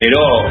generó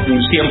un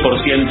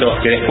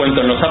 100% de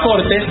descuento en los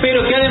aportes,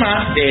 pero que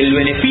además el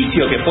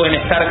beneficio que pueden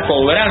estar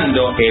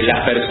cobrando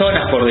las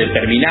personas por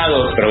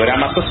determinados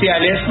programas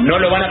sociales no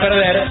lo van a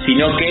perder,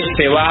 sino que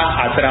se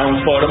va a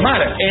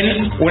transformar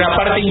en una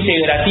parte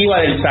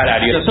integrativa del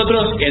salario.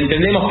 Nosotros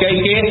entendemos que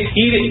hay que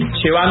ir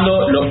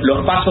llevando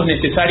los pasos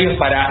necesarios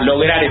para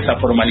lograr esa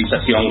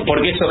formalización,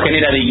 porque eso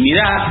genera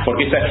dignidad,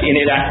 porque eso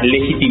genera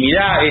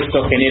legitimidad,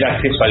 esto genera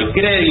acceso al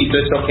crédito,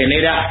 eso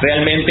genera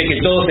realmente que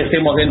todos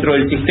estemos dentro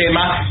del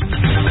sistema.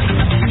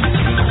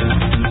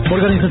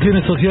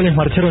 Organizaciones sociales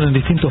marcharon en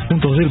distintos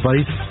puntos del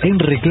país en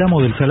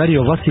reclamo del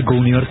salario básico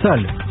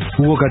universal.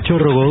 Hugo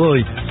Cachorro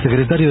Godoy,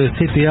 secretario de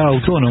CTA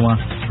Autónoma,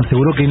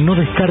 aseguró que no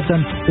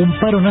descartan un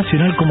paro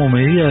nacional como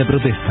medida de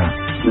protesta.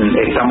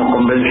 Estamos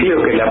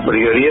convencidos que la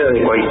prioridad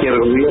de cualquier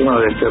gobierno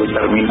debe ser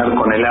terminar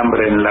con el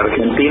hambre en la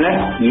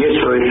Argentina, y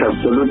eso es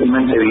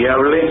absolutamente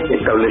viable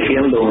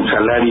estableciendo un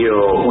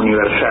salario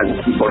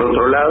universal. Y por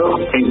otro lado,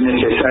 es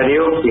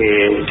necesario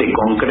que se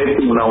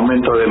concrete un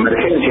aumento de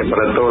emergencia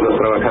para todos los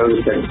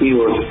trabajadores activos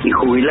y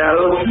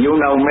jubilados, y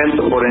un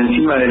aumento por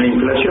encima de la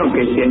inflación,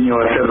 que este año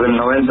va a ser del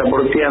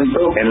 90%.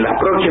 En las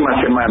próximas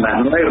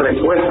semanas no hay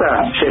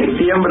respuesta.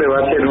 Septiembre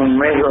va a ser un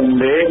mes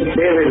donde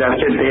desde la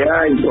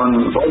CTA y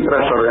con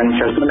otras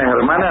organizaciones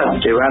hermanas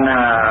se van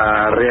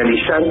a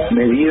realizar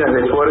medidas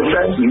de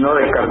fuerza y no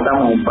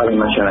descartamos un paro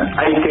nacional.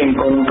 Hay que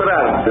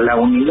encontrar la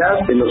unidad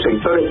de los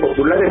sectores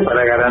populares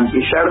para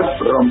garantizar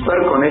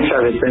romper con esa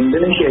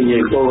dependencia y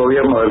el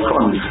cogobierno del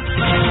fondo.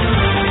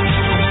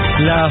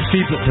 La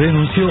AFIP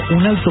denunció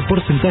un alto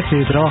porcentaje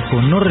de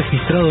trabajo no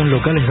registrado en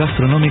locales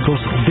gastronómicos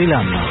del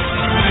año.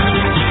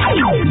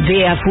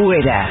 De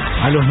afuera.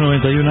 A los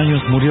 91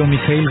 años murió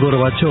Mikhail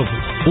Gorbachev,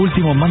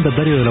 último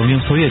mandatario de la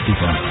Unión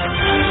Soviética.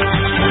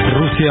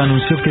 Rusia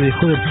anunció que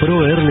dejó de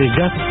proveerle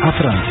gas a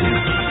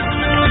Francia.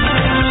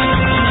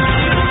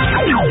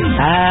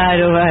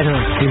 Bárbaro.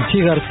 El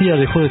Che García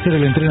dejó de ser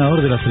el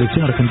entrenador de la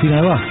selección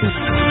argentina de básquet.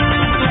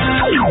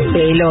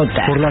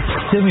 Pelota. Por las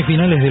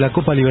semifinales de la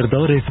Copa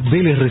Libertadores,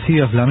 Vélez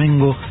recibe a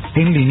Flamengo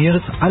en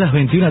Liniers a las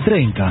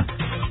 21:30.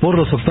 Por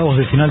los octavos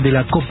de final de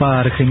la Copa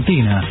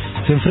Argentina,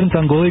 se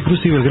enfrentan Godoy Cruz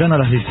y Belgrano a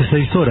las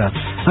 16 horas.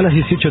 A las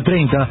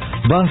 18:30,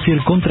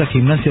 Banfield contra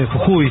Gimnasia de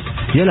Jujuy.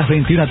 Y a las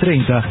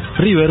 21:30,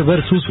 River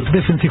versus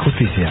Defensa y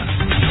Justicia.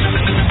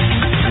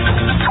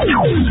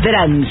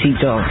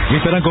 Tránsito.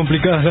 Estarán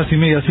complicadas las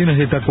inmediaciones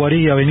de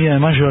Tacuarí y Avenida de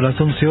Mayo a las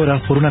 11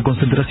 horas por una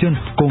concentración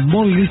con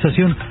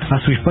movilización a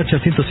Suispacha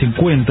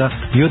 150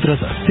 y otras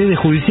sedes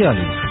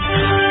judiciales.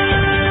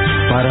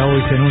 Para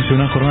hoy se anuncia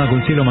una jornada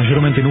con cielo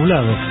mayormente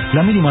nublado,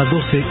 la mínima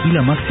 12 y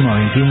la máxima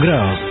 21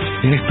 grados.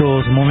 En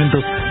estos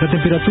momentos, la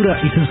temperatura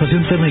y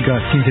sensación térmica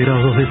 15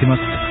 grados 2 décimas,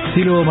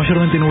 cielo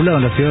mayormente nublado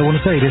en la ciudad de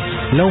Buenos Aires,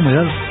 la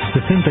humedad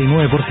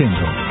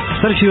 69%.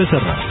 Sergio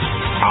Becerra.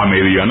 A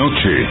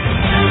medianoche,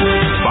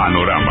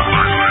 Panorama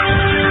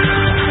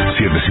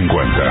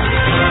 750.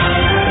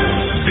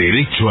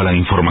 Derecho a la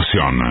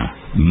información.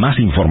 Más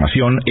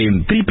información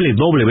en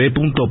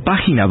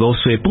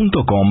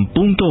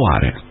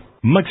www.pagina12.com.ar.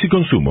 Maxi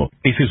Consumo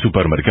es el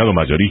supermercado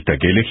mayorista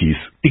que elegís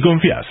y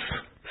confías.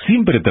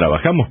 Siempre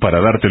trabajamos para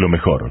darte lo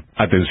mejor.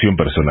 Atención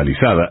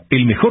personalizada,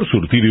 el mejor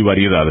surtido y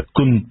variedad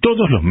con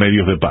todos los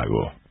medios de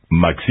pago.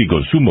 Maxi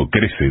Consumo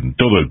crece en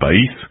todo el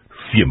país,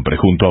 siempre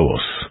junto a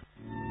vos.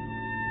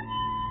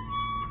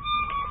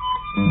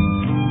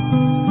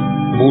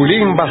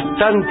 Bulín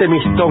bastante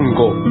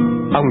mistongo,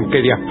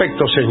 aunque de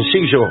aspecto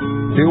sencillo,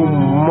 de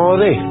un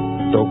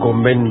modesto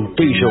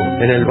conventillo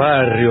en el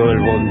barrio del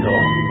Bondón.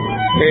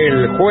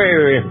 El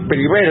jueves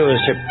 1 de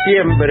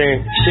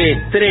septiembre se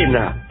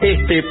estrena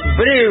este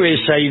breve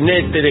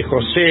sainete de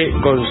José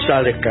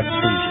González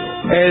Castillo.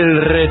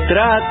 El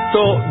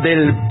retrato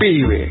del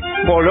pibe.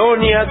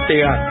 Polonia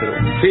Teatro.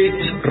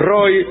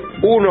 Fitzroy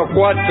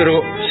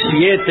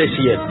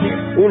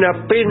 1477.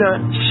 Una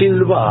pena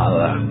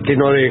silbada que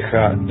no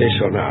deja de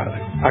sonar.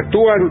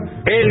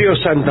 Actúan Helio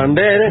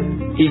Santander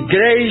y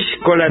Grace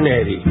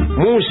Colaneri.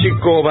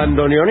 Músico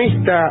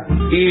bandoneonista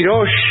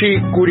Hiroshi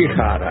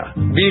Kurihara.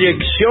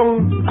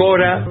 Dirección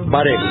Cora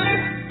Barenco.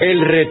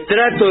 El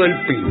retrato del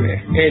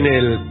pibe en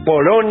el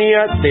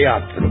Polonia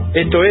Teatro.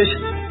 Esto es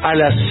a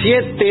las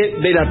 7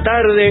 de la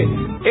tarde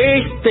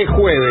este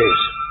jueves.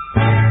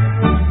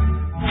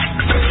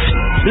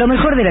 Lo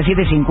mejor de la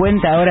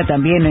 750 ahora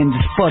también en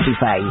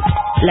Spotify.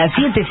 La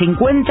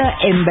 750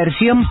 en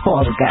versión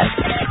podcast,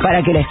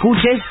 para que la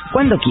escuches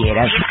cuando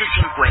quieras.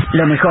 750.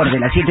 Lo mejor de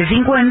la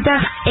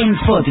 750 en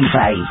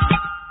Spotify.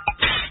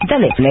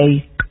 Dale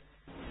play.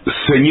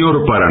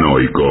 Señor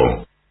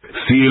paranoico,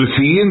 si el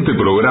siguiente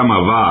programa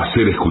va a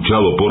ser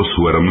escuchado por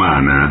su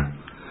hermana,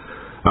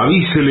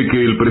 avísele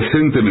que el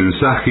presente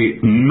mensaje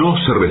no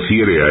se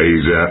refiere a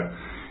ella,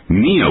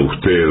 ni a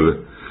usted,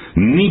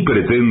 ni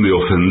pretende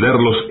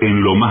ofenderlos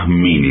en lo más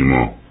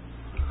mínimo.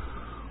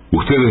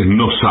 Ustedes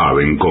no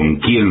saben con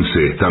quién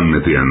se están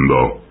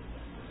metiendo.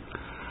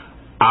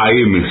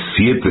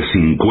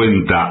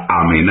 AM750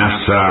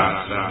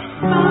 amenaza.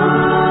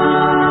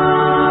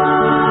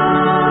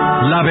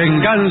 La La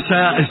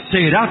venganza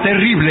será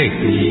terrible.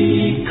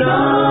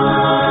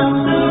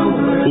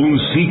 Un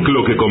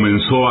ciclo que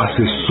comenzó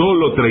hace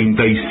solo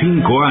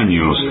 35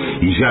 años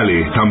y ya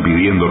le están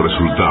pidiendo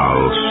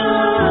resultados.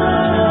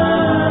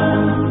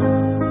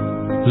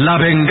 La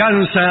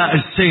venganza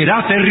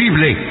será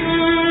terrible.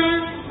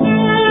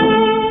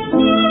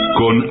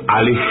 Con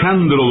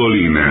Alejandro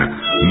Dolina,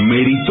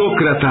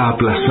 meritócrata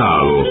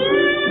aplazado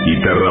y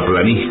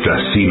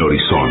terraplanista sin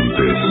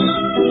horizontes.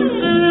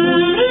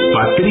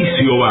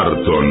 Patricio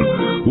Barton,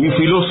 un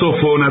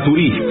filósofo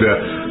naturista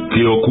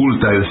que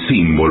oculta el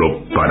símbolo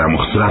para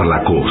mostrar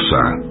la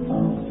cosa.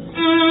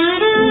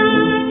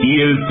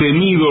 Y el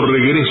temido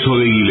regreso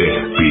de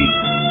Gillespie,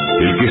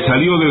 el que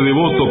salió de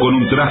devoto con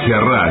un traje a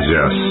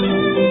rayas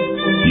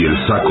y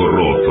el saco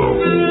roto.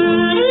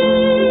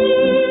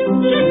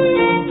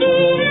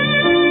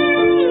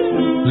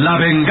 La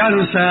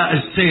venganza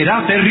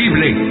será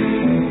terrible.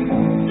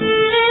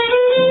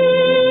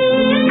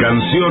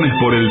 Canciones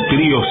por el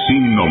trío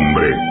sin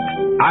nombre: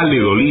 Ale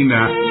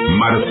Dolina,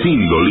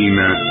 Martín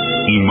Dolina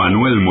y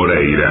Manuel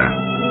Moreira.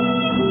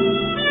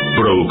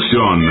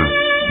 Producción: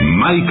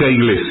 Maica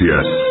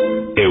Iglesias,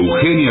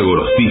 Eugenia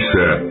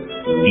Gorostiza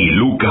y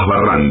Lucas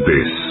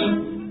Barrantes.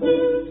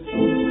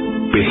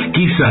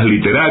 Pesquisas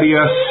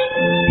literarias: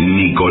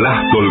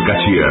 Nicolás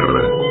Tolcachier.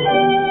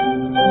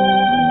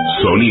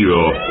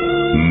 Sonido: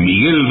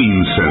 Miguel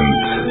Vincent.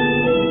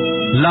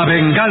 La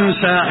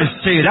venganza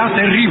será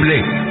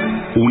terrible.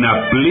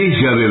 Una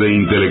pléyade de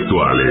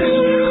intelectuales,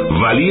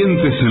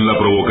 valientes en la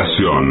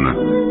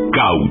provocación,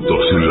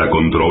 cautos en la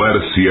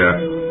controversia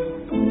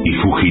y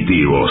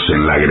fugitivos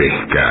en la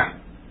gresca.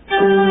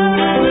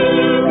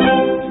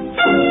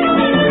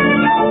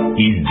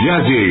 Y ya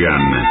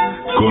llegan,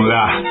 con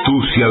la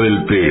astucia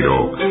del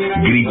Tero,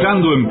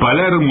 gritando en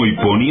Palermo y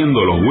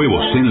poniendo los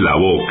huevos en la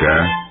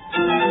boca,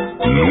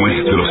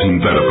 nuestros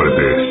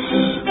intérpretes.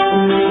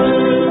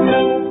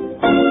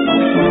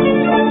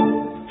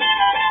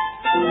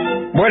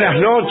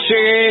 Buenas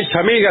noches,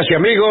 amigas y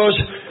amigos.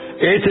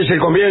 Este es el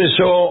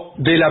comienzo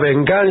de La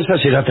venganza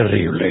será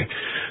terrible.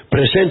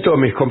 Presento a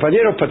mis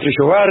compañeros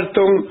Patricio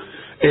Barton,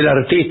 el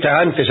artista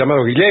antes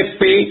llamado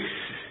Gillespie,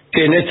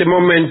 que en este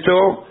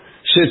momento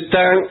se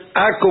están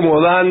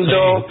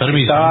acomodando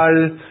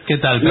 ¿Qué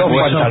tal? Los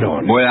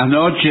pantalones. Buenas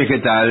noches, ¿qué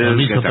tal?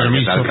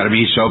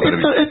 Permiso.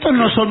 Estos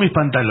no son mis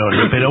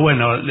pantalones, pero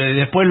bueno,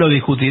 después lo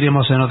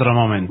discutiremos en otro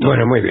momento.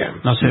 Bueno, muy bien.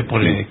 No sé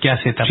por qué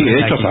hace esta Sí,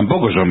 estos aquí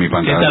tampoco son mis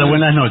pantalones. ¿Qué tal?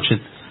 Buenas noches.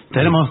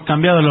 Tenemos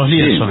cambiado los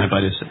lienzos, me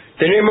parece.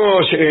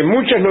 Tenemos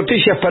muchas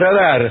noticias para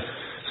dar.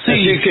 Sí.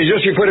 Así que yo,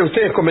 si fuera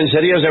ustedes,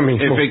 comenzaría ya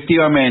mismo.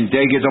 Efectivamente,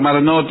 hay que tomar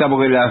nota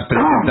porque las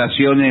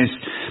presentaciones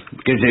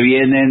que se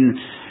vienen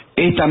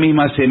esta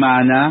misma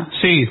semana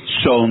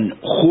son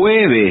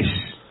jueves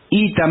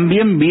y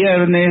también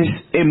viernes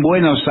en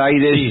Buenos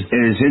Aires,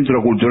 en el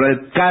Centro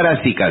Cultural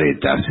Caras y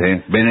Caretas,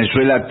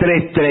 Venezuela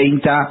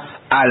 3:30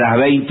 a las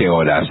 20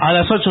 horas. A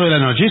las 8 de la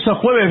noche, eso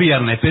jueves,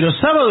 viernes, pero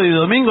sábado y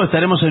domingo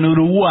estaremos en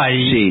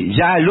Uruguay. Sí,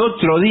 ya el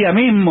otro día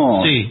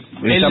mismo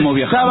estamos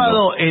viajando.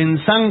 Sábado en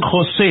San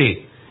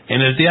José,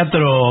 en el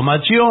Teatro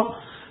Machió,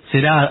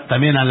 será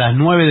también a las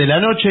 9 de la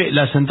noche.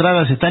 Las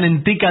entradas están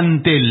en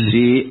Ticantel.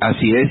 Sí,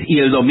 así es. Y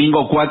el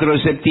domingo 4 de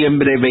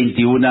septiembre,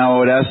 21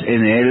 horas,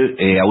 en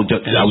el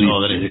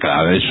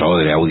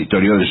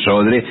Auditorio del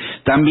Sodre.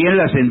 También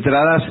las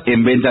entradas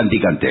en venta en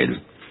Ticantel.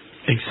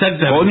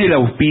 Exactamente. Con el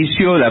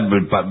auspicio,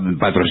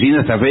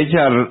 patrocina esta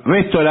fecha,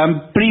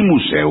 Restaurant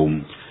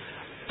Primuseum.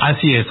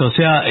 Así es, o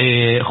sea,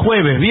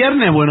 jueves,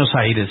 viernes, Buenos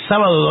Aires,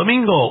 sábado,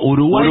 domingo,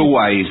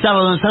 Uruguay.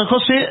 Sábado en San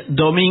José,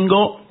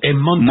 domingo en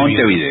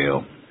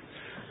Montevideo.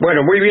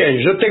 Bueno, muy bien.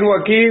 Yo tengo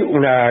aquí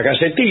una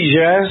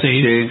gacetilla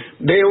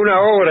de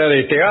una obra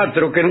de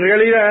teatro que en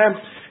realidad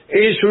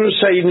es un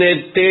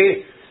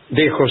sainete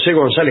de José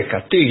González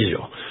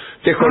Castillo.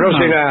 Ustedes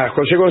conocen a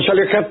José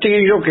González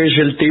Castillo, que es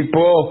el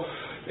tipo,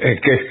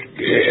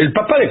 el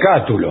papá de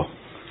Cátulo.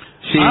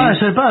 Sí. Ah,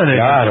 es el padre.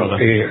 Claro.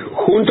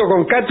 Junto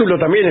con Cátulo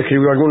también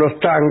escribió algunos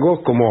tangos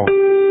como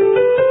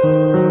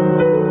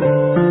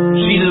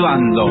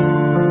Silbando.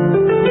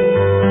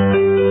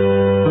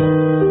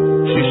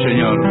 Sí,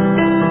 señor.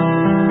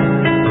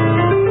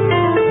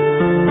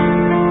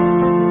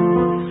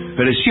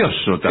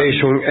 Precioso también.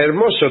 Es un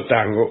hermoso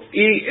tango.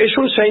 Y es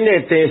un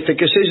sainete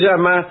que se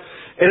llama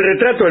El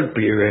retrato del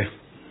pibe.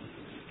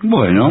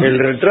 Bueno. El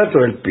retrato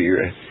del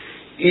pibe.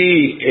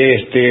 Y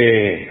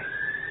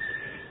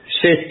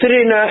se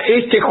estrena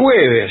este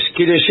jueves.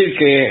 Quiere decir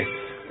que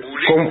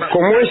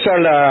como es a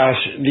las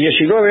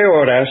 19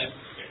 horas,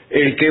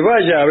 el que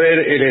vaya a ver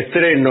el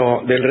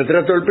estreno del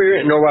retrato del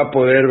pibe no va a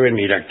poder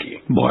venir aquí.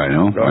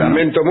 Bueno. Lo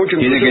lamento mucho.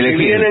 Incluso si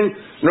vienen,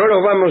 no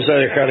los vamos a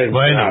dejar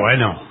entrar.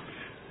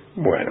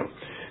 Bueno,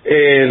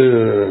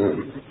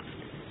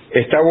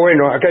 está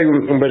bueno. Acá hay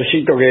un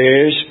versito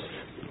que es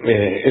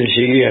el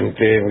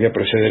siguiente. Voy a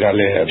proceder a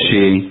leer.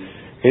 Sí.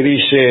 Que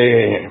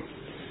dice: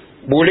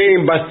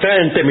 bulín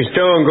bastante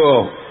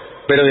mistongo,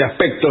 pero de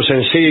aspecto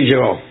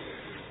sencillo.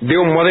 de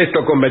un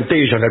modesto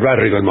conventillo en el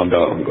barrio del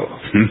Mondongo.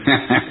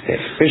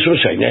 Es un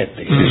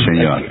sainete. Sí,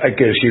 señor. Hay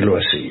que decirlo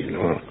así,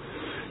 ¿no?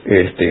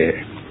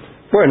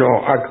 Bueno,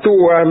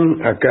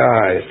 actúan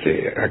acá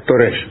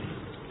actores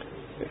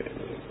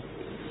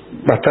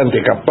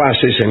bastante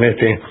capaces en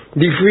este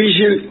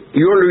difícil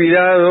y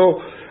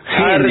olvidado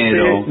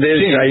género arte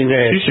del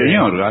sainete. Sí,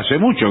 señor, hace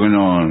mucho que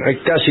no...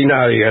 Casi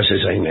nadie hace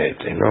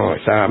sainete, ¿no?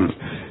 Está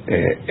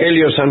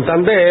Elio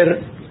Santander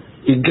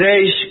y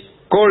Grace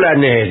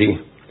Colaneri.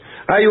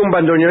 Hay un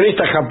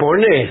bandoneonista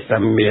japonés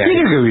también.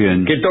 Mira qué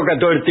bien. Que toca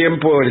todo el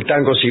tiempo el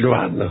tango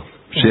silbando.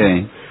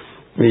 Sí.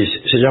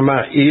 Se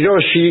llama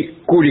Hiroshi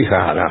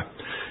Kurihara.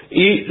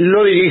 Y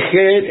lo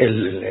dirige,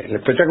 el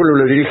espectáculo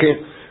lo dirige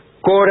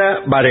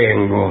Cora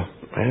Barengo.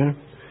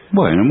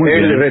 Bueno, muy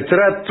bien. El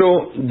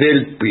retrato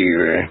del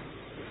pibe.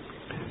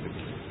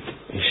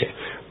 Dice: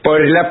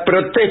 por la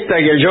protesta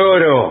y el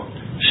lloro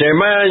se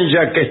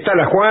mancha que está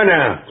la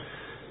Juana,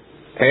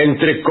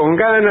 entre con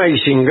gana y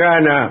sin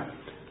gana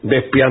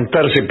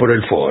despiantarse por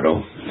el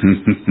foro.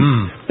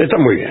 Está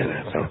muy bien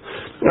esto.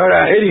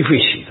 Ahora, es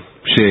difícil.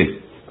 Sí.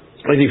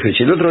 Es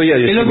difícil. El otro día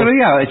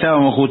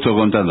estábamos justo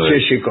contando sí,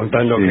 eso. Sí,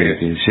 contando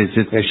que se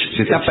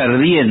está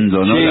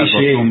perdiendo, ¿no? La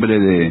costumbre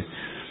de...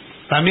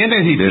 También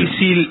es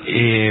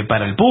difícil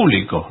para el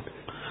público.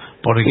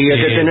 Porque y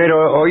hay que tener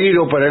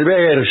oído para el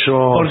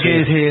verso.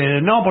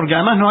 Porque porque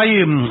además no hay...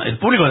 El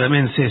público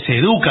también se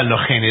educa en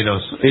los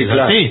géneros. Sí,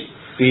 claro. Así.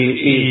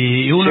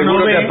 Y uno seguro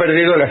no ve, que ha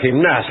perdido la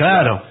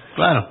gimnasia.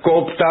 Claro.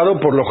 Cooptado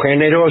por los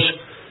géneros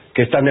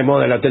que están de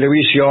moda en la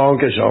televisión,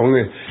 que son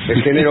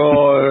el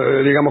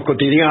género, digamos,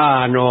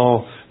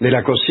 cotidiano, de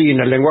la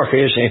cocina, el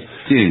lenguaje ese.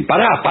 Sí.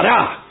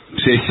 ¡Pará!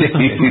 Sí.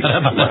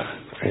 Bueno,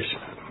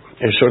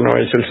 eso no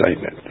es el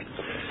sainete.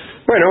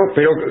 Bueno,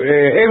 pero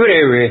es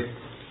breve,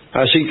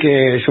 así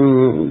que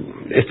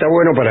está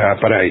bueno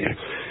para ir.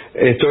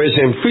 Esto es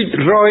en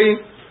Fitzroy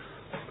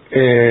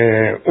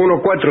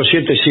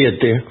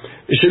 1477.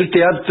 Es el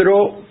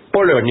Teatro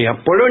Polonia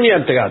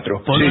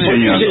Teatro. Sí,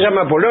 señor. ¿Por qué se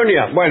llama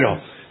Polonia?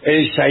 Bueno,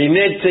 el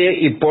sainete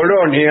y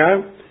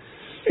Polonia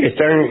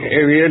están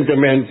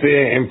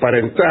evidentemente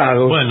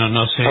emparentados. Bueno,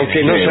 no sé.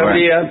 Aunque no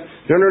sabría,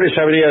 yo no les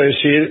sabría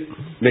decir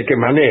de qué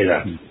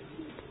manera,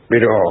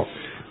 pero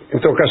en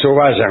todo caso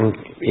vayan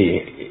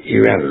y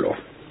véanlo.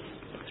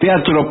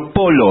 Teatro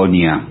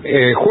Polonia.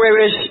 Este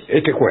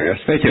jueves,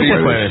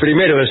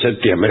 1 de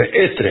septiembre,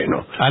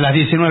 estreno. A las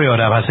 19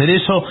 horas va a ser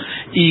eso.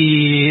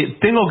 Y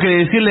tengo que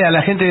decirle a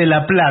la gente de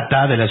La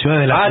Plata, de la ciudad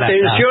de La Plata.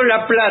 ¡Atención,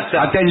 La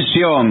Plata!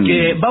 ¡Atención!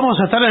 Que vamos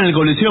a estar en el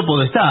Coliseo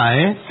Podestá,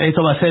 ¿eh?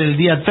 Esto va a ser el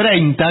día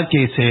 30,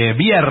 que es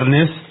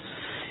viernes.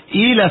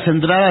 Y las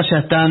entradas ya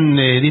están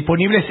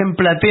disponibles en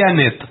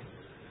PlateaNet.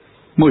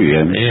 Muy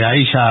bien.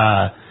 Ahí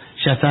ya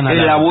están a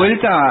en la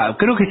vuelta.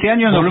 Creo que este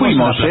año no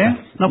fuimos,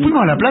 ¿No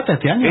fuimos a La Plata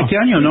este año? Este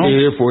año no.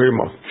 Sí,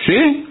 fuimos.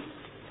 ¿Sí?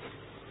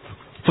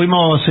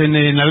 Fuimos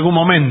en algún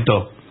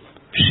momento.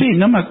 Sí,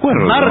 no me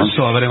acuerdo.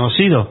 Marzo habremos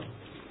ido.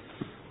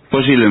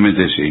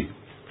 Posiblemente sí.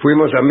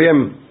 Fuimos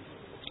también.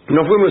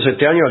 ¿No fuimos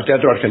este año al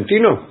Teatro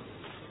Argentino?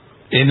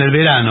 En el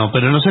verano,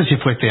 pero no sé si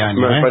fue este año.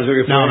 Me parece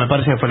que fue, me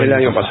parece que fue el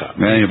año pasado.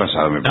 El año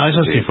pasado, me parece.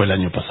 No, eso sí fue el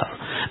año pasado.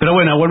 Pero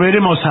bueno,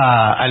 volveremos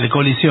al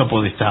Coliseo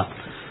Podestá.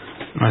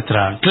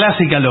 Nuestra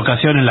clásica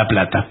locación en La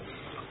Plata.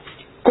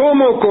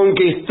 ¿Cómo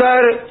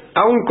conquistar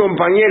a un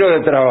compañero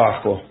de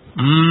trabajo?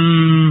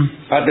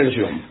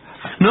 Atención.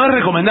 No es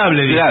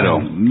recomendable, dicen.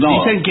 Claro, no.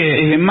 Dicen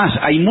que... Es más,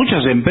 hay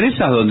muchas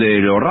empresas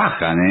donde lo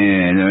rajan,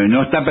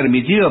 no está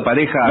permitido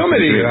pareja... No me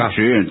diga.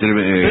 Sí,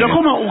 pero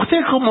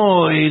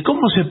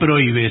 ¿cómo se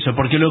prohíbe eso?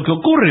 Porque lo que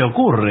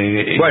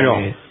ocurre. Bueno,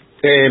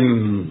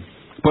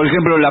 por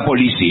ejemplo, la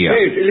policía.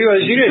 Le iba a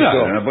decir claro,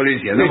 esto. La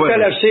policía. Está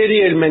la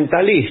serie El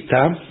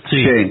Mentalista,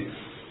 sí.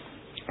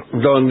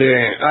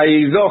 Donde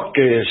hay dos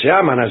que se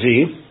aman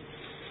así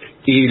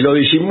y lo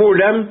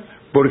disimulan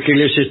porque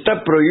les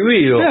está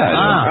prohibido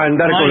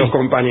andar con los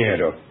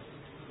compañeros.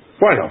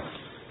 Bueno,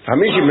 a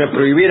mí si me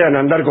prohibieran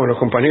andar con los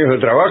compañeros de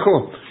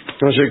trabajo,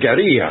 no sé qué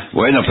haría.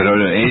 Bueno, pero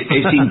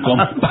es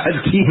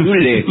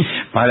incompatible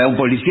para un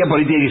policía,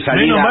 porque tiene que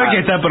salir. Menos mal que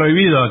está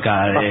prohibido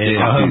acá.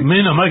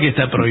 Menos mal que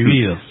está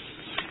prohibido.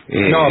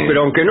 No,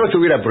 pero aunque no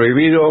estuviera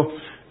prohibido,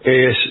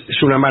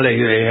 es una mala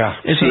idea.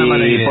 Es una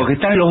mala idea. Porque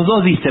están los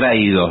dos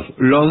distraídos.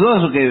 Los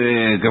dos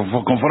que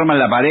conforman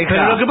la pareja.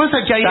 Pero lo que pasa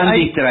es que están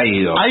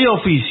distraídos. Hay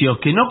oficios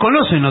que no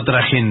conocen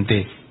otra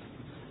gente.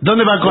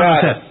 ¿Dónde va a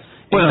conocer? Claro.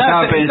 Bueno,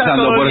 estaba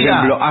pensando, por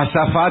ejemplo,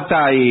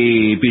 azafata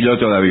y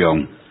piloto de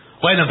avión.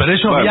 Bueno, pero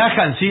ellos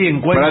viajan, sí,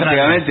 encuentran...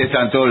 Prácticamente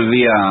están todo el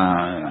día...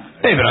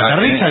 pero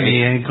aterrizan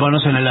y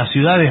conocen a las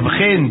ciudades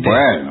gente.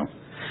 Bueno.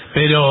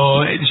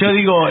 Pero yo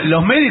digo,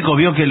 los médicos,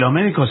 vio que los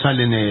médicos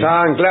salen...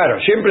 claro,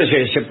 siempre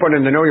se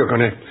ponen de novio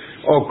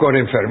con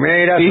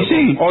enfermeras,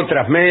 sí. Con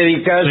otras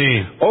médicas,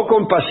 o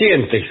con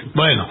pacientes.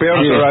 Bueno,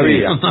 peor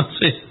todavía.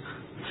 Sí.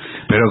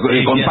 Pero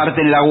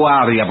comparten la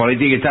guardia, por ahí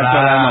tiene que estar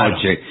toda la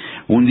noche.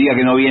 Un día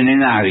que no viene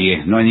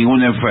nadie, no hay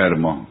ningún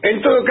enfermo.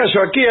 En todo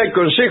caso, aquí hay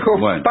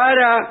consejos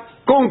para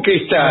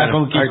conquistar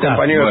al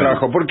compañero de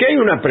trabajo, porque hay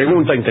una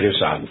pregunta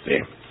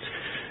interesante.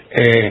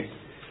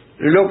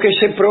 lo que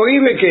se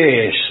prohíbe,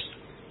 ¿qué es?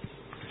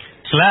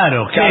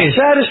 Claro,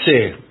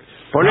 ¿casarse?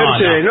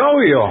 ¿Ponerse de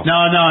novio?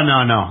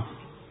 No.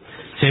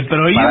 Se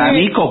prohíbe... Para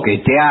mí,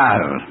 coquetear.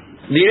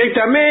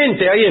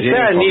 Directamente, ahí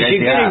está, ni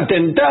siquiera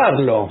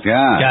intentarlo.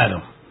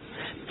 Claro.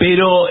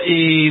 Pero,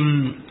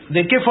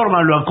 ¿de qué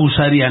forma lo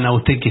acusarían a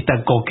usted que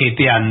está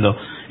coqueteando?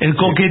 El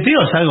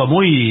coqueteo es algo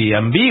muy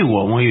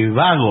ambiguo, muy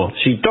vago.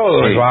 Sí,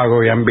 todo es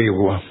vago y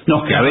ambiguo.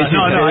 No, que a veces...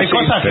 No, hay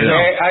cosas que no.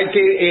 Hay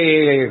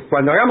que,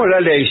 cuando hagamos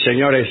la ley,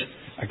 señores,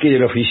 aquí de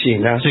la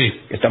oficina, que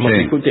estamos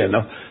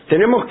discutiendo,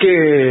 tenemos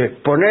que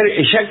poner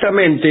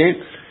exactamente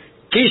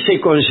qué se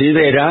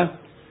considera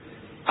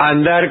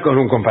andar con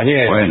un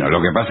compañero. Bueno,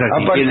 lo que pasa es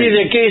que... ¿A partir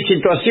de qué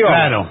situación?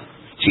 Claro.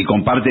 Si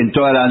comparten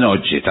toda la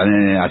noche,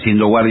 están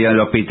haciendo guardia en el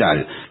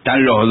hospital,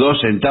 están los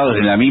dos sentados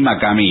en la misma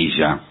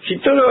camilla. Si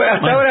todo,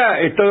 hasta ahora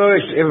todo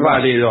es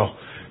válido,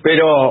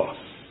 pero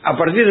a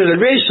partir del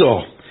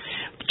beso...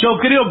 Yo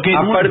creo que...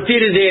 A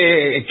partir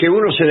de que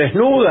uno se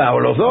desnuda, o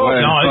los dos...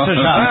 Bueno, no, eso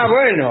ya...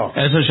 bueno.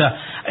 Eso ya...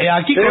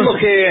 aquí tenemos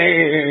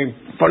que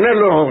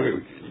ponerlo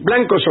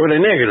blanco sobre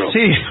negro.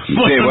 Sí,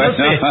 bueno. No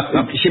sé,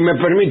 si me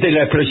permite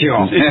la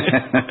expresión. Sí.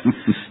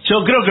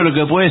 Yo creo que lo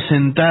que puede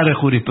sentar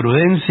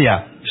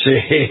jurisprudencia... Sí.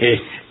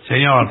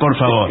 Señor, por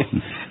favor.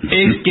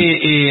 Es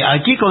que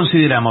aquí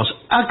consideramos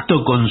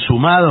acto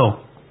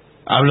consumado,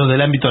 hablo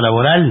del ámbito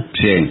laboral,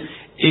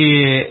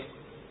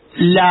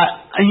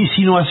 la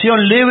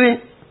insinuación leve,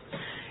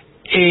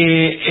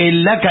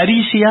 la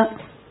caricia,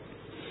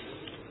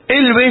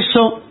 el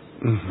beso,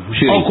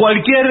 o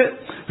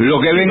cualquier... Lo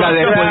que venga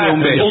después de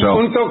un beso.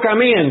 Un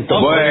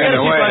tocamiento.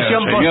 Bueno,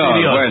 situación señor,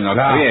 posterior. bueno,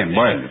 está bien,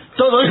 bueno.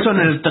 Todo eso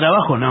en el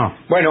trabajo no.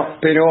 Bueno,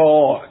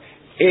 pero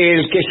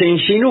el que se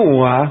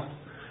insinúa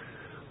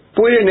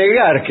puede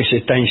negar que se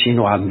está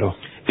insinuando.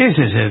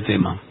 Ese es el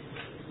tema.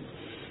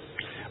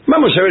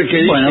 Vamos a ver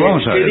qué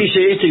dice, qué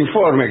dice este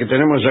informe que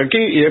tenemos aquí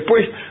y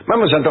después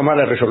vamos a tomar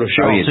la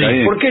resolución. Está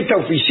bien. ¿Por qué esta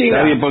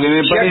oficina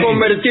se ha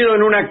convertido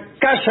en una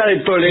casa de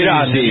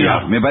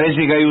tolerancia? Me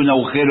parece que hay un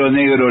agujero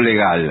negro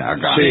legal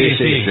acá. Sí.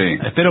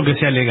 Espero que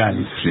sea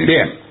legal.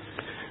 Bien.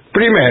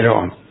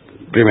 Primero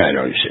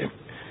dice,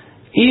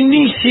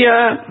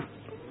 inicia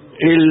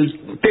el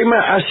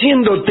tema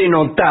haciéndote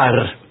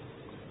notar.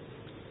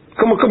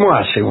 ¿Cómo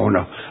hace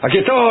uno? Aquí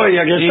estoy.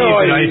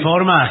 Pero hay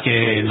formas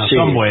que no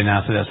son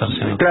buenas de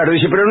hacerse. Claro,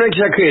 dice, pero no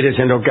exageres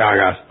en lo que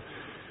hagas.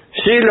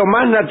 Sé lo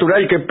más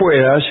natural que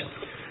puedas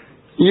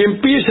y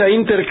empieza a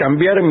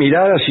intercambiar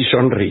miradas y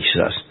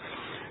sonrisas.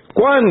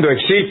 Cuando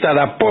exista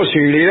la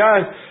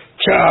posibilidad,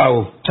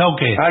 chao. ¿Chao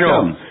qué?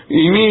 No.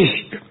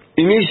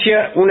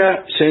 Inicia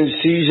una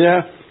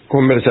sencilla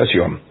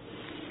conversación.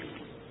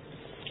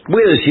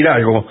 Voy a decir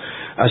algo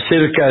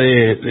acerca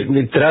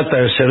de trata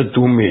de ser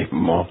tú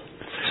mismo.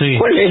 Sí.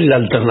 ¿Cuál es la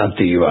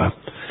alternativa?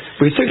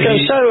 Pues estoy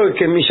cansado de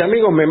que mis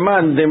amigos me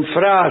manden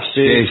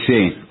frases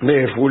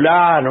de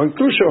fulano,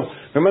 incluso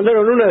me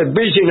mandaron una de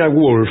Virginia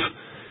Woolf.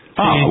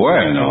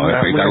 Bueno,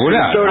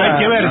 espectacular. Hay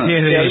que ver si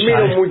es de ella. ella.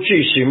 Admiro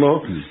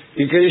muchísimo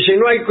y que dice,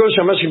 no hay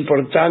cosa más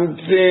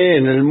importante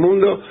en el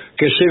mundo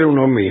que ser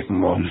uno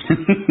mismo.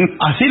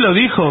 ¿Así lo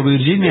dijo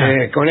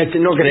Virginia? Con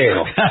no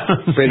creo.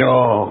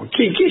 Pero,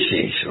 ¿qué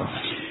es eso?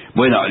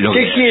 Bueno,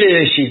 ¿Qué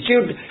quiere decir?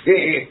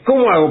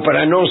 ¿Cómo hago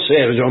para no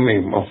ser yo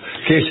mismo?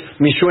 Que es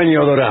mi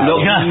sueño dorado.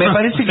 Me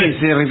parece que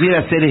se refiere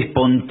a ser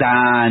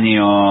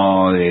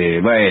espontáneo,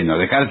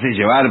 dejarse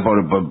llevar por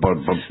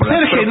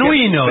ser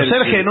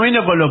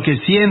genuino con lo que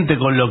siente,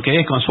 con lo que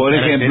es, con su Por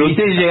ejemplo,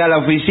 usted llega a la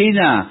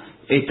oficina,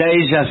 está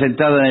ella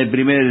sentada en el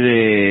primer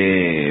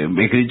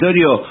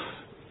escritorio,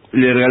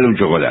 le regala un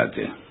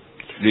chocolate.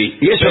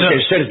 Listo. ¿Y eso que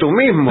es ser tú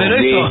mismo? Pero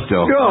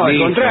listo. No, al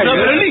contrario.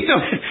 No, pero listo,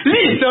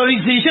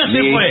 dice, y ya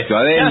se fue.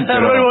 Adentro. Ya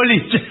cerró el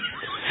boliche.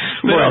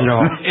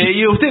 Bueno.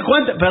 ¿Y usted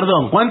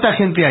cuánta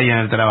gente hay en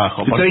el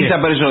trabajo? 30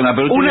 personas,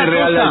 pero usted le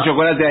regala el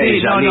chocolate a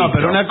ella. No,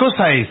 pero una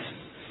cosa es,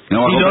 si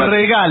lo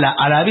regala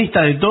a la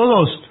vista de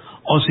todos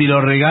o si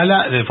lo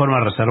regala de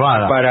forma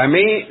reservada. Para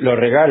mí lo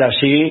regala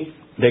así,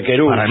 de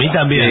querusa. Para mí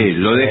también. Sí,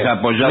 lo deja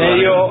apoyado.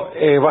 Medio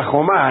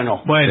bajo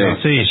mano. Bueno,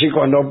 sí. Así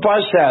cuando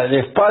pasa de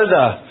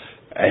espalda...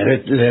 le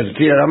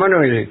tira la mano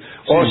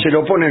o se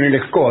lo pone en el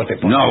escote.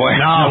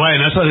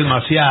 Bueno, eso es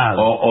demasiado.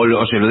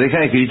 O se lo deja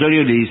de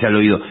escritorio y le dice al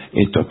oído,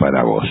 esto es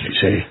para vos.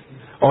 Sí.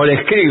 O le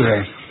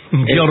escribe,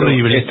 qué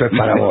horrible. Esto es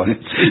para vos.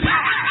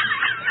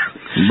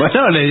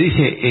 Bueno, le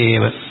dice,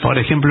 por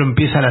ejemplo,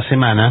 empieza la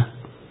semana,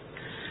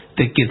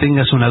 de que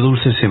tengas una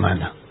dulce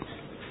semana.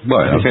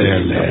 Bueno,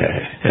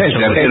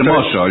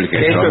 hermoso el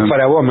gesto. Esto es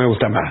para vos, me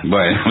gusta más.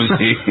 Bueno,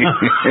 sí.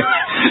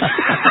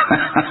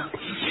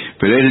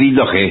 Pero es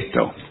lindo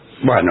gesto.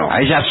 Bueno, a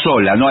ella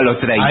sola, no a los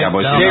 30.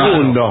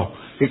 Segundo,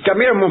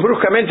 cambiamos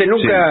bruscamente,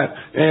 nunca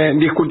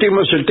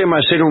discutimos el tema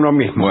de ser uno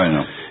mismo.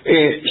 Bueno,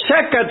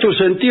 saca tu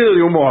sentido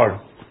de humor.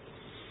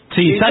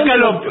 Sí,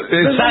 sácalo,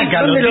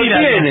 ¿dónde lo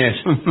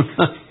tienes?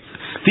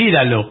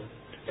 Tíralo.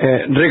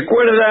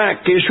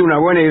 Recuerda que es una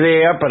buena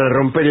idea para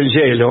romper el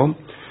hielo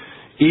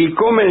y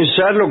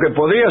comenzar lo que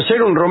podría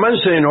ser un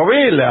romance de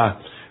novela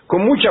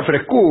con mucha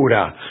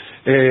frescura.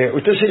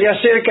 Usted se le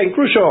acerca,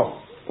 incluso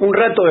un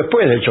rato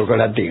después del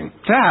chocolatín.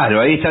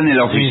 Claro, ahí están en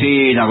la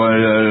oficina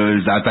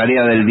con la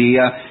tarea del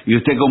día y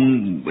usted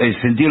con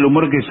el sentido del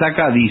humor que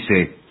saca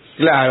dice...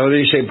 Claro,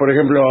 dice, por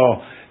ejemplo,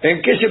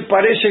 ¿en qué se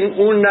parecen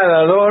un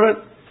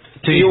nadador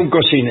y un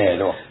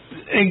cocinero?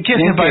 ¿En qué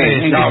se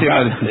parecen? No,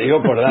 te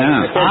digo por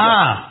darle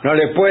no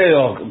le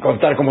puedo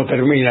contar cómo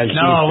termina el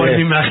chiste. No, bueno,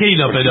 me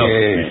imagino, pero...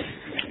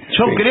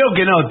 Yo creo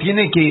que no,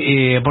 tiene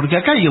que... porque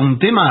acá hay un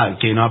tema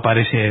que no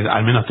aparece,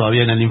 al menos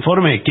todavía en el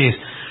informe, que es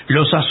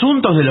los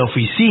asuntos de la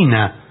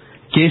oficina,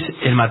 que es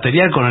el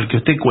material con el que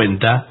usted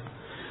cuenta,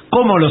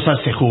 ¿cómo los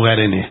hace jugar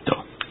en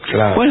esto?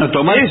 Claro. Bueno,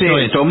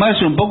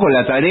 tomarse un poco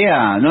la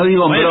tarea, no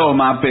digo en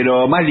broma,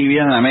 pero más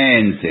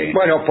livianamente.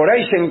 Bueno, por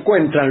ahí se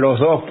encuentran los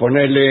dos,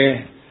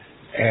 ponerle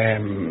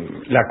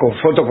la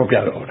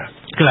fotocopiadora.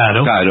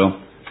 Claro.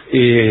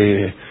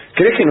 ¿Crees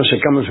que nos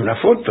sacamos una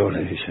foto?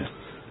 Le dice.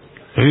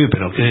 Sí,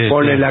 pero que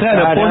ponen la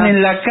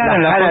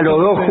cara los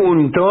dos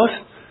juntos,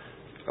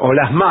 o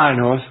las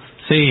manos.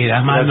 Sí,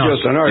 las manos.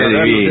 Gracioso, ¿no?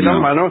 Las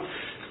manos,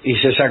 y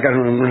se sacan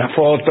una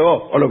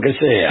foto o lo que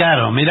sea.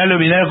 Claro,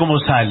 miralo cómo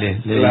sale.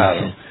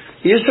 Claro.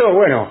 Y eso,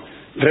 bueno,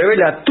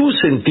 revela tu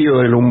sentido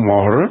del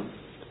humor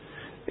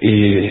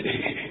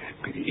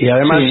y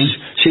además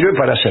sirve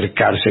para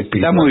acercarse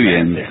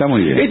espiritualmente. Está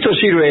muy bien. Esto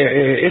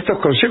sirve, estos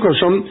consejos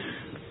son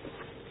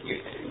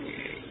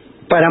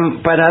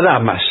para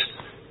damas,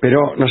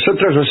 pero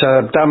nosotros los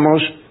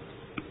adaptamos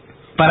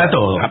para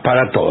todo.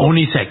 Para todo.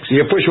 Unisex. Y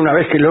después, una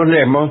vez que los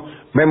leemos,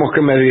 vemos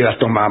qué medidas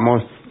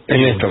tomamos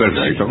en esto.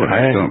 Perfecto,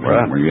 correcto.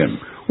 Muy bien.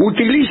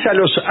 Utiliza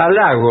los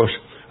halagos,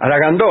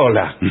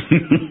 halagándola.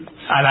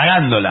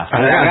 Halagándola.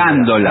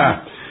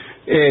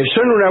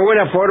 Son una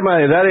buena forma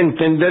de dar a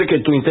entender que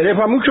tu interés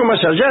va mucho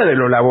más allá de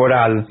lo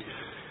laboral.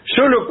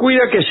 Solo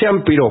cuida que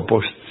sean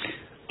piropos.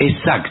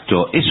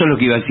 Exacto, eso es lo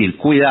que iba a decir.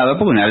 Cuidado,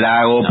 porque un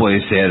halago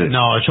puede ser...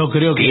 No, yo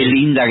creo que... Qué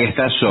linda que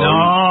estás hoy.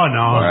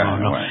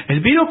 No.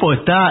 El piropo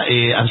está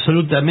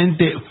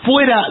absolutamente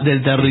fuera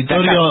del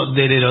territorio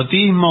del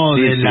erotismo,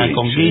 de la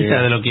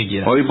conquista, de lo que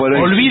quiera.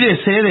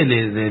 Olvídese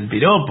del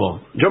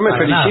piropo. Yo me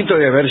felicito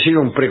de haber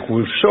sido un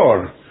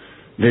precursor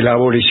de la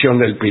abolición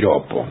del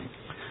piropo.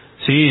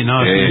 Sí, no,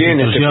 aquí en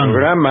este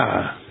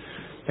programa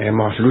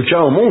hemos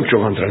luchado mucho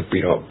contra el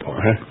piropo,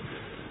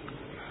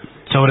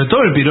 Sobre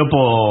todo el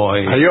piropo...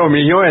 Adiós,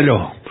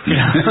 miñuelo.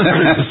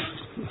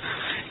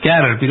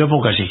 Claro, el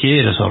piropo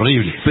callejero es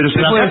horrible. Pero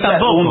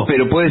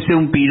puede ser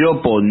un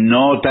piropo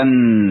no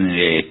tan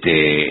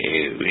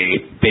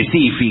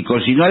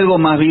específico, sino algo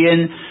más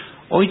bien...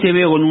 Hoy te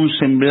veo con un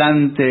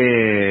semblante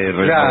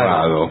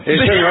reservado.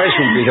 Eso no es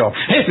un piropo.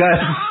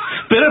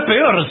 Pero es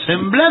peor,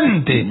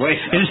 semblante.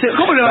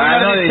 ¿Cómo le va a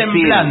hablar de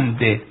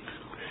semblante?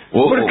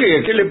 ¿Por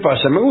qué? ¿Qué le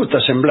pasa? Me gusta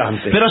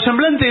semblante. Pero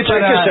semblante es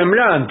para... ¿Qué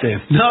semblante?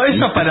 No,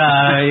 eso es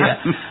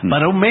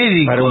para un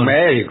médico. Para un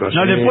médico,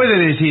 no le puede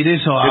decir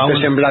eso a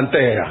un...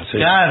 semblantea, sí.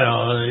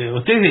 Claro,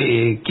 usted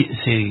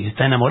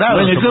está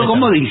enamorado. Bueno,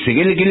 ¿cómo dice?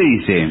 ¿Qué le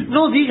dice?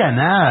 No diga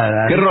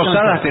nada. ¿Qué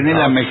rosadas tenés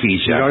las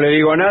mejillas? Si no le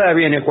digo nada,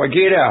 viene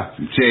cualquiera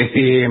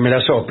y me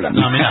la sopla.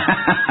 No, mira.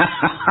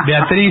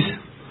 Beatriz.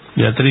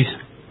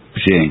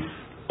 Sí.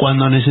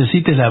 Cuando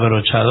necesites la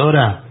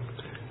brochadora...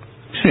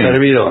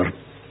 Servidor.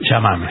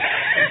 Llámame.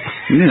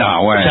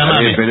 No, bueno.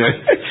 Llámame.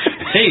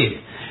 Sí.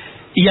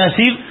 Y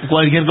así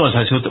cualquier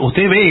cosa. Si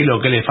usted ve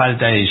lo que le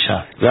falta a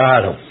ella.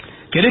 Claro.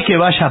 ¿Querés que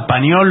vaya a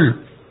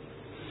Pañol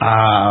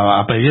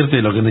a pedirte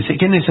lo que necesitas?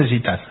 ¿Qué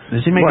necesitas?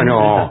 Decime qué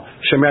necesitas.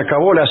 Se me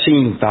acabó la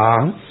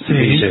cinta,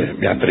 dice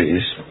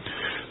Beatriz.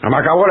 Se me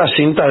acabó la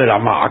cinta de la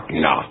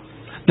máquina.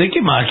 ¿De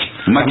qué máquina?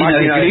 Máquina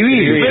de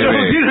escribir. Pero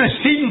no tiene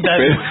cinta.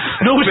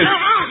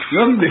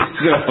 ¿Dónde?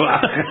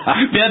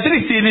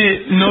 Beatriz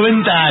tiene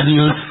 90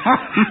 años.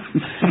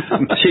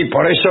 Sí,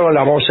 por eso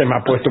la voz se me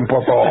ha puesto un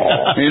poco...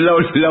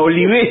 La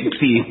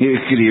Olivetti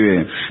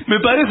escribe. Me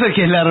parece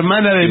que es la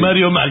hermana de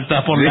Mario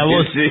Macta por la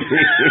voz. Sí.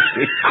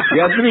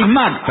 Beatriz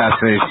Macta.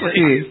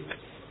 Sí.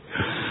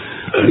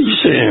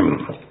 Dice...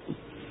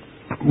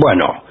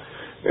 Bueno,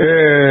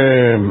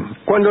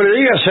 cuando le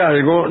digas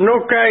algo,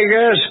 no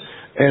caigas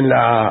en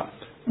la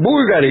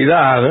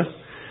vulgaridad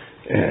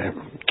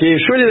que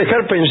suele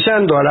dejar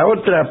pensando a la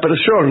otra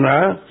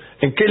persona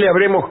en qué le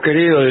habremos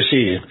querido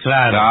decir.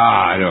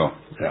 Claro.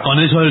 Con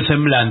eso del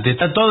semblante.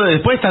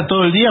 Después está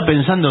todo el día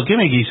pensando qué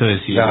me quiso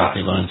decir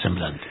con el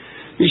semblante.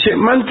 Dice,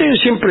 mantén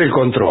siempre el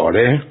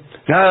control,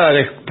 nada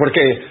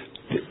porque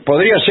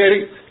podría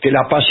ser que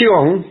la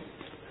pasión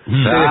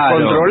se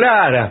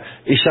descontrolara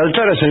y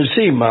saltaras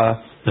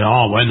encima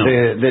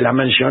de la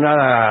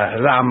mencionada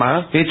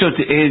dama. Esto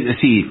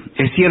sí,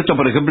 es cierto,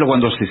 por ejemplo,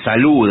 cuando se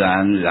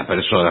saludan las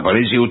personas, por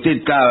ahí si usted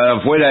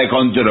está fuera de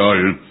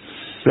control.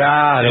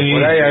 Claro,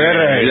 por ahí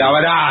agarra la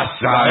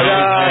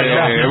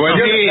abraza. Buen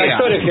día. Hay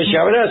actores que se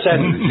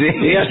abrazan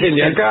y hacen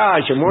de acá,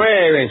 se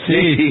mueven.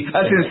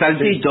 Hacen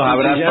saltitos,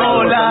 abrazan.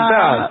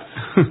 Hola.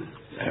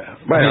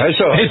 Bueno,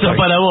 eso es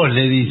para vos,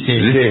 le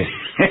dice.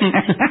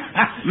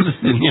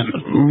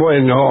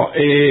 Bueno,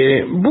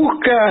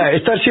 busca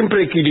estar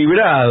siempre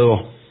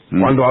equilibrado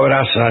cuando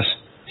abrazas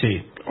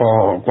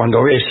o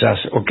cuando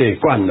besas, ¿o qué?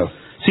 ¿Cuándo?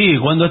 Sí,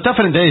 cuando está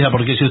frente a ella,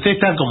 porque si usted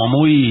está como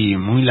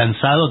muy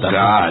lanzado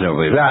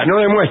también. Claro, no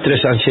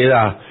demuestres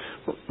ansiedad.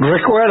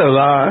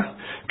 Recuerda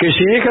que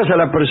si dejas a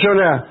la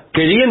persona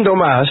queriendo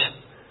más,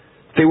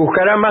 te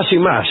buscará más y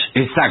más.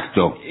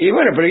 Exacto. Y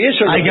bueno, pero ¿y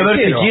eso hay que ver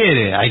si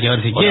quiere, hay que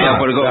ver si quiere.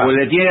 Porque como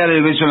le tiene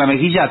el beso en la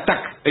mejilla,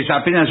 tac, es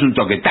apenas un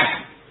toque, tac.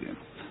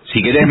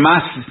 Si querés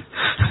más,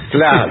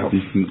 claro.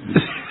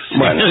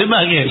 Bueno,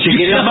 si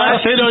querés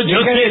más,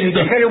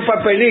 dejale un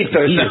papelito.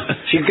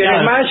 Si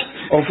querés más,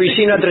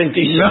 oficina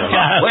 35. No,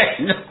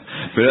 bueno,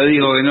 pero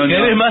digo que no.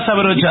 ¿Querés más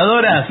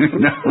abrochadoras?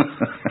 No.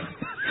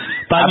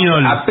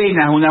 Pañol.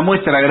 Apenas una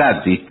muestra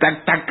gratis.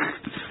 Tac, tac.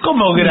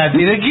 ¿Cómo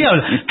gratis? ¿De qué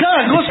habla?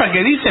 Cada cosa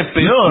que dice es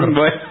peor.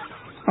 Bueno.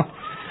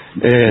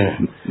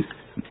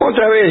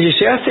 Otra vez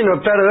dice, hazte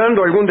notar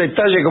dando algún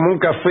detalle como un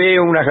café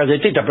o unas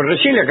galletitas, pero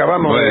recién le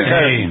acabamos de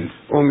dejar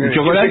un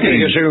chocolate.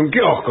 Yo soy un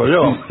kiosco,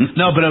 yo.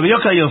 No, pero vio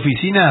que hay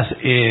oficinas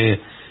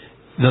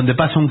donde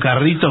pasa un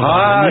carrito.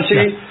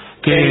 Sí.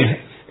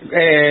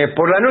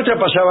 Por la noche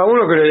pasaba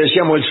uno que le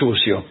decíamos el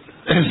sucio.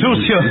 El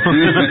sucio.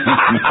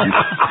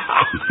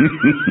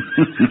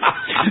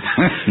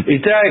 Y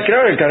trae,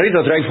 claro, el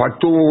carrito trae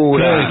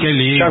factura,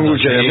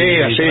 sándwich de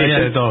miga,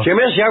 se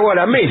me hace agua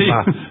la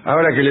misma.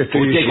 Ahora que le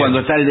estoy diciendo. Cuando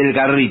está el del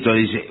carrito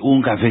dice,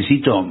 un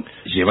cafecito,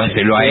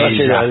 llévaselo a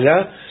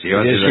ella.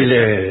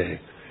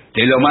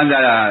 Te lo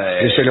manda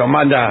se lo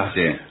manda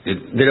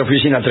de la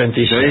oficina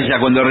 36. Entonces ella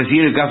cuando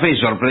recibe el café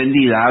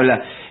sorprendida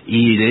habla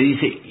y le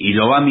dice, y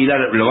lo va a mirar,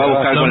 lo va a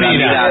buscar con la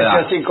mirada,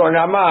 así con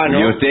la mano,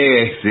 y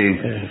usted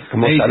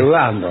como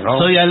saludando, ¿no?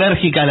 Soy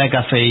alérgica a la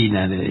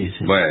cafeína, le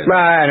dice.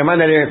 Bueno,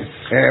 mándale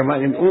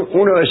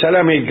uno de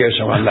salami y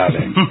queso,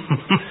 mandale.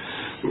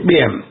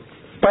 Bien,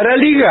 para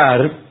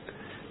ligar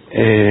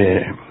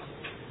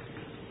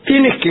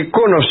tienes que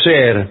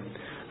conocer,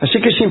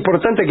 así que es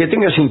importante que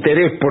tengas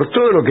interés por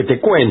todo lo que te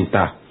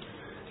cuenta.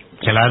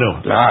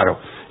 Claro.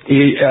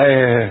 Y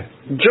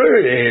yo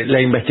la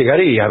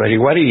investigaría,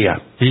 averiguaría.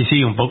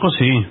 Sí, un poco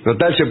sí.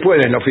 Total se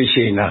puede en la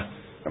oficina.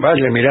 Además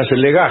le mirás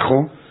el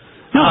legajo.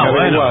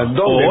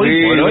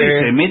 Hoy por hoy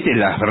se mete en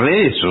las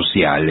redes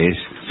sociales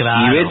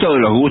y ve todos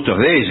los gustos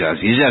de ellas.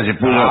 Y ella se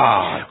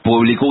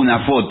publicó una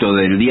foto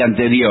del día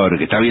anterior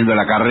que está viendo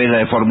la carrera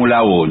de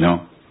Fórmula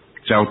 1.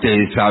 Ya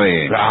usted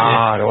sabe.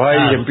 Claro,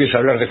 ahí empieza a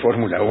hablar de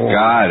Fórmula 1.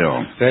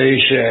 Claro. Te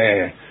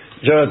dice,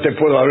 yo no te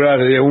puedo hablar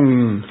de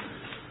un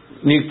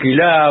Niki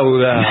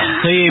Lauda.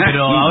 Sí,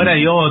 pero ahora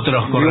hay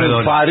otros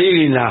corredores.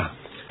 Farina.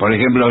 Por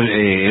ejemplo,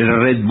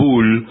 el Red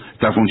Bull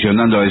está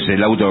funcionando, es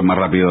el auto más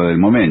rápido del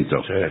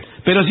momento. Sí.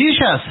 Pero si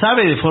ella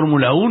sabe de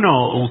Fórmula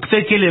 1,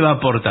 ¿usted qué le va a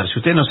aportar? Si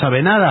usted no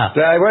sabe nada,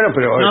 bueno,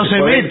 pero no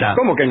se meta.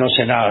 ¿Cómo que no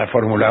sé nada de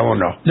Fórmula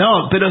 1?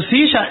 No, pero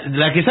si ella,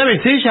 la que sabe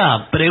es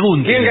ella,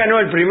 pregunte. ¿Quién ganó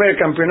el primer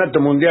campeonato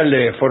mundial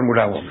de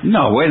Fórmula 1?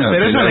 No, bueno.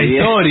 Pero esa es la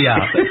historia.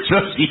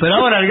 Pero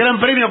ahora, el Gran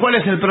Premio, ¿cuál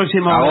es el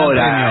próximo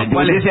Gran Premio?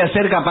 ¿Cuál es? Se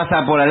acerca,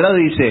 pasa por al lado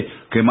y dice,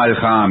 qué mal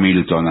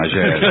Hamilton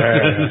ayer.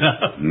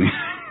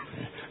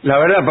 La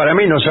verdad, para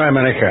mí no sabe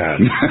manejar.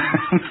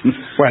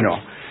 Bueno,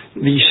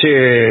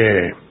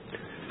 dice,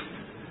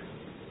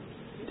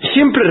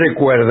 siempre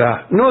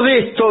recuerda, no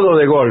des todo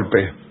de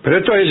golpe, pero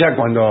esto es ya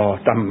cuando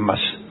están más...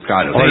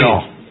 Claro. ¿O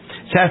no?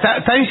 O sea,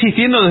 está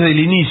insistiendo desde el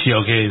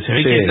inicio, que se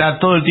ve que está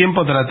todo el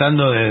tiempo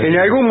tratando de... En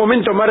algún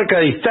momento marca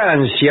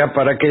distancia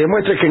para que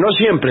demuestres que no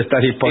siempre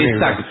estás disponible.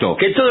 Exacto.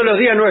 Que todos los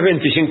días no es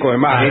 25 de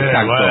mayo.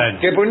 Exacto. Bueno.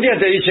 Que un día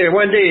te dice,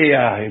 buen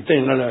día.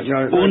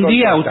 Un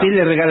día usted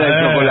le regala el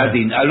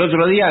chocolatín, al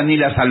otro día ni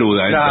la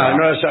saluda.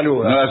 No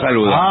la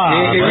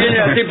saluda. Y viene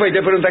el tipo y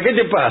te pregunta, ¿qué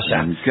te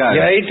pasa? Claro. Y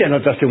ahí te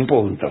anotaste un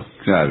punto.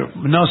 Claro.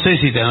 No sé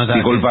si te anotaste.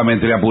 Disculpame,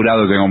 entré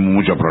apurado, tengo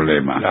muchos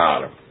problemas.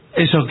 Claro.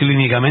 Eso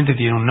clínicamente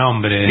tiene un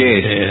nombre. ¿Qué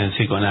es? En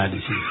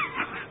psicoanálisis.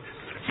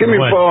 ¿Qué me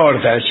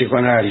importa el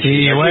psicoanálisis?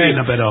 Sí,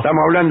 bueno, pero...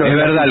 Estamos hablando es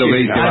verdad lo que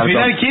dice. Al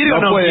final, ¿quiere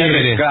o no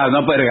quiere? Claro,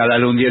 no puede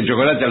regalarle un día el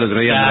chocolate, al otro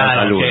día no la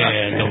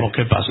saluda.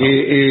 ¿Qué pasó?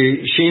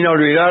 Y sin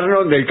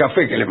olvidarnos del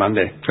café que le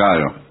mandé.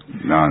 Claro,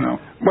 no.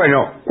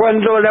 Bueno,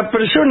 cuando la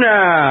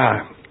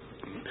persona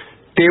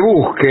te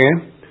busque,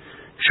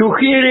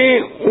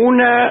 sugiere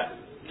una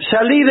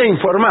salida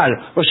informal,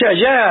 o sea,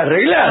 ya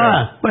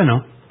arreglada.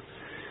 Bueno.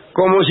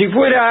 Como si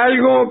fuera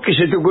algo que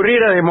se te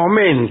ocurriera de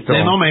momento.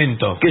 De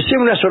momento. Que sea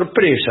una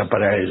sorpresa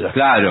para ella.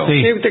 Claro.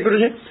 Sí.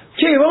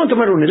 Che, ¿vamos a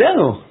tomar un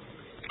helado?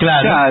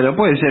 Claro,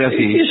 puede ser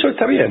así. Y eso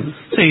está bien.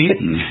 Sí.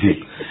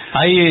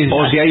 Ahí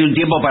o si hay un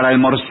tiempo para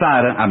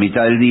almorzar a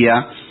mitad del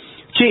día.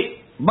 Che,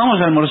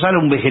 ¿vamos a almorzar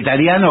un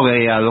vegetariano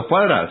que a 2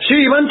 cuadras?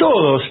 Sí, van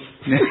todos.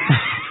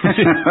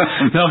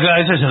 No, claro,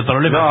 ese es el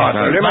problema. No, el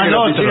problema es que la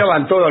oficina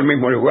van todos al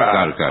mismo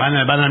lugar. Claro.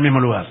 Van al mismo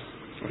lugar.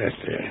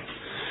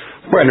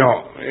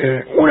 Bueno,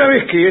 una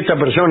vez que esta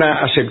persona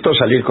aceptó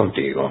salir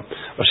contigo,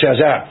 o sea,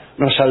 ya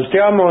nos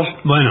salteamos...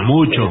 Bueno,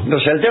 mucho.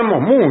 Nos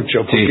salteamos mucho,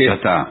 porque sí, ya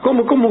está.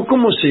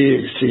 ¿Cómo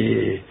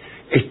se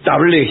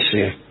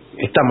establece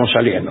estamos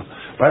saliendo?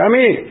 Para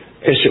mí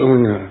es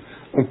un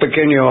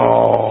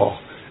pequeño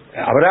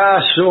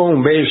abrazo,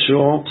 un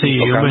beso, un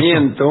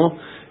tocamiento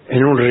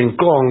en un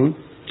rincón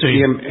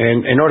y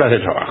en horas de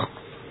trabajo.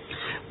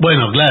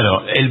 Bueno,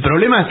 claro, el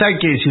problema está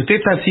que si usted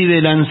está así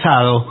de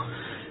lanzado,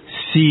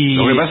 si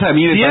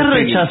es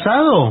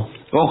rechazado,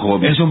 ojo,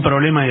 es un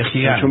problema de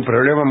gigante. Es un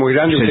problema muy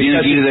grande. Se tiene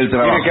que ir del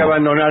trabajo. Tiene que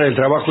abandonar el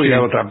trabajo y ir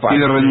a otra parte.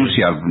 Tiene que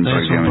renunciar.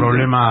 Es un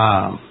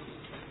problema,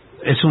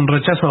 es un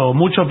rechazo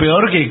mucho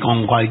peor que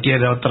con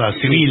cualquier otra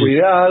civil.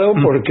 Cuidado,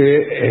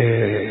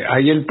 porque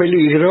hay el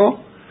peligro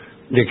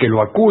de que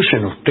lo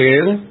acusen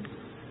usted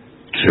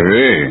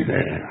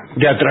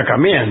de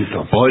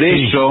atracamiento. Por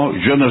eso,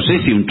 yo no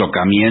sé si un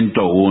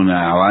tocamiento o un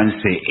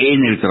avance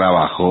en el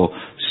trabajo,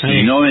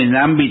 sino en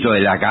ámbito de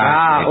la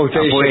calle,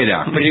 usted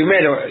afuera. Dice,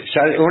 primero,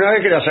 una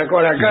vez que la sacó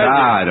a la calle,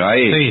 claro,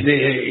 ahí.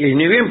 Y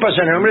ni bien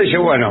pasa el hombre, dice,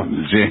 bueno,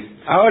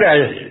 ahora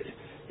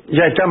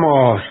ya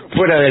estamos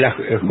fuera de la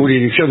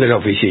jurisdicción de la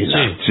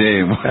oficina.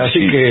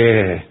 Así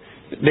que,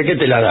 ¿de qué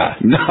te la das?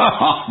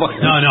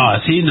 No,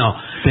 así no.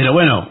 Pero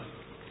bueno,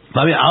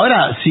 va bien.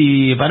 Ahora,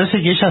 si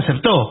parece que ella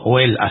aceptó, o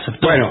él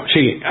aceptó. Bueno,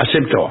 sí,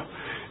 aceptó.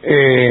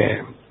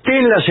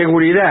 Ten la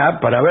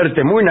seguridad para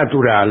verte muy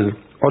natural,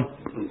 o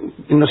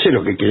no sé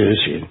lo que quiere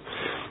decir,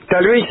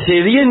 tal vez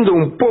cediendo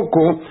un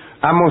poco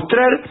a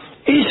mostrar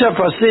esas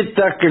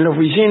facetas que en la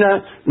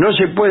oficina no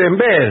se pueden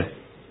ver,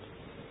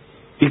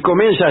 y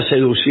comienza a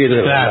seducir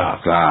de verdad.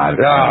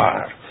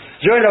 Claro.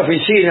 Yo en la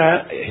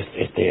oficina,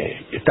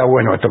 está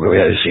bueno esto que voy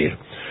a decir,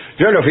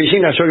 yo en la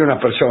oficina soy una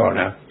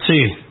persona,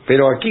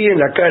 pero aquí en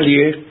la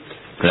calle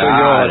soy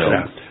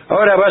otra.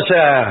 Ahora vas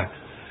a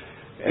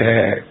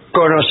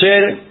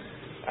conocer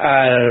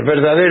al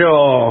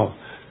verdadero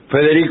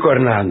Federico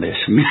Hernández.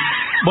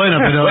 Bueno,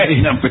 pero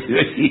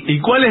 ¿y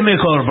cuál es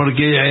mejor?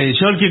 Porque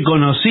yo el que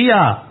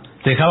conocía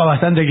dejaba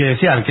bastante que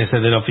desear, que es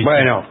el de la oficina.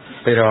 Bueno,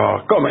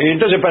 pero ¿cómo? ¿Y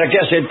entonces para qué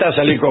aceptás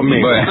salir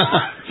conmigo? Bueno,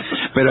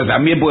 pero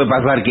también puede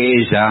pasar que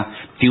ella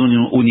tiene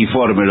un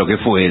uniforme, lo que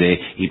fuere,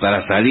 y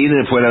para salir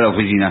de fuera de la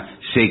oficina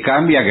se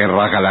cambia que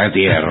raja la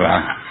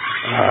tierra.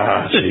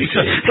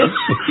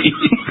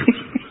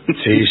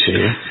 Sí.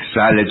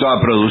 Sale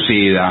toda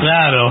producida.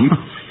 Claro.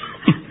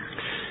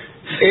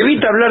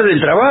 Evita hablar del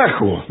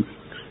trabajo.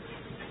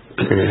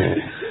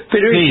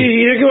 Pero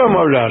 ¿y de qué vamos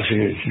a hablar?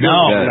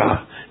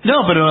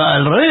 No, pero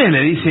al revés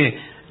le dice,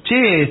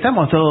 che,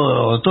 estamos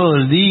todo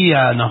el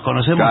día, nos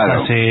conocemos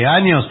hace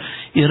años,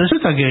 y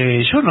resulta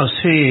que yo no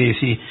sé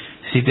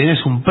si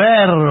tenés un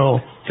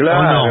perro.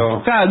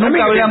 Claro,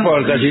 nunca hablamos. ¿Qué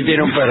importa si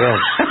tiene un perro?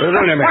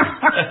 Perdóneme.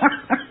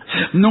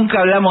 Nunca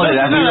hablamos de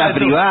la vida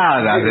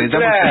privada.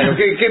 Claro,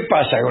 ¿qué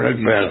pasa con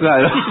el perro?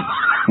 Claro.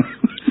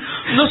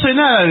 No sé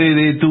nada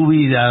de tu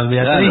vida,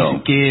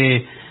 Beatriz,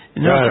 que...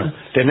 Claro,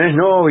 ¿tenés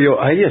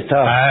novio? Ahí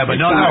está.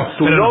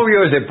 ¿Tu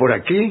novio es de por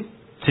aquí?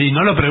 Sí,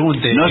 no lo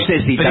pregunte. No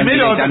sé si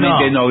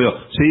directamente novio.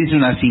 Se dice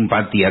una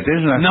simpatía.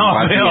 ¿Tenés una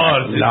simpatía?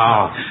 Peor.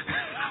 No.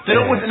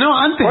 Pero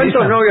antes...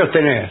 ¿Cuántos novios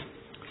tenés?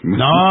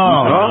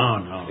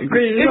 No.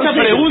 Esa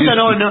pregunta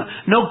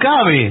no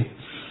cabe.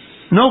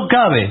 No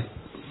cabe.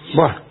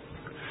 Bueno.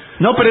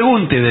 No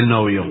pregunte del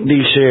novio.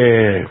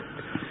 Dice,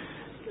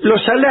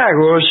 los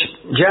halagos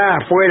ya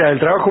fuera del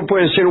trabajo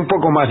pueden ser un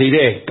poco más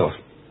directos.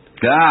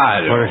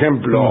 Claro. Por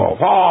ejemplo,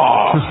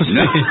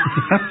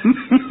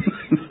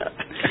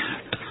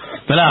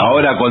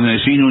 ahora con el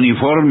sin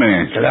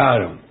uniforme.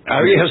 Claro.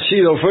 Había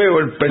sido feo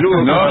el peludo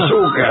con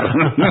azúcar.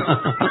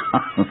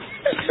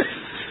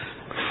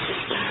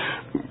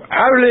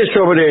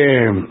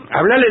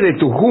 Hablale de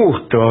tus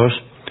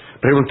gustos,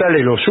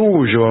 preguntarle los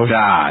suyos.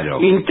 Claro.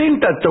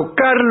 Intenta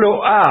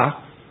tocarlo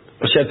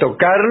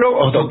tocarlo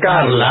o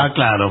tocarla.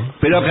 Claro.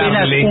 Pero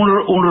apenas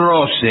un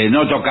roce,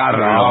 no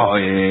tocarlo.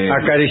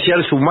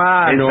 Acariciar su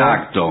mano.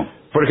 Exacto.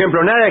 Por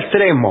ejemplo, nada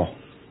extremo.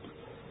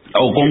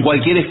 O con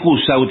cualquier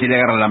excusa usted le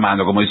agarra la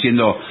mano, como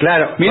diciendo...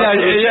 Claro, mira,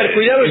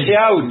 cuidado ese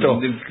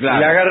auto. Claro.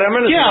 Le agarra la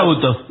mano. ¿Qué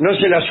auto? No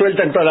se la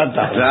suelta en toda la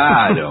tarde.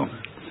 Claro.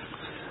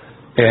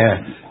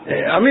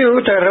 A mí me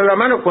gusta agarrar la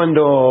mano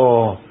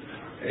cuando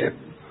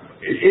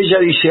ella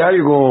dice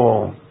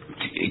algo...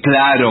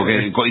 Claro,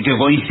 que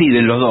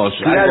coinciden los dos.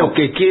 Claro, algo.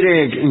 que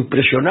quiere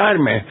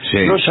impresionarme.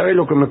 Sí. No sabe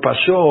lo que me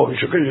pasó.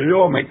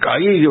 Yo me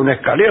caí de una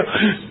escalera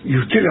y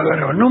usted la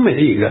agarró. No me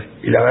diga.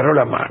 Y le agarró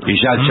la mano. Y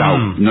ya, chao,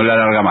 no la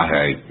larga más de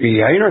ahí.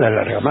 Y ahí no la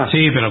larga más.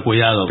 Sí, pero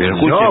cuidado. Pero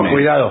no,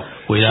 cuidado.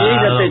 Si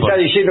ella te está por...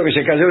 diciendo que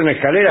se cayó de una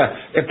escalera,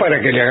 es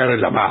para que le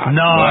agarren la mano.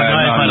 No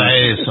es para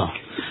eso.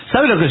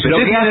 ¿Sabe lo que Pero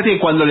qué hace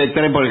cuando le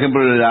trae, por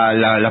ejemplo,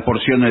 las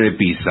porciones de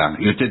pizza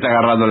y usted está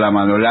agarrando la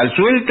mano? ¿La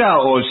suelta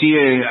o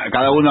sigue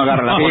cada uno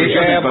agarra la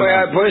porción?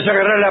 Podés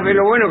agarrar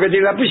lo bueno que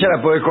tiene la pizza, la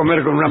podés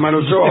comer con una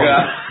mano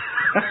sola.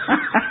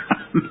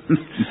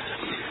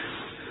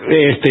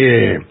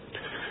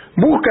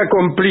 Busca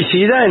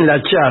complicidad en la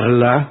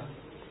charla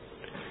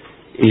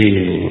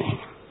y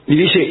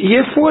dice, y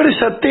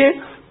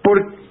esfuérzate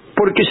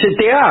porque se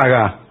te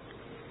haga.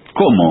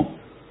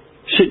 ¿Cómo?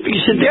 ¿Y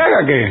se te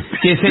haga qué?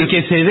 Que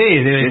se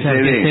dé, debe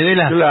ser, que se dé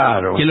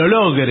claro. Que lo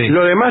logre.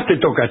 Lo demás te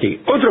toca a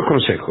ti. Otros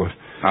consejos.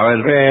 A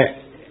ver.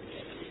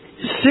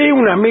 Sé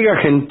una amiga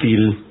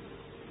gentil.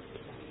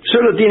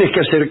 Solo tienes que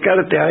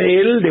acercarte a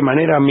él de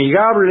manera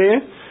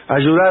amigable,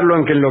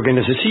 ayudarlo en lo que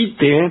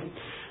necesite.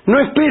 No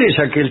esperes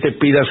a que él te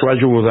pida su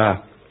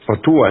ayuda. o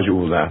tu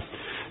ayuda.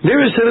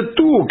 Debe ser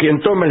tú quien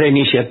tome la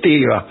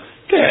iniciativa.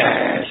 ¿Qué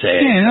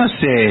sé? No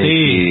sé.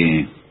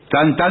 Sí.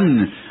 Tan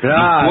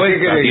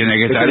dispuesta tiene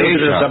que estar ella.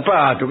 Los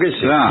zapatos, qué sé.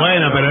 Claro.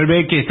 Bueno, pero él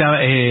ve que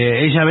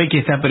ella ve que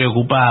está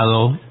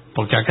preocupado,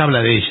 porque acá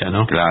habla de ella,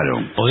 ¿no? Claro.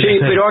 Sí,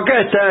 pero acá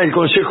está el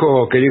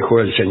consejo que dijo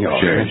el señor.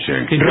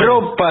 Sí.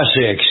 Ropa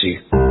sexy.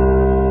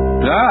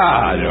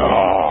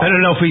 Claro. Pero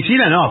en la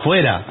oficina no,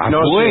 afuera.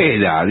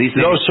 Afuera, dice.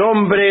 Los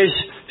hombres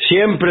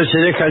siempre se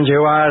dejan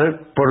llevar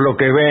por lo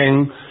que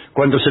ven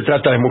cuando se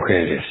trata de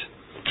mujeres.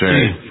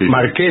 Sí.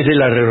 Marqués de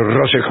la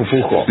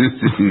Rosejufujo.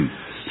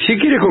 Si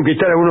quieres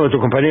conquistar a uno de tus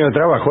compañeros de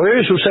trabajo,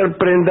 debes usar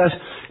prendas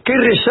que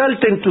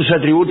resalten tus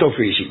atributos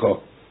físicos.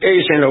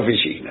 Es en la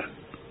oficina.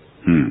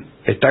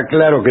 Está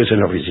claro que es en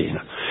la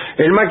oficina.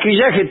 El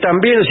maquillaje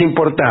también es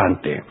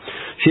importante.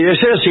 Si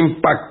deseas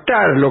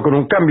impactarlo con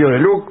un cambio de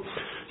look,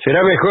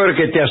 será mejor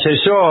que te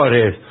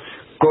asesores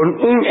con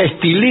un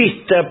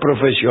estilista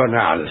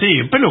profesional.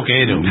 Sí,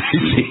 peluquero.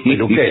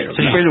 Peluquero.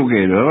 Sí.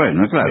 Peluquero,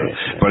 bueno, claro.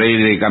 Por ahí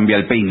le cambia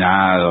el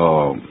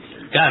peinado.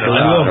 Claro,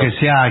 algo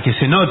que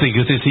se note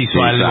que usted se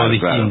hizo algo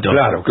distinto.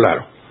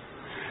 Claro.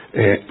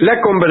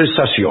 La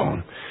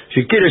conversación.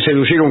 Si quieres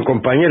seducir a un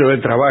compañero de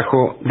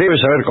trabajo, debes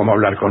saber cómo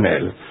hablar con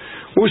él.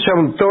 Usa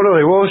un tono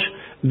de voz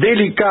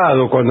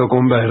delicado cuando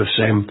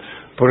conversen.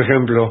 Por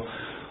ejemplo,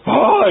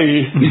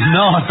 ¡ay!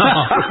 No.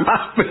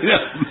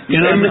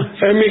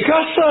 En mi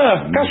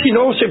casa casi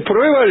no se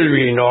prueba el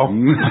vino.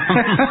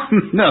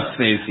 No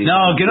sé si.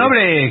 No, que no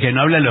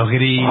hable a los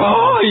gritos.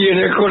 ¡Ay! En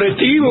el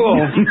colectivo.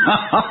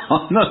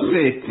 No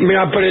sé. Me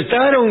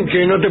apretaron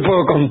que no te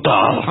puedo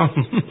contar.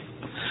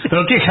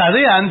 Pero que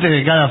jadea antes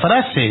de cada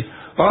frase.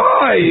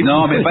 ¡Ay!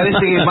 No, me parece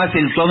que es más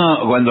el tono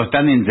cuando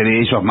están entre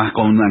ellos, más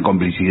con una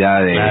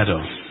complicidad de.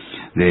 Claro.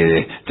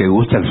 ¿Te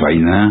gusta el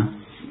fainá?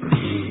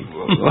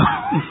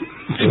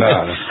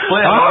 Claro.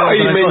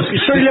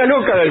 Soy la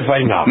loca del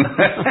fainá.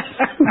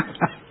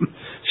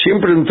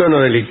 Siempre un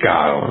tono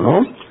delicado,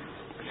 ¿no?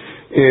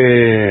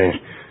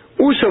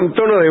 Usa un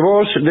tono de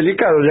voz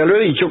delicado, ya lo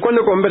he dicho,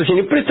 cuando conversen,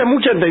 y presta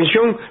mucha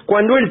atención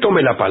cuando él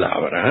tome la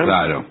palabra.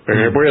 Claro.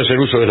 Voy a hacer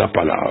uso de las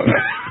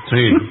palabras.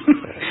 Sí.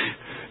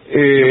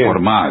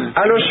 Formal.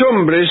 A los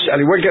hombres, al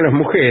igual que a las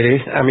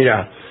mujeres,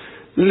 mira,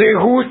 les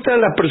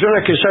gustan las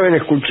personas que saben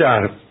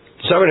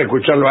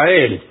escucharlo a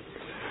él.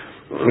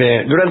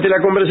 Durante la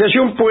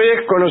conversación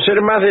puedes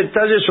conocer más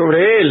detalles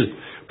sobre él.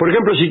 Por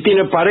ejemplo, si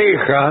tiene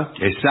pareja.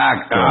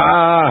 Exacto.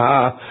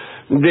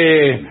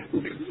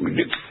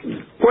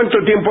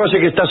 ¿Cuánto tiempo hace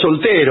que está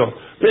soltero?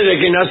 Desde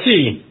que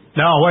nací.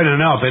 No,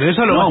 pero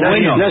eso lo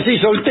nací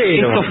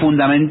soltero. Esto es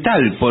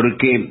fundamental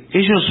porque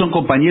ellos son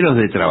compañeros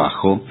de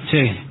trabajo.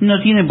 Sí.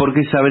 No tienen por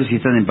qué saber si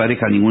están en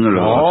pareja ninguno de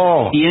los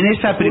dos. Y en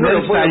esa primera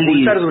lo puede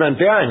salida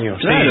durante años.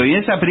 Claro, y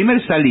en esa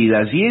primera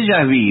salida, si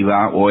ella es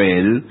viva o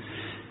él,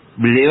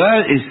 le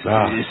va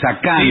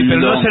sacando. Sí, pero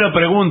no se lo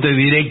pregunte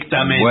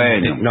directamente.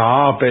 Bueno.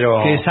 No,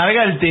 pero que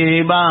salga el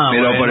tema.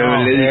 Pero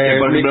bueno, le dice,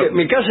 por ejemplo,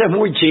 mi casa es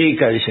muy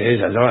chica, dice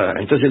ella. ¿No?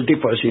 Entonces el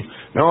tipo dice,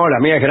 no, la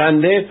mía es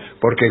grande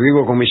porque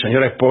vivo con mi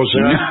señora esposa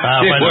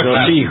y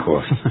los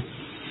hijos.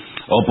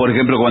 O por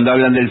ejemplo cuando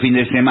hablan del fin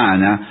de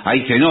semana,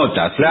 ahí se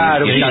nota.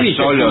 Claro, que están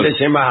solos. fin de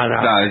semana.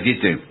 Claro,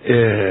 dijiste.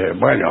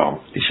 Bueno,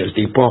 dice el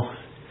tipo,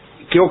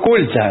 que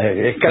oculta,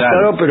 es casado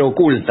claro. Pero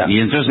oculta. ¿Y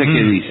entonces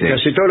qué dice?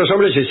 Casi todos los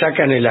hombres se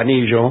sacan el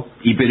anillo.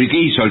 ¿Y pero qué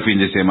hizo el fin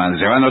de semana?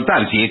 Se va a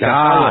notar si es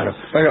casado. Claro.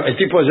 Bueno, el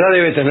tipo ya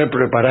debe tener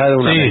preparada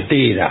una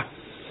mentira.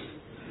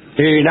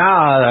 Y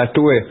nada,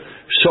 estuve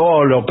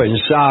solo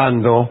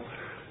pensando,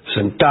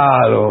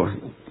 sentado.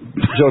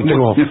 Yo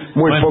tengo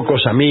muy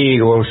pocos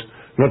amigos,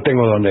 no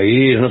tengo dónde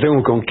ir, no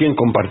tengo con quién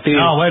compartir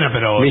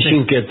mis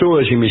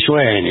inquietudes y mis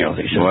sueños.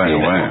 Dice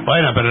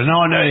bueno, pero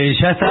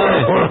ya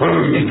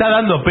está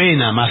dando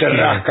pena más. Se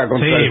rasca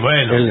contra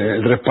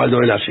el respaldo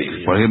de la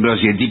silla. Por ejemplo,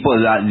 si el tipo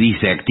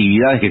dice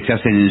actividades que se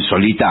hacen en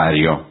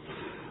solitario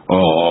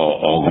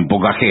o con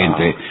poca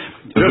gente.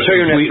 Yo soy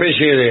una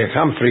especie de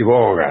Humphrey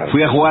Bogart.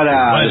 Fui a jugar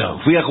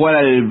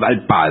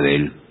al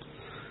pádel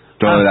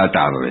toda la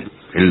tarde,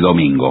 el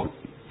domingo.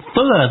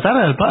 ¿Toda la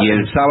tarde al pádel? Y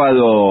el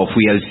sábado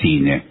fui al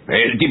cine.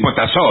 El tipo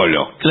está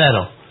solo.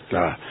 Claro.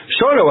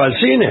 ¿Solo va al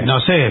cine? No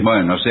sé.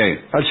 Bueno, no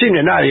sé. Al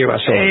cine nadie va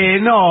solo.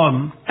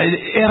 No,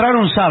 es raro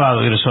un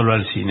sábado ir solo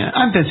al cine.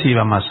 Antes sí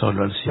iba más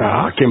solo al cine.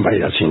 ¿Quién va a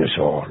ir al cine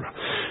solo?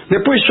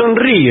 Después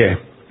sonríe.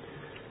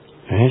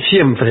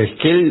 Siempre.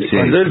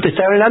 Cuando él te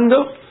está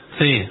hablando,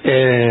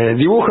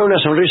 dibuja una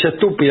sonrisa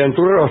estúpida en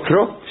tu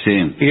rostro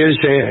y él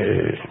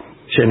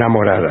se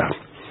enamorará.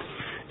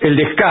 El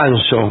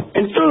descanso.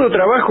 En todo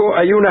trabajo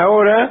hay una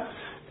hora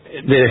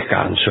de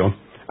descanso.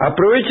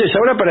 Aprovecha esa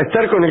hora para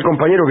estar con el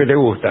compañero que te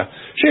gusta.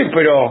 Sí,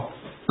 pero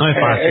no es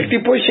fácil. El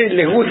tipo ese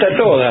les gusta a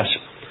todas.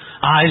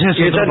 Ese es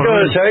y otro están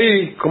problema. todas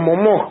ahí como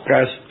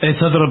moscas.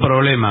 Es otro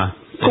problema.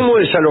 ¿Cómo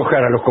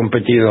desalojar a los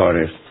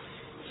competidores?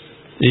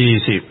 Y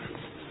sí.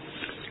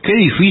 Qué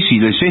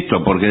difícil es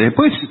esto, porque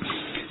después,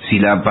 si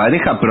la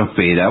pareja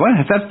prospera, van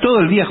a estar todo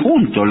el día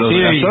juntos,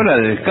 las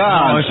horas de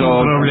descanso. No, es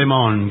un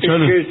problemón.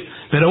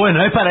 Pero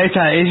bueno, es para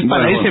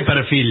ese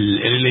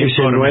perfil el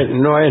informe.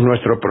 No es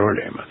nuestro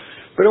problema.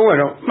 Pero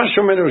bueno, más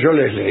o menos yo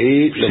les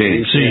leí lo que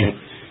dice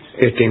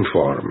este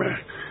informe.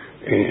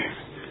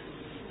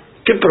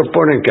 ¿Qué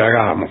proponen que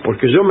hagamos?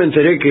 Porque yo me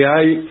enteré que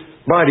hay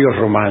varios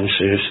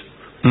romances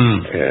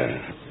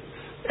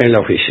en la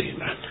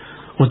oficina.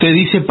 Usted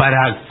dice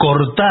para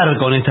cortar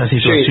con esta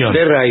situación. Sí,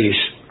 de raíz.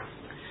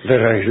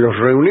 Los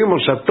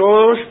reunimos a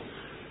todos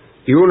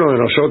y uno de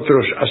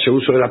nosotros hace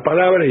uso de la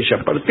palabra y dice,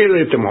 a partir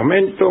de este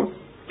momento...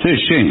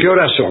 Sí. ¿Qué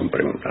horas son?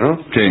 Pregunta, ¿no?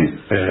 Sí.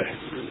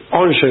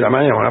 11 de la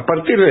mañana. Bueno, a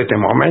partir de este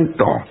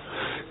momento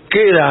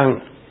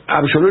quedan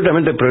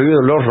absolutamente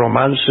prohibidos los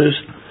romances,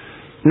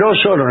 no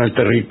solo en el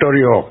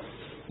territorio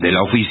de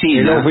la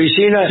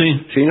oficina,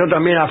 sino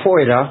también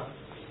afuera,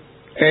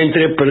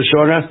 entre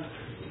personas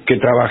que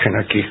trabajen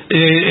aquí.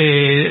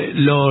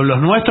 ¿Los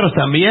nuestros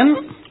también?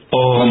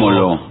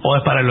 ¿O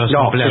es para los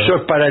empleados? Eso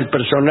es para el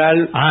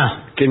personal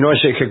que no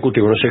es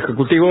ejecutivo. Los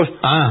ejecutivos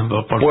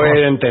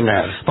pueden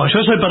tener. Pues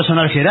yo soy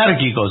personal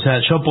jerárquico, o sea,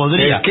 yo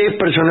podría. El que es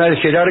personal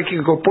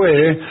jerárquico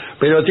puede,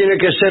 pero tiene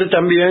que ser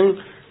también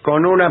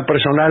con una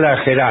personal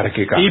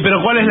jerárquica.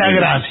 Pero ¿cuál es la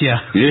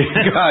gracia?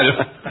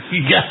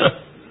 Claro.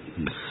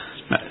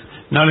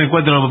 No le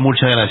encuentro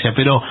mucha gracia,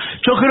 pero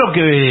yo creo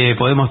que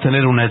podemos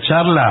tener una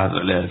charla,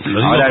 lo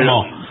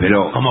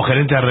digo como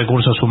gerente de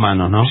recursos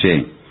humanos, ¿no?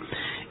 Sí.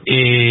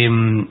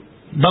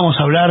 Vamos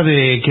a hablar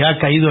de que ha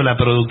caído la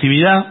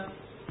productividad,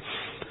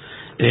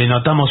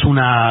 notamos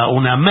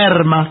una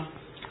merma.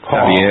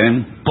 Está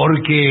bien.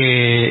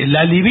 Porque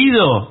la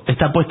libido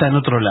está puesta en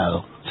otro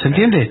lado. ¿Se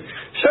entiende?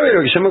 ¿Sabe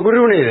lo que se me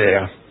ocurrió? Una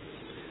idea.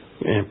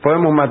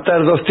 Podemos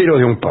matar 2 tiros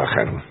de un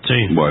pájaro.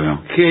 Sí.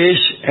 Bueno. Que es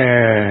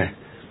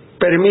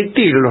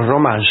permitir los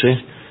romances,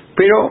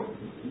 pero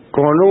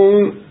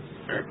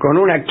con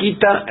una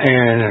quita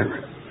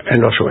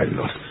en los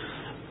sueldos.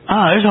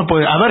 Eso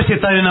puede. A ver si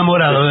está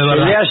enamorado de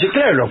verdad. Se le hace,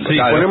 claro,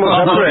 ponemos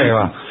a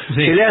prueba.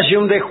 Se le hace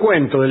un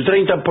descuento del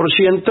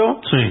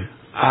 30%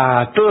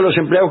 a todos los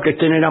empleados que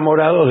estén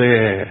enamorados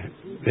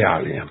de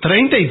alguien.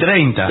 30 y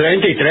 30.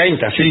 30 y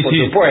 30, sí, por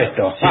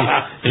supuesto.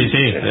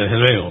 Sí, desde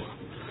luego.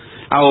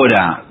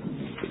 Ahora,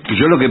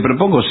 yo lo que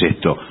propongo es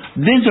esto.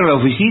 Dentro de la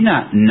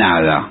oficina,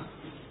 nada.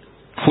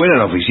 Fuera de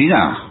la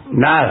oficina,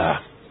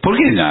 nada. ¿Por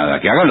qué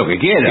nada? Que hagan lo que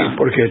quieran. Sí,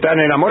 porque están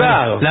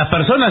enamorados. Las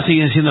personas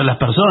siguen siendo las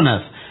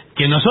personas.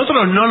 Que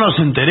nosotros no nos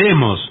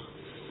enteremos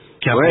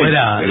que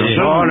afuera...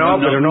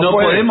 Pero no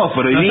podemos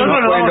prohibir.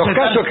 En los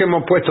casos que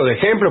hemos puesto de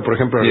ejemplo, por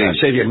ejemplo, en la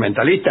serie El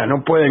Mentalista,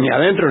 no puede ni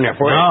adentro ni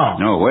afuera.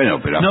 No,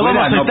 bueno, pero no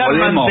afuera vamos a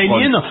estar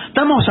manteniendo...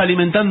 Estamos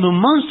alimentando un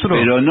monstruo.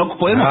 Pero no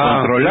podemos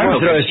controlar un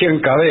monstruo de 100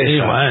 cabezas.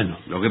 Sí, bueno.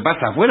 Lo que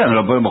pasa afuera no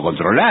lo podemos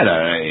controlar.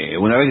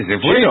 Una vez que se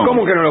fueron...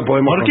 ¿Cómo que no lo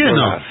podemos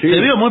controlar? ¿Por qué no? Te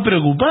veo muy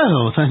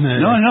preocupado.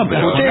 No,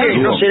 pero...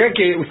 ¿No será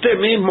que usted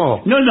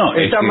mismo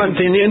está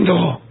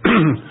manteniendo...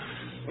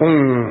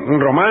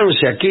 un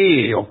romance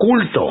aquí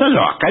oculto?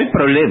 No, acá el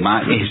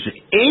problema es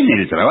en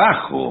el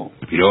trabajo.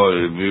 Pero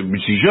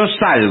si yo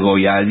salgo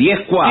y a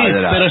 10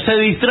 cuadras... Sí, pero se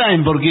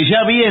distraen porque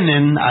ya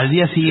vienen, al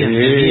día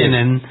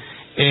siguiente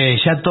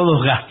ya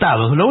todos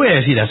gastados. Lo voy a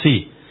decir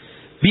así.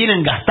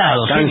 Vienen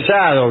gastados.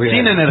 Cansados,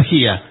 sin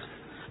energía.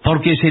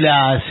 Porque se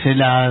la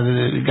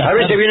gastaron. A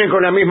veces vienen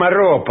con la misma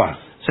ropa.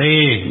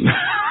 Sí.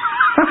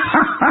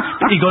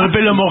 Y con el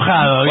pelo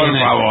mojado. Por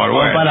favor,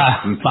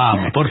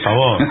 vamos, por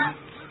favor.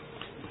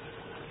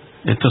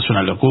 Esto es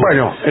una locura.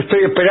 Bueno,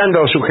 estoy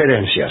esperando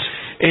sugerencias.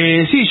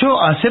 Sí,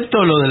 yo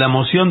acepto lo de la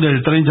moción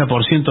del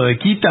 30% de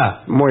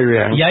quita. Muy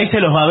bien. Y ahí se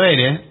los va a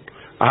ver,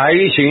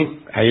 Ahí sí,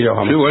 ahí los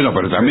vamos. Sí, bueno,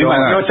 pero también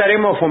no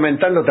estaremos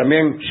fomentando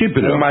también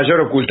un mayor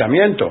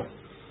ocultamiento.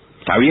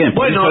 Está bien,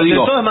 bueno, por eso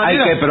digo, de todas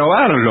maneras, hay que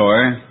probarlo,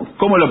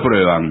 ¿Cómo lo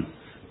prueban?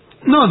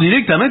 No,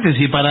 directamente,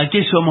 si para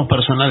qué somos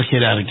personal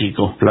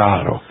jerárquico.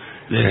 Claro.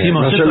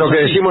 Decimos lo que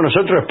decimos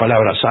nosotros es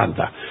palabra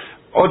santa.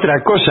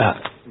 Otra cosa,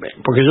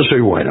 porque yo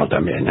soy bueno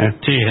también,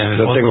 Sí,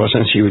 yo tengo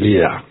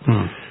sensibilidad.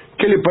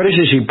 ¿Qué le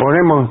parece si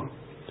ponemos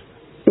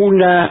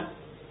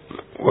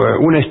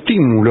un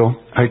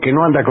estímulo al que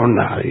no anda con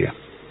nadie?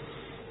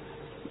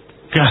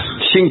 Claro.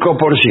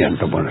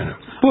 5%, ponemos.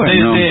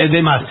 Bueno,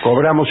 de más.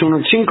 Cobramos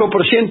un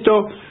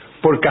 5%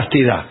 por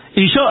castidad.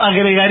 Y yo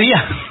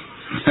agregaría,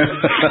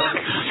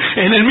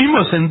 en el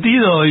mismo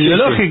sentido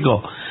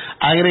ideológico,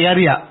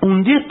 agregaría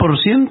un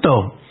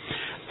 10%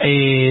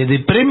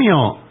 de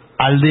premio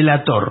al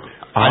delator.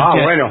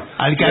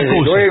 Al que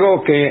acuse.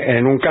 Luego que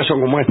en un caso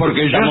como este...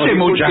 Porque yo sé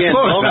muchas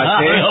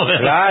cosas,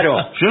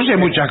 Claro. Yo sé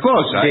muchas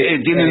cosas,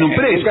 tienen un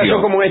precio. En un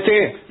caso como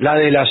este, la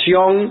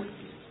delación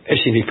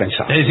es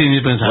indispensable. Es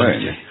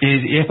indispensable.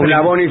 Bueno. Y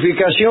una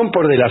bonificación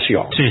por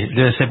delación. Sí,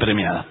 debe ser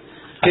premiada.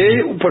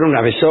 Que por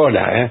una vez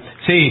sola,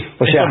 Sí.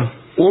 O sea,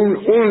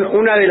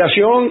 una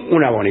delación,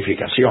 una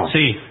bonificación.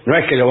 Sí. No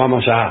es que lo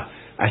vamos a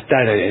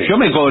estar... Yo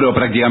me cobro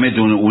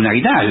prácticamente un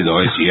aguinaldo,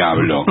 si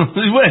hablo.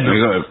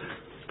 Bueno.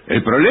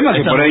 El problema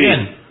es que por ahí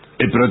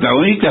el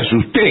protagonista es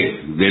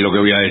usted de lo que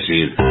voy a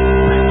decir.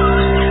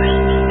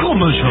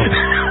 ¿Cómo yo?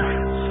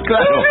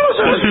 Claro.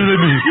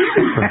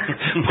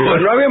 Pero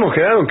no habíamos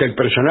quedado en que el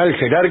personal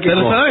jerárquico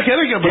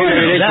tiene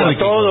derecho a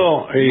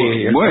todo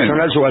y el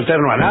personal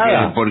subalterno a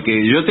nada.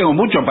 Porque yo tengo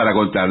mucho para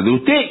contar de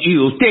usted y de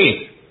usted.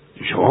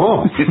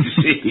 ¿Yo?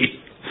 Sí.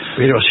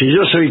 Pero si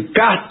yo soy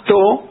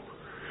casto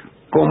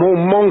como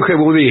un monje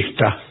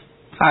budista.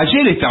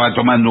 Ayer estaba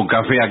tomando un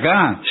café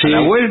acá, sí, a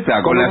la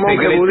vuelta, con la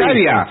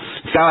secretaria.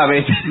 Estaba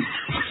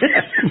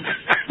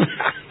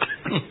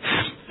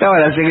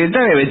la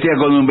secretaria vestida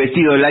con un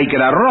vestido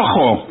lycra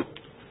rojo.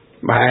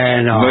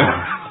 Bueno,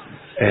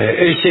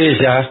 es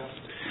ella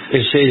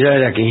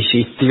la que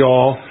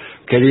insistió,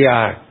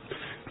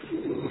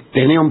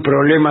 tenía un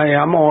problema de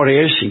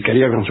amores y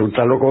quería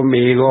consultarlo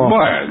conmigo.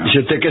 Bueno. Dice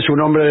usted que es un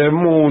hombre del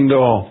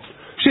mundo.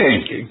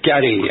 Sí. ¿Qué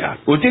haría?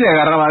 Usted le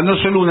agarraba no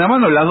solo una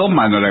mano, las dos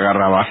manos le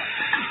agarraba.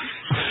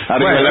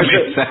 Bueno,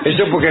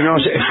 eso porque no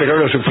esperó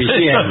lo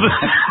suficiente.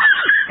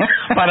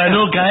 Para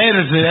no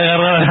caerse le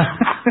agarraba.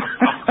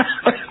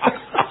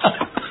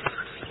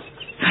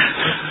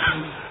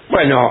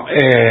 Bueno,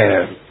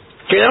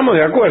 quedamos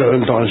de acuerdo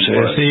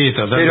entonces. Sí,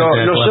 totalmente.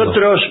 Pero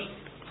nosotros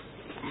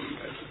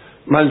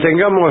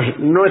mantengamos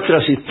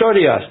nuestras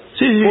historias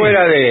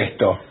fuera de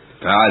esto.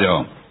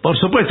 Claro. Por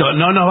supuesto,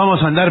 no nos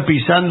vamos a andar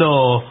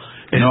pisando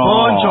el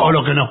poncho o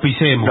lo que nos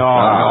pisemos.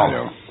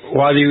 No.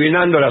 O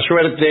adivinando la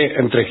suerte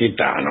entre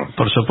gitanos.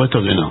 Por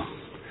supuesto que no.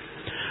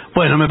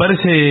 Bueno, me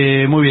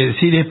parece muy bien.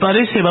 Si les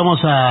parece,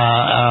 vamos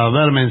a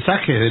ver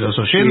mensajes de los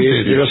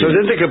oyentes. Sí, de los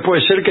oyentes que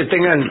puede ser que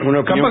tengan una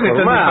opinión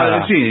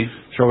formada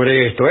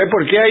sobre esto,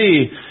 porque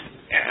hay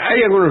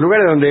algunos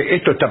lugares donde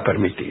esto está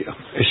permitido,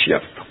 es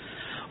cierto.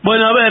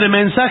 Bueno, a ver,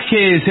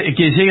 mensajes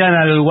que llegan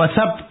al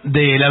WhatsApp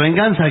de La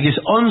Venganza, que es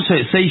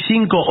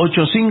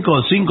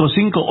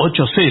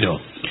 11-6585-5580.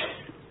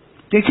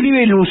 Te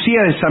escribe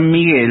Lucía de San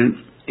Miguel,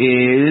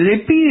 le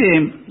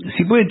pide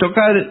si puede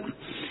tocar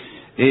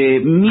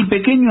Mi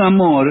Pequeño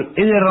Amor,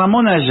 es de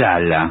Ramón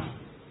Ayala.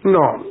 No,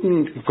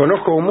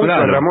 conozco mucho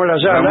a Ramón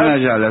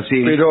Ayala,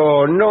 sí.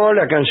 Pero no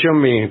la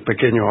canción Mi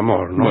Pequeño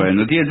Amor, ¿no?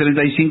 Bueno, tiene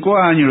 35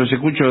 años, los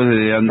escucho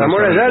desde antes.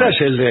 Ramón Ayala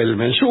es el del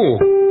Mensú.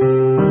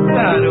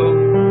 Claro.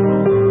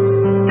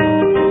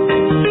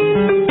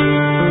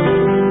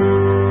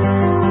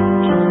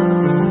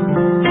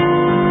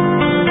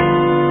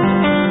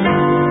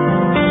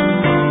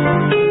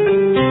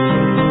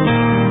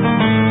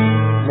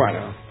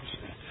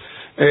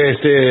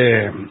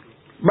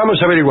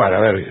 Vamos a averiguar, a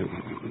ver.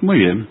 Muy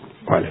bien.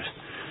 ¿Cuál es?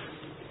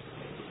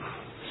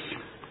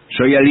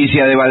 Soy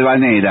Alicia de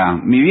Valvanera.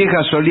 Mi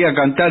vieja solía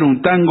cantar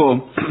un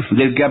tango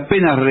del que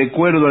apenas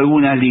recuerdo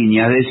algunas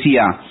líneas.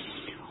 Decía: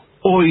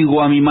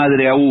 oigo a mi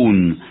madre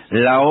aún,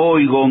 la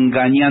oigo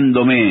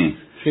engañándome,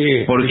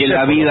 porque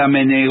la vida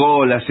me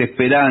negó las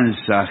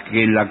esperanzas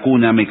que en la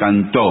cuna me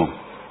cantó.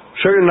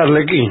 Soy un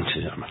arlequín, se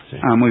llama. Sí.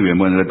 Ah, muy bien,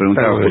 bueno, le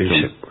preguntaba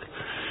justo.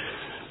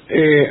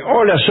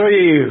 Hola,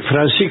 soy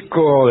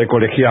Francisco de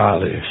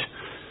Colegiales.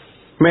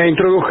 Me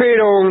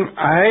introdujeron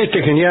a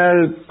este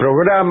genial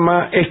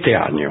programa este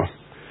año.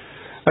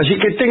 Así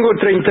que tengo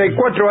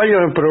 34 años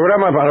de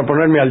programa para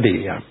ponerme al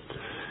día.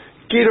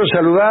 Quiero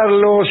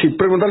saludarlos y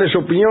preguntarles su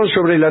opinión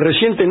sobre la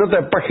reciente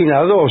nota de página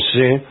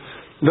 12,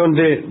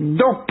 donde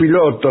 2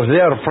 pilotos de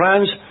Air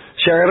France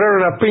se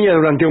agarraron a piña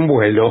durante un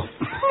vuelo.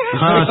 Sí.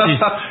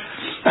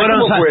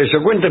 ¿Cómo fue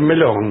eso?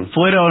 Cuéntenmelo.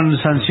 Fueron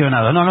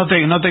sancionados. No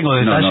tengo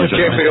detalles.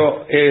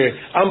 Pero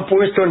han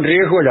puesto en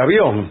riesgo el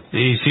avión.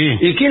 Sí.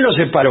 ¿Y quién lo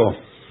separó?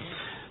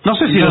 No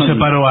sé si lo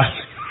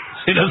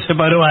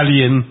separó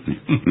alguien.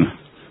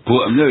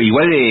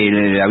 Igual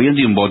el avión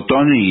tiene un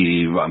botón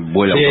y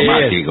vuela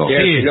automático. Sí,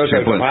 el piloto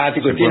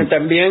automático. Y tiene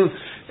también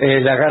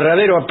el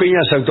agarradero a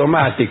piñas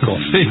automático.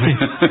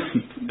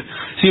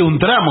 Sí, un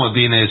tramo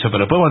tiene eso,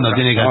 pero después cuando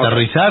tiene que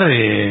aterrizar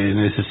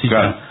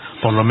necesita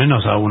por lo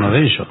menos a uno de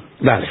ellos.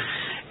 Dale.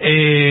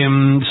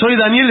 Soy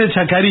Daniel de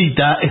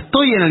Chacarita,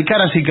 estoy en el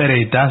Caras y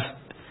Caretas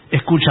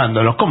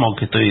escuchándolos. ¿Cómo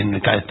que estoy en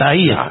el Caras? Está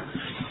ahí.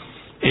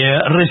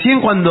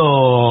 Recién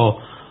cuando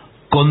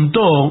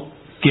contó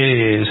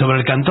que sobre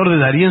el cantor de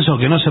D'Arienzo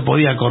que no se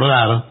podía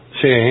acordar.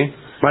 Sí,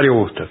 Mario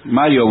Bustos.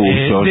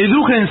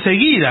 Deduje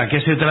enseguida que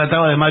se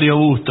trataba de Mario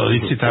Bustos,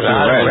 dice esta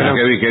bueno,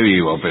 que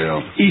vivo,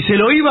 pero... Y se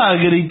lo iba a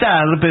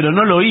gritar, pero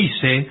no lo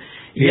hice.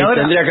 Y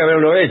ahora tendría que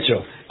haberlo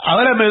hecho.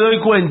 Ahora me doy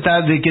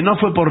cuenta de que no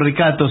fue por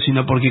recato,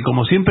 sino porque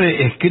como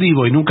siempre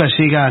escribo y nunca les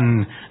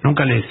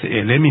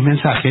leen mis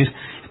mensajes,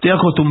 estoy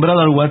acostumbrado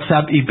al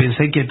WhatsApp y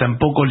pensé que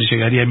tampoco le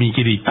llegaría mi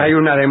grito. Hay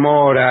una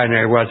demora en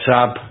el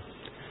WhatsApp.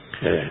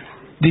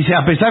 Dice,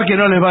 a pesar que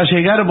no les va a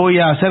llegar, voy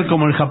a hacer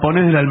como el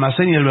japonés del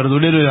almacén y el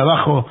verdulero de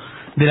abajo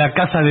de la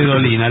casa de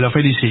Dolina. Lo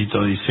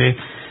felicito, dice.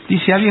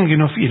 Dice alguien que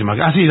no firma.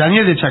 Ah, sí,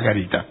 Daniel de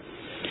Chacarita.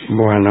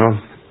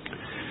 Bueno.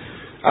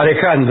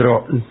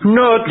 Alejandro,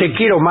 no te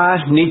quiero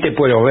más ni te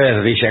puedo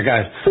ver, dice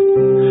acá.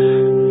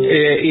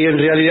 Y en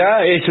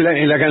realidad es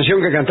la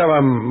canción que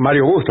cantaba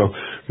Mario Bustos.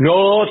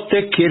 No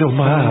te quiero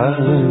más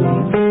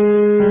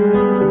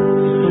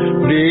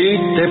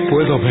ni te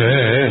puedo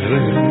ver.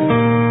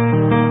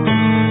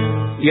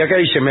 Y acá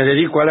dice, me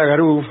dedico a la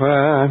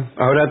garufa,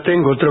 ahora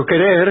tengo otro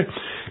querer.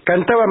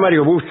 cantaba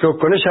Mario Bustos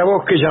con esa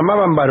voz que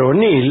llamaban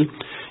varonil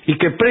y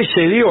que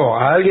precedió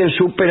a alguien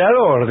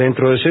superador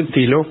dentro de ese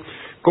estilo,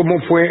 como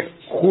fue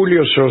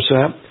Julio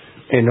Sosa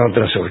en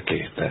otras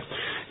orquestas.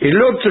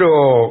 El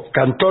otro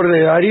cantor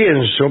de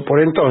D'Arienzo,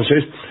 por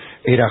entonces,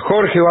 era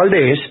Jorge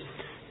Valdés,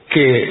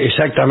 que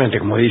exactamente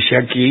como dice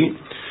aquí,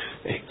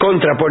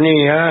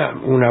 contraponía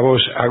una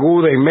voz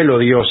aguda y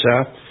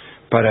melodiosa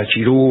para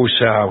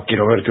Chirusa o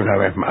Quiero verte una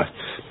vez más.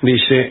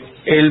 Dice,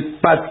 el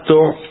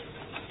pato,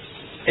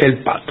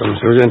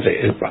 nuestro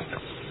oyente, el pato.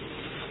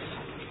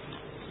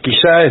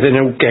 Quizá es de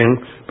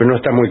Neuquén, pero no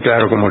está muy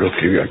claro cómo lo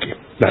escribió aquí.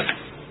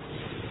 Dale.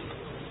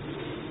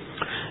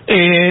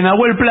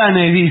 Nahuel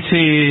Planes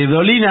dice,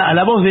 Dolina, a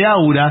la voz de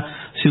Aura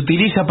se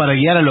utiliza para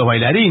guiar a los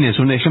bailarines.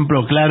 Un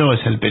ejemplo claro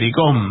es el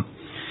pericón.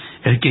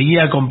 El que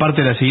guía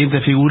comparte la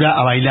siguiente figura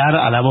a bailar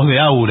a la voz de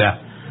Aura.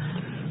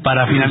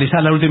 Para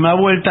finalizar la última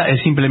vuelta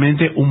es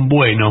simplemente un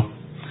bueno,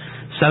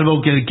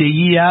 salvo que el que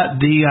guía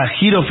diga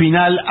giro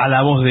final a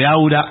la voz de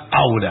Aura,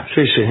 Aura.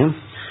 Sí, sí.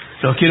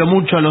 Los quiero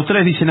mucho a los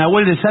tres, dice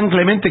Nahuel de San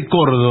Clemente,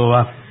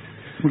 Córdoba.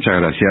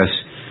 Muchas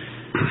gracias.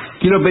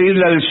 Quiero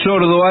pedirle al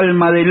sordo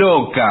Alma de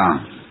Loca.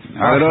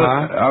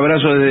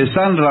 Abrazo desde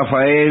San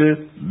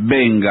Rafael,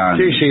 vengan.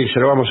 Sí, se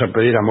lo vamos a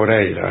pedir a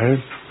Moreira.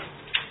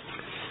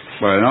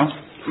 Bueno.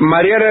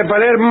 Mariana de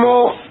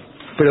Palermo,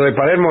 pero de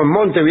Palermo en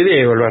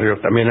Montevideo, el barrio,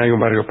 también hay un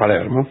barrio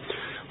Palermo.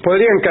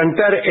 ¿Podrían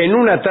cantar En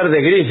una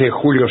tarde gris de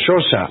Julio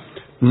Sosa?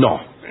 No,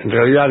 en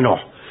realidad no.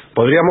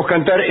 Podríamos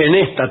cantar En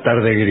esta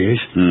tarde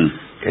gris,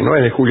 que no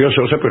es de Julio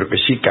Sosa, pero que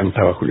sí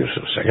cantaba Julio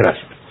Sosa.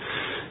 Gracias.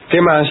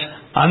 ¿Qué más?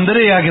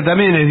 Andrea, que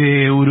también es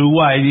de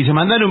Uruguay, dice,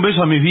 mandale un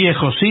beso a mis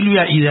viejos,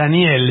 Silvia y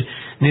Daniel.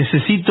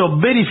 Necesito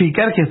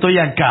verificar que estoy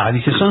acá.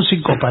 Dice, son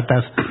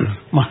psicópatas.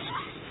 Bueno,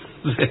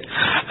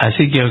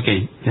 así que ok,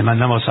 le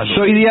mandamos saludos.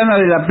 Soy Diana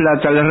de La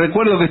Plata. Les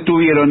recuerdo que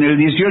estuvieron el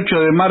 18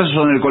 de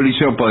marzo en el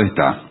Coliseo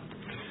Podestá.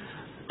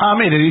 Ah,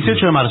 mire,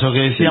 18 de marzo, que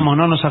decíamos, sí.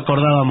 No nos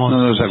acordábamos.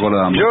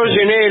 Yo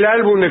llené el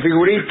álbum de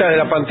figuritas de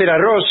la Pantera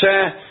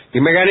Rosa y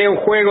me gané un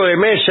juego de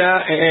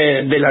mesa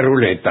de la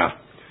ruleta.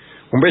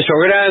 Un beso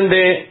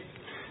grande.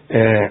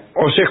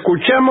 Os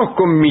escuchamos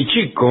con mi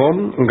chico,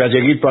 un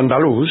galleguito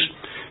andaluz,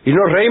 y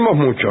nos reímos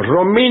mucho.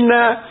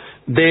 Romina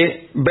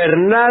de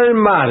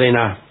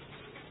Benalmádena.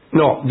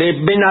 No, de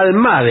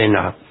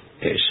Benalmádena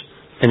es,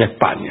 en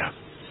España.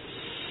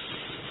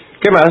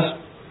 ¿Qué más?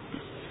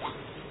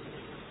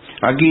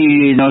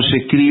 Aquí nos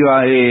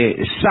escriba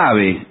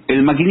Sabe,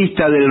 el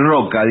maquinista del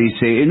Roca,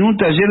 dice, en un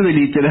taller de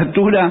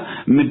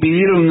literatura me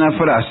pidieron una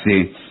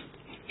frase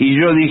y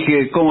yo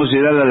dije, ¿cómo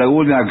será la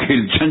laguna que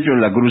el chancho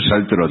la cruza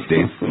al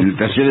trote? El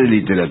taller de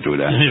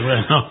literatura. Sí,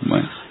 bueno,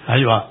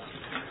 ahí va.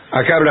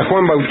 Acá habla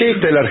Juan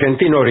Bautista, el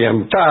argentino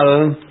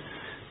oriental.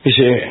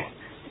 Dice,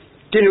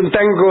 tiene un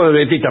tango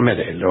de Tita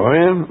Merelo,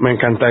 me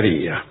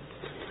encantaría.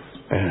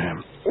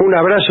 Un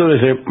abrazo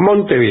desde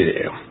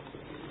Montevideo.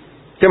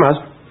 ¿Qué más?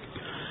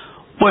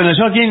 Bueno,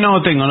 yo aquí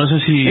no tengo, no sé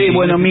si...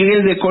 bueno,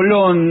 Miguel de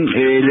Colón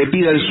le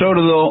pide al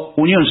sordo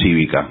Unión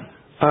Cívica.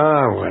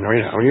 Ah, bueno,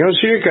 mira, Unión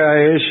Cívica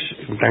es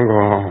un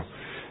tango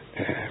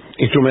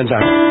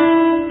instrumental.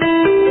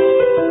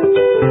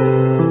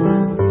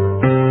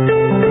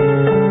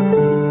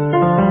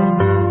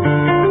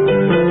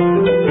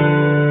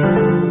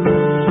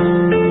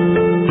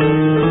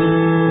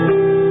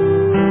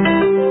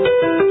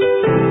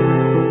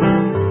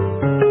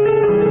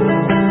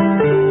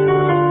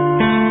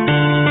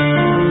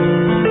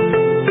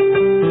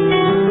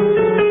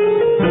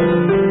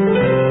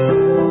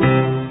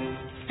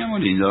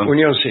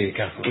 Unión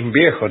Cívica, un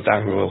viejo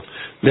tango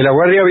de la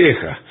Guardia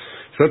Vieja.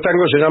 Los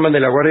tangos se llaman de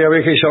la Guardia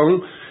Vieja y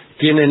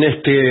tienen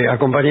este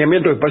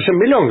acompañamiento que parecen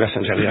milongas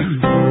en realidad.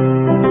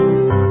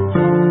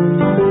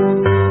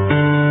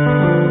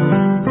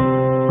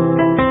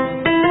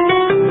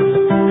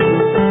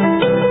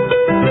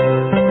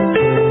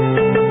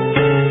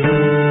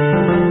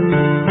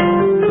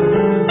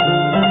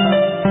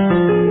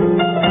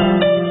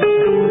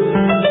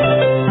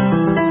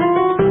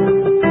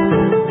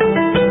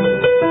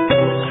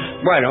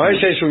 Bueno,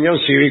 esa es Unión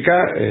Cívica,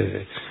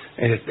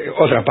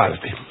 otra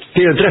parte.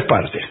 Tiene tres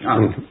partes.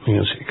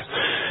 Unión Cívica.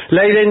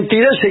 La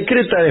identidad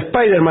secreta de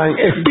Spider-Man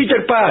es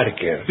Peter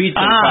Parker.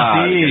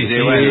 Parker. Sí,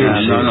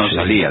 bueno, no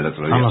salía el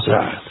otro día.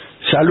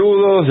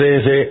 Saludos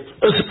desde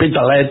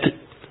Hospitalet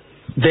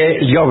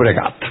de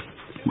Llobregat.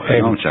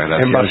 Bueno, muchas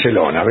gracias. En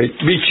Barcelona,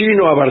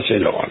 vicino a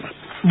Barcelona.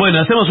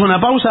 Bueno, ¿hacemos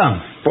una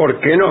pausa? ¿Por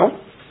qué no?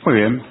 Muy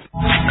bien.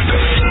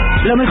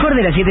 Lo mejor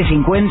de la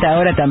 750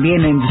 ahora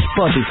también en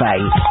Spotify.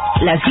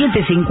 La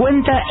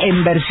 750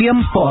 en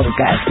versión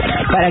podcast,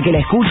 para que la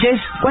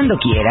escuches cuando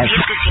quieras.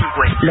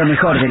 750. Lo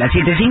mejor de la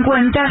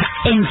 750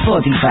 en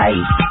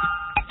Spotify.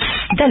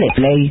 Dale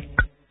play.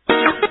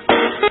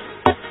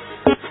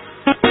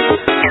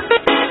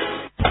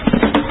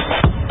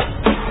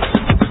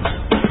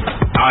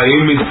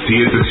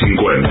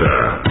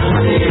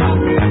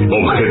 AM750.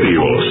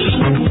 Objetivos,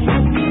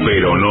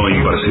 pero no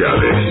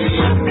imparciales.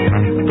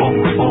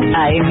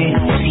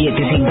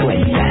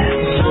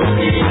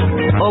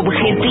 AM750.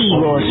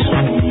 objetivos,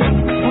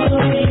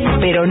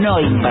 pero no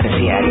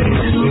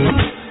imparciales.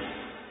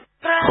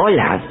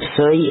 Hola,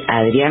 soy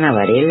Adriana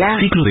Varela.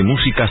 Ciclo de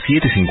música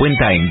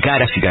 750 en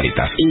Caras y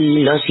Caretas.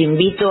 Y los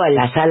invito a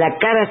la sala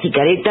Caras y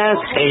Caretas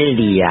el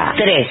día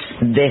 3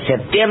 de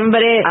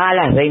septiembre a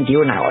las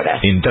 21 horas.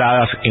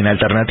 Entradas en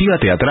Alternativa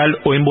Teatral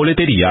o en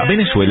Boletería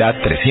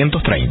Venezuela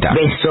 330.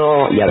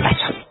 Beso y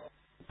abrazo.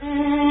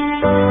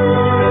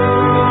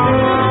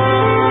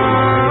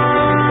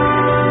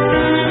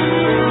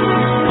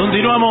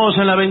 Continuamos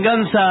en La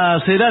Venganza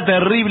Será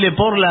Terrible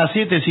por las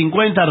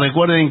 7:50.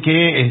 Recuerden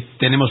que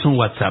tenemos un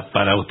WhatsApp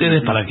para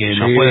ustedes, para que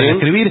nos puedan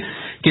escribir,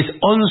 que es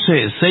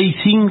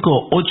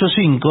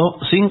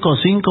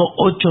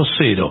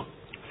 11-6585-5580.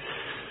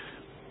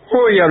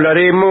 Hoy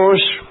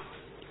hablaremos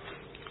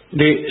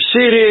de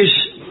seres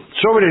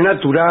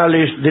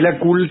sobrenaturales de la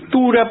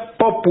cultura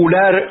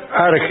popular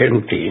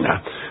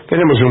argentina.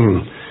 Tenemos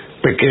un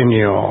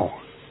pequeño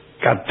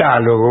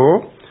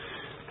catálogo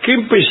que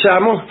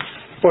empezamos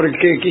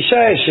porque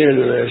quizá es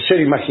el ser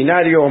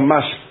imaginario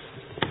más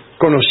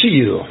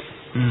conocido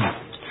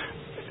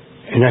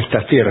en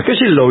estas tierras, que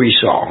es el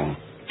lobizón.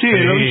 Sí,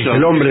 el lobizón.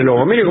 El hombre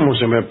lobo. Mire cómo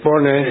se me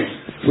pone.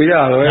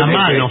 Cuidado, La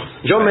mano.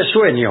 Yo me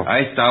sueño. A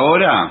esta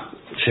hora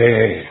Sí.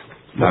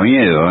 da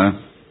miedo,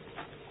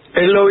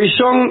 El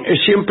lobizón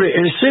es siempre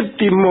el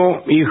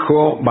séptimo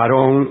hijo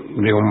varón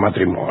de un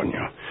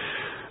matrimonio.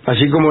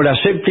 Así como la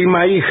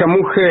séptima hija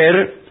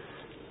mujer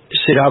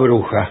será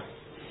bruja.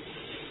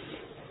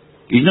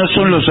 ¿Y no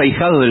son los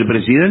ahijados del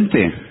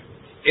presidente?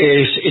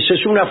 Esa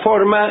es una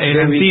forma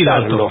de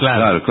evitarlo.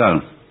 Claro.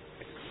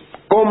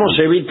 ¿Cómo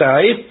se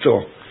evita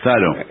esto?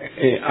 Claro.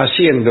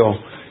 Haciendo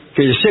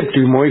que el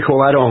séptimo hijo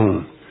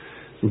varón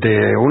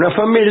de una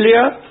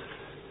familia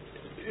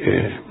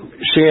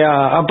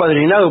sea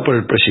apadrinado por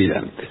el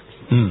presidente.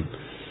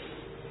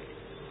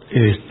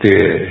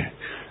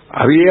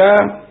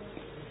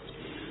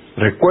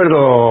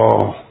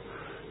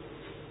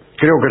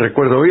 Creo que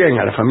recuerdo bien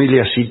a la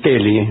familia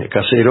Citelli de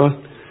Caseros,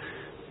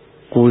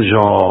 cuyo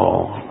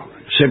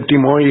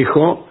séptimo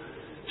hijo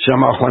se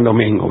llamaba Juan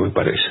Domingo, me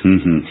parece.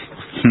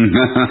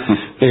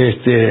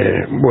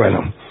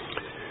 Bueno,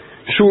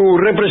 su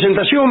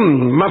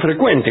representación más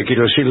frecuente,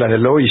 quiero decir, la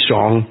del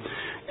lobizón,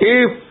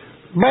 es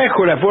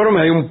bajo la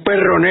forma de un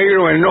perro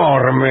negro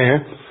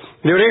enorme,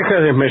 de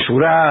orejas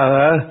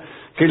desmesuradas,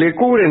 que le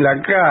cubren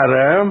la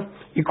cara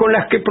y con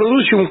las que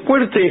produce un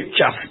fuerte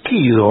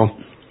chasquido.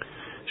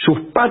 Sus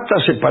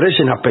patas se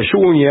parecen a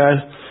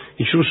pezuñas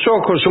y sus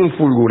ojos son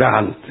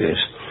fulgurantes.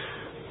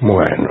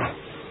 Bueno,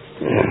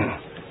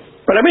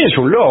 para mí es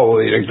un lobo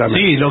directamente.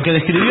 Sí, lo que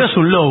describió es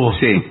un lobo.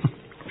 Sí.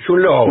 Es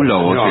un lobo. Un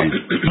lobo, no. sí.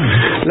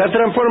 La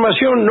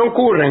transformación no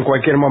ocurre en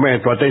cualquier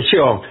momento,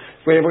 atención,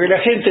 porque la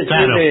gente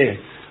tiende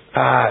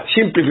a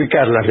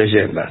simplificar las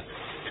leyendas.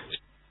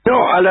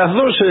 No, a las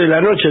 12 de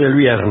la noche del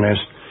viernes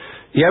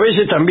y a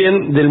veces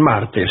también del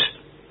martes.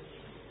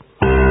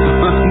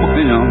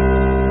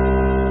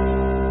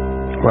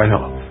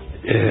 Bueno,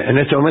 en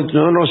este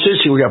momento no sé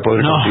si voy a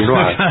poder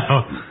continuar.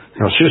 Claro.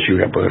 No sé si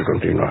voy a poder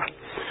continuar.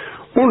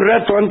 Un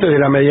rato antes de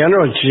la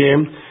medianoche,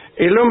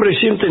 el hombre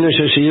siente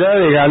necesidad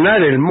de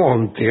ganar el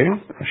monte, ¿no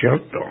es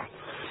cierto?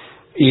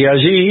 Y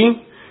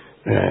allí,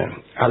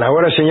 a la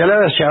hora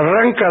señalada, se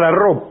arranca la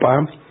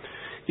ropa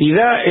y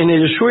da en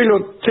el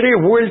suelo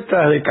 3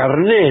 vueltas de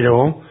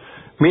carnero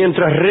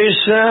mientras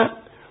reza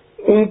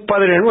un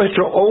Padre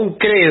Nuestro o un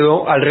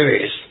credo al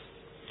revés.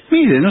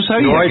 Mire, no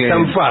sabía. No es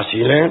tan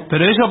fácil, ¿eh?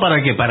 ¿Pero eso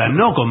para qué? Para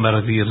no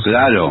convertirse.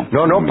 Claro.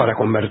 No, para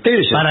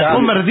convertirse. Para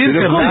convertirse.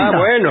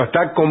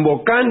 Está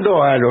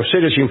convocando a los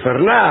seres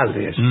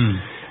infernales.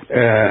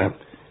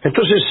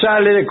 Entonces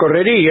sale de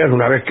correrías,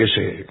 una vez que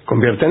se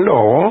convierte en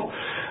lobo,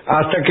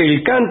 hasta que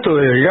el canto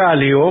del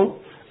galio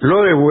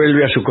lo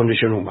devuelve a su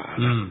condición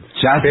humana.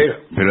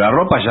 Pero la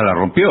ropa ya la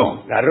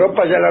rompió. La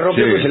ropa ya la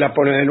rompió, Sí. pues se la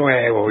pone de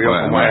nuevo. ¿Vio?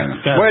 Bueno.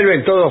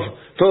 Vuelven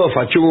todos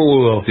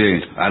fachudos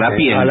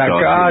harapientos, a la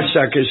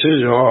casa, qué sé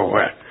yo.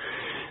 Bueno.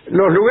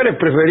 Los lugares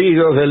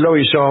preferidos del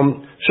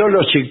lobizón son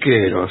los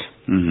chiqueros,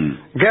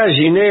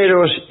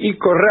 gallineros y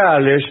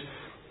corrales,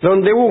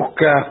 donde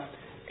busca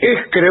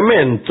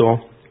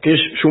excremento, que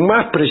es su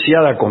más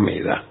preciada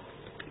comida.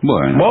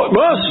 Bueno.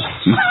 ¿Vos?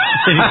 Sí.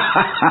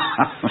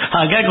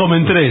 Acá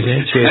comen 3,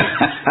 ¿eh? Sí.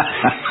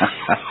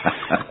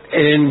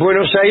 En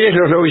Buenos Aires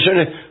los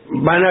lobizones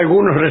van a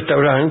algunos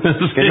restaurantes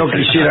que no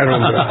quisiera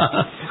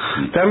nombrar.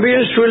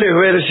 También suele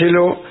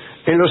vérselo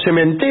en los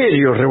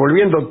cementerios,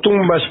 revolviendo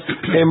tumbas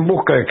en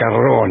busca de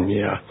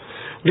carroña.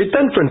 De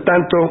tanto en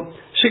tanto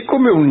se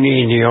come un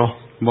niño.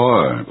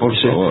 Bueno, por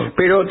favor.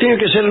 Pero tiene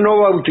que ser no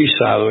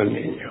bautizado el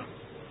niño.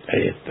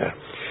 Ahí está.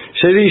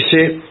 Se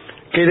dice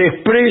que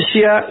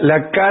desprecia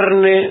la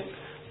carne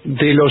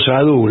de los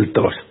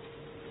adultos.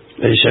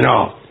 Le dice,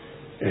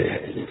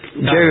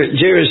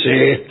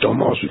 llévese esto,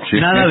 mozo.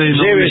 Nada de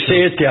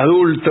llévese este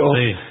adulto,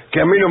 que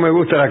a mí no me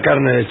gusta la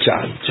carne de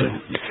chancho.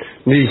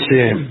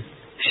 Dice,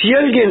 si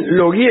alguien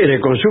lo hiere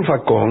con su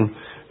facón,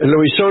 el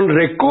lobizón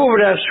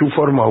recobra su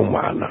forma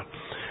humana.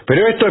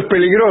 Pero esto es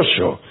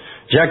peligroso.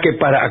 ya que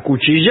para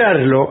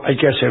acuchillarlo hay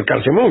que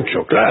acercarse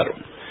mucho, claro.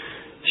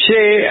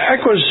 Se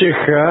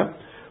aconseja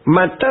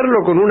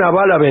matarlo con una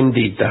bala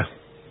bendita.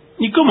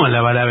 ¿Y cómo es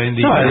la bala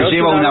bendita? No,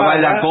 lleva una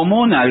bala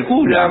común al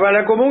cura. Una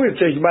bala común,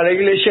 usted va a la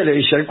iglesia y le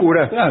dice al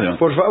cura, claro,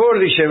 por favor,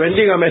 dice,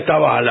 bendígame esta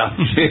bala.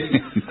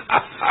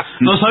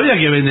 No sabía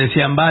que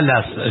bendecían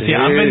balas. Sí,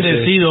 han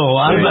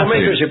bendecido armas. En un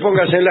momento se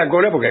póngase en la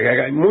cola porque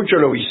acá hay mucho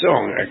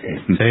lobizón.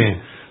 Aquí. Sí.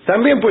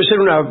 También puede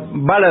ser una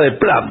bala de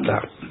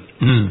plata.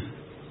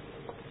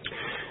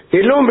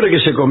 El hombre que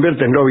se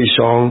convierte en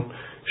lobizón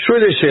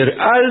suele ser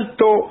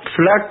alto,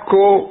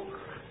 flaco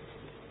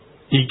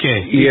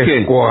y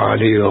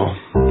escuálido.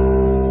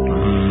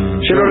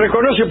 Se lo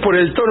reconoce por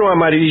el tono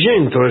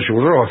amarillento de su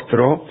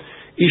rostro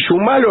y su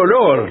mal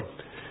olor.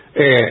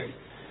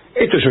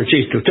 Esto es un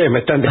chiste, ustedes me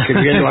están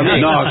describiendo a mí.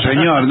 No,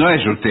 señor, no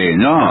es usted,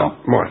 no.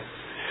 Bueno,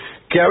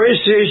 que a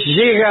veces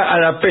llega a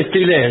la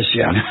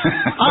pestilencia.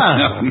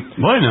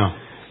 Bueno.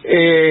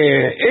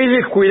 Es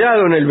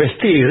descuidado en el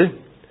vestir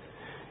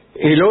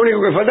y lo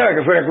único que faltaba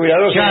que fuera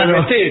cuidadoso en el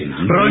vestir.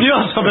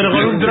 Roñoso, pero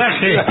con un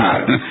traje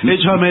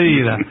hecho a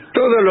medida.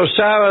 Todos los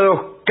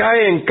sábados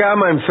cae en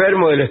cama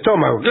enfermo del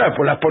estómago, claro,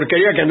 por las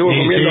porquerías que anduvo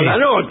comiendo la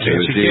noche.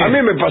 A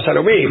mí me pasa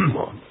lo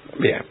mismo.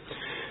 Bien.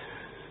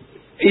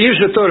 Y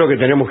eso es todo lo que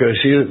tenemos que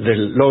decir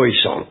del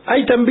lobizón.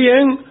 Hay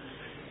también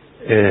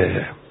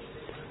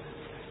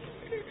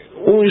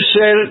un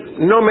ser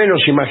no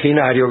menos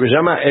imaginario que se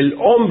llama el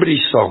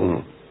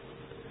hombrizón,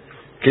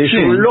 que es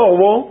un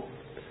lobo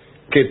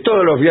que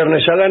todos los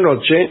viernes a la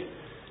noche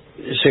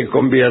se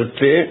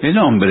convierte en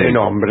hombre.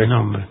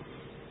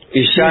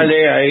 Y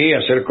sale ahí a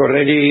hacer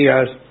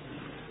correrías,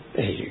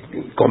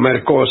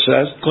 comer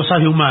cosas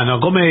de humano,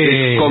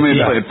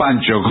 come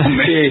pancho,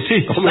 come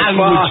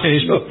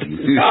sándwiches,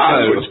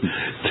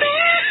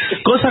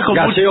 cosas como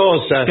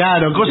gaseosas,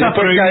 claro, cosas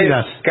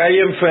prohibidas. Cae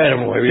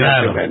enfermo,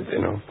 evidentemente,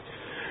 claro. ¿No?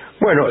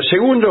 Bueno,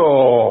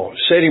 segundo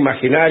ser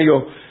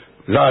imaginario,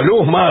 la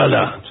luz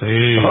mala.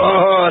 Sí.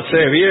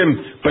 Hace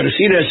bien,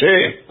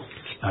 persínese.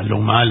 La luz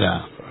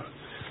mala.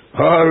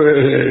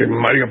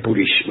 María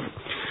Purísima.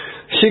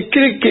 Se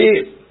cree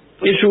que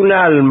es un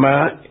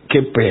alma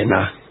que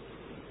pena.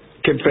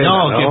 Qué pena,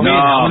 ¿no? Un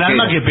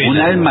alma que pena. Un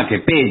alma que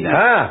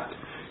pena.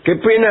 Que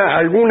pena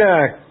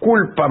alguna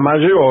culpa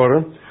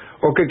mayor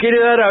o que quiere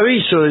dar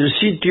aviso del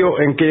sitio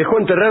en que dejó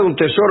enterrado un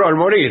tesoro al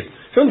morir.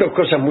 Son dos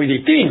cosas muy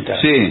distintas.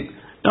 Sí.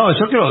 No,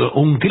 yo creo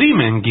un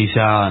crimen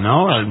quizá,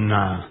 ¿no?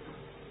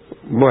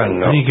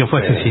 Bueno. Alguien que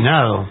fue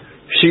asesinado.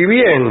 Si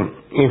bien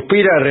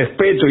inspira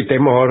respeto y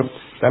temor,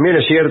 también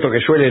es cierto que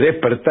suele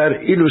despertar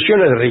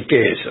ilusiones de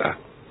riqueza.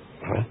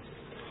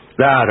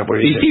 Claro,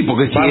 porque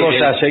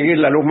vamos a seguir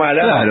la luz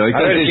mala, claro,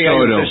 a ver si hay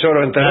un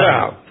tesoro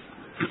enterrado.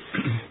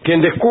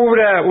 Quien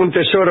descubra un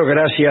tesoro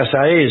gracias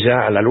a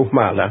ella, a la luz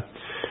mala,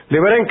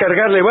 deberá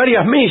encargarle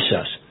varias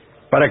misas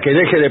para que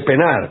deje de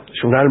penar.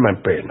 Es un alma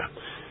en pena.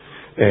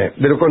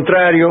 De lo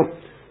contrario,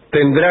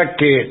 tendrá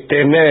que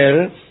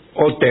tener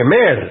o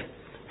temer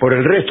por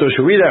el resto de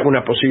su vida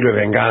una posible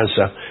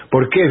venganza,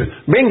 porque es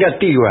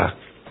vengativa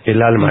el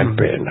alma en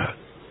pena.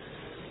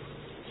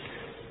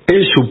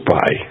 El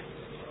supay.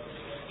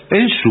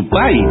 ¿El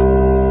supay?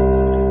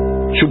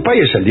 Supay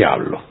es el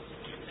diablo.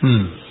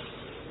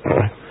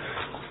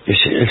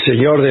 Es el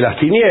señor de las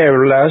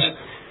tinieblas.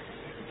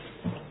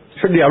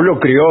 Es el diablo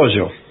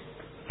criollo.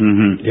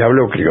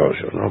 Diablo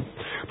criollo, ¿no?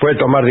 Puede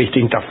tomar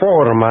distintas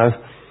formas.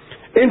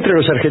 Entre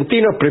los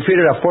argentinos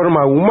prefiere la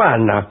forma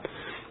humana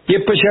y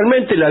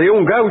especialmente la de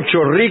un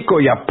gaucho rico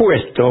y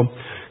apuesto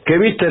que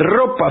viste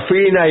ropa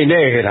fina y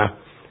negra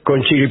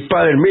con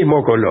chiripá del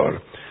mismo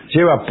color.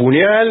 Lleva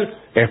puñal,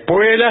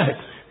 espuelas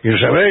y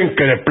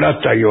rebenque de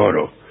plata y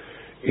oro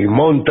y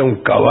monta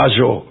un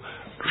caballo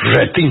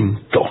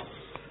retinto.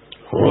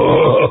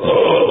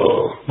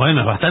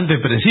 Bueno, bastante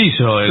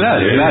preciso.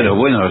 Claro,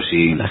 bueno,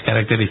 sí. Las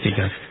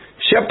características.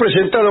 Se ha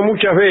presentado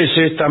muchas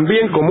veces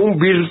también como un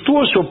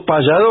virtuoso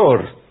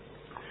payador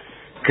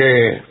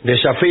que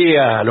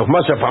desafía a los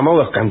más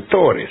afamados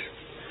cantores.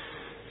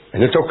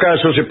 En estos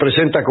casos se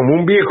presenta como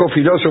un viejo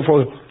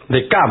filósofo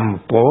de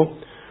campo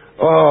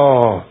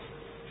o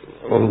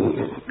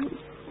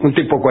un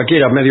tipo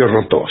cualquiera medio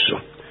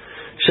rotoso.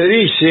 Se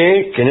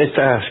dice que en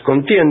estas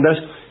contiendas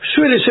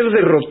suele ser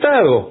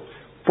derrotado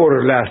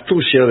por la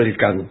astucia del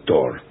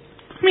cantor.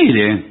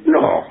 Mire,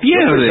 no,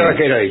 pierde. Pensaba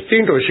que era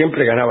distinto, que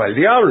siempre ganaba el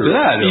diablo.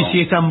 Claro. Y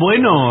si es tan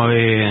bueno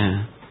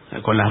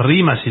con las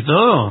rimas y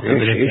todo.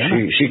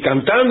 Si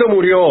cantando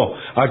murió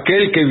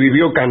aquel que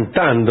vivió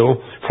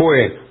cantando,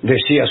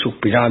 decía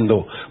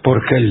suspirando,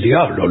 porque el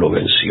diablo lo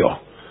venció.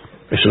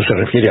 Eso se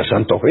refiere a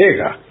Santos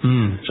Vega.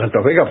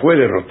 Santos Vega fue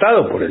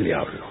derrotado por el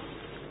diablo.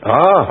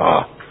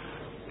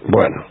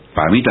 Bueno.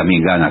 Para mí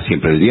también gana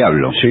siempre el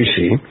diablo.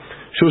 Sí.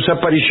 Sus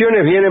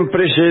apariciones vienen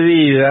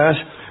precedidas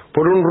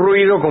por un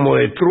ruido como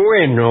de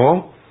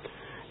trueno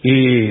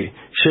y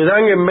se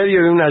dan en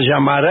medio de una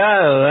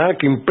llamarada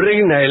que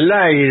impregna el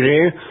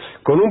aire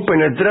con un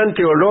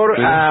penetrante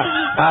olor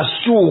a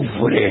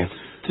azufre.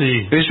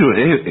 Sí. Eso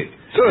es...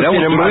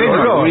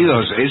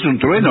 ¿Es un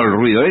trueno el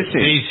ruido ese?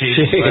 Sí.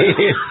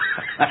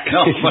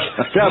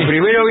 Claro,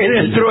 primero viene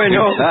el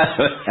trueno,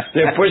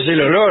 después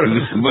el olor,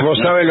 como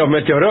saben los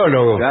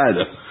meteorólogos.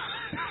 Claro.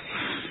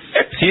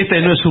 Si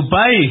este no es su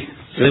país,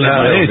 se le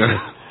Claro. parece.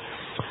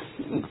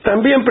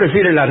 También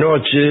prefiere las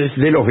noches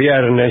de los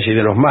viernes y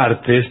de los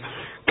martes,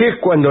 que es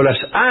cuando las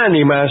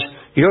ánimas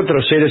y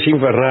otros seres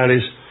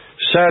infernales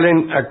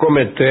salen a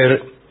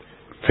cometer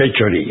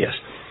fechorías.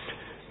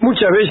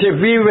 Muchas veces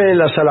vive en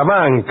la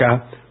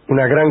Salamanca,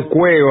 una gran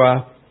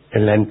cueva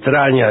en la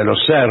entraña de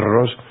los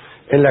cerros,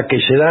 en la que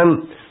se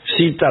dan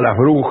cita a las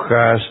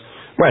brujas.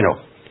 Bueno,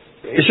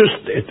 eso es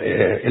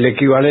el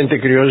equivalente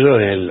criollo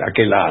del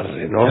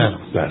aquelarre, ¿no? Claro.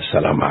 La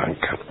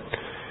Salamanca.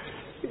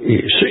 Y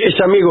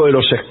es amigo de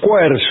los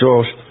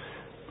escuerzos,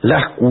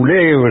 las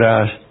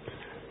culebras,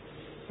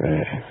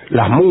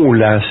 las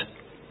mulas,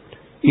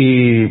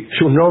 y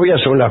sus novias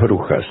son las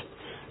brujas,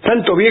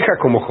 tanto viejas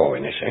como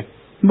jóvenes.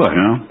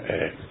 Bueno.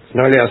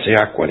 No le hace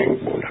asco a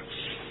ninguna.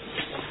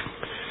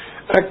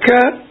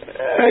 Acá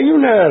hay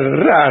una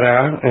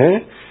rara,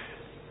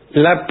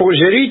 la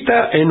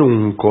pollerita en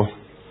unco.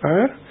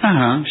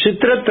 Ajá. Se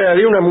trata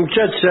de una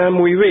muchacha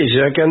muy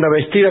bella que anda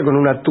vestida con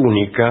una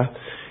túnica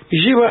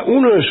y lleva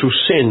uno de sus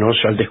senos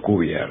al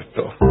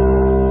descubierto.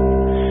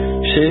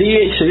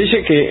 Se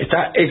dice que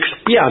está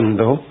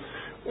expiando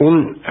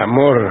un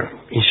amor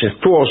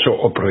incestuoso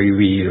o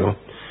prohibido,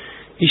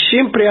 y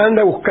siempre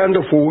anda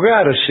buscando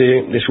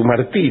fugarse de su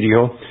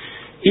martirio,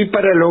 y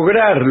para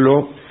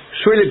lograrlo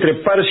suele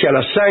treparse a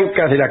las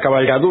ancas de la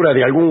cabalgadura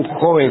de algún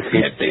joven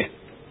jinete.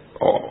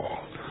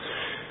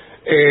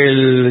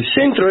 El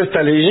centro de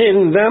esta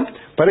leyenda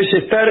parece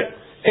estar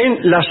en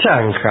La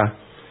Zanja.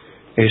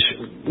 Es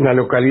una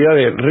localidad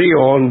de Río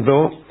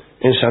Hondo,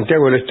 en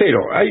Santiago del Estero.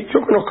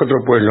 Yo conozco otro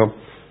pueblo,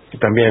 que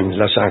también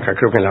La Zanja,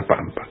 creo que en La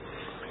Pampa.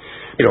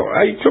 Pero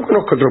yo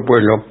conozco otro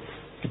pueblo,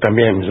 que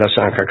también La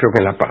Zanja, creo que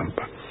en La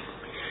Pampa.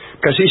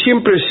 Casi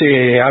siempre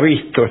se ha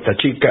visto esta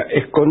chica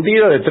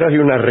escondida detrás de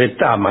una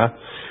retama,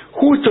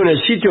 justo en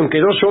el sitio en que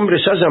dos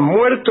hombres hayan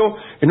muerto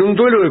en un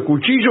duelo de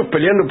cuchillos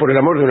peleando por el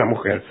amor de una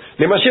mujer.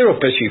 Demasiado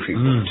específico.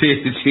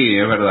 Sí,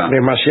 es verdad.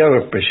 Demasiado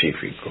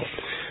específico.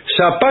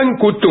 Zapán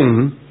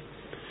Cutún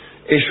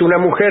es una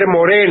mujer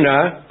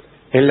morena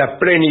en la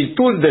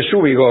plenitud de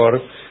su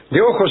vigor,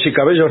 de ojos y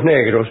cabellos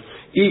negros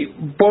y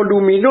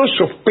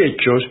voluminosos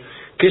pechos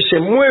que se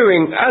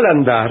mueven al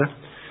andar,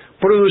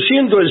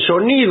 produciendo el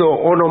sonido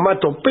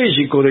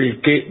onomatopéyico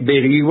del que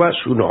deriva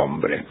su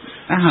nombre.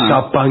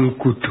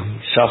 Zapancutum.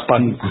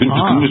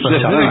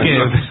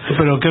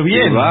 Pero qué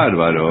bien. Qué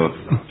bárbaro.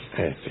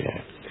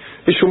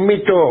 Es un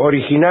mito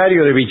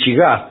originario de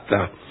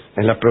Vichigasta,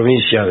 en la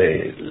provincia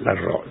de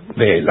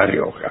La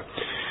Rioja.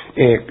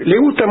 Le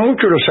gustan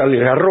mucho los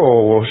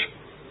algarrobos,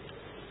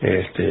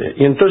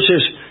 y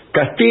entonces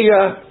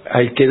castiga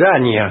al que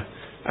daña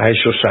a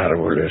esos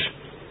árboles.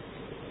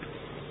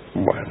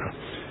 Bueno.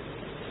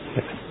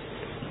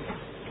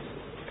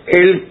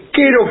 El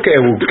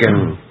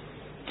Queroqueuquen.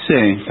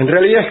 Sí. En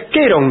realidad es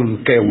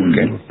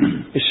Queronqueuquen.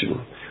 Es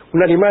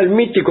un animal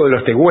mítico de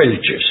los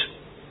tehuelches,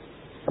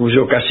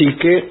 cuyo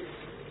cacique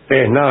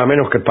es nada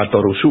menos que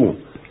Patoruzú,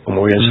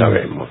 como bien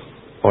sabemos,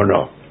 ¿o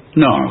no?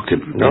 No,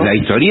 la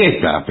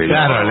historieta, pero...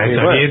 Claro, la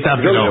historieta,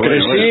 bueno, yo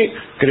crecí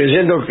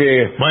creyendo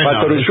que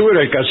Patoruzú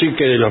era el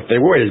cacique de los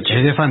tehuelches.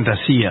 Es de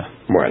fantasía.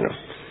 Bueno.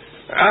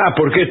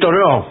 ¿Por qué esto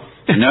no?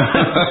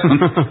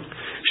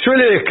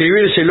 Suele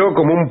describírselo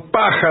como un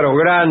pájaro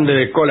grande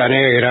de cola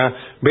negra,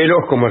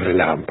 veloz como el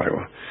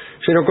relámpago.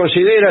 Se lo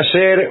considera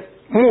ser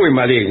muy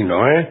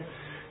maligno,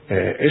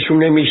 es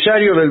un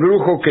emisario del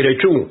brujo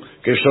Querechú,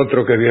 que es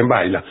otro que bien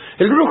baila.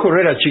 ¿El brujo no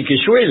era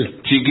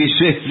Chiquisuel?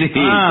 Chiquisuel, sí.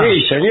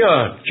 Sí,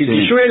 señor.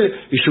 Chiquisuel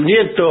y su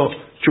nieto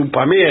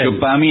Chupamiel.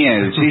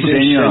 Chupamiel, sí,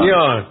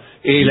 señor.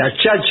 Y la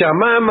Chacha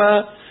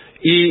Mama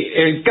y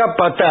el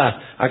Capataz.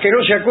 ¿A que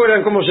no se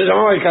acuerdan cómo se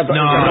llamaba el Capataz?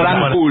 No,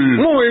 Rancul.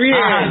 Muy bien.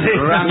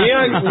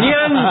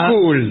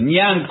 Ñancul.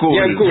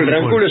 Ñancul.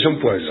 Rancul es un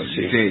pueblo,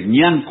 sí. Sí,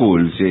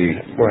 Ñancul, sí.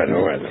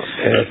 Bueno.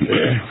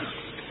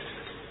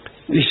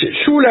 Dice,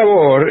 su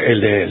labor,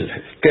 el del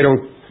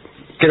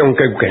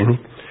Queronqueuquen,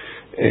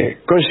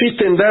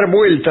 consiste en dar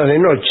vueltas de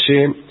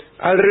noche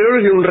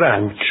alrededor de un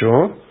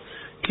rancho,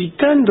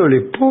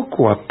 quitándole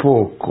poco a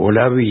poco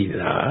la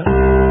vida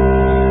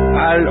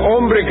al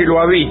hombre que lo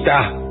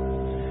habita.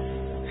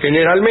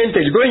 Generalmente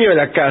el dueño de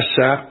la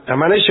casa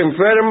amanece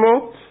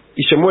enfermo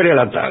y se muere a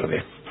la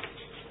tarde.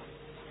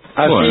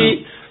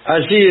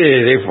 Así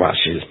de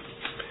fácil.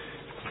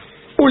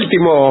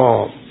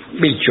 Último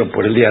bicho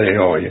por el día de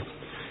hoy.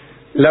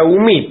 La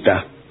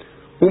humita.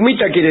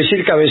 Humita quiere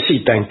decir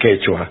cabecita en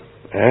quechua.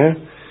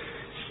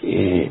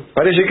 Y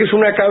parece que es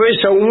una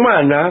cabeza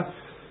humana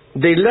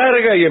de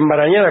larga y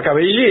enmarañada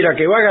cabellera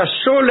que vaga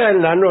sola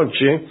en la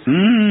noche,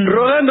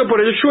 rodando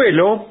por el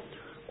suelo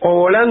o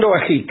volando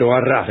bajito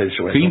a ras del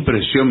suelo. Qué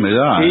impresión me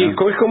da. Sí, es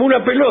como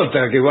una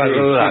pelota que va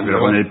rodando. Pero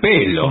con el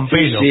pelo. Con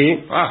pelo.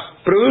 Sí.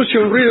 Produce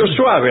un ruido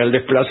suave al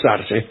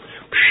desplazarse.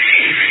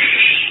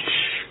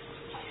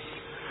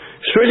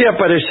 Suele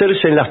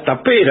aparecerse en las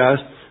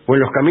taperas o en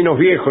los caminos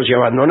viejos y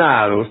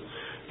abandonados,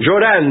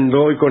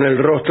 llorando y con el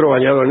rostro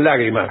bañado en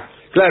lágrimas.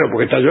 Claro,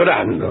 porque está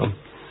llorando.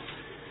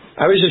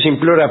 A veces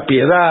implora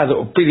piedad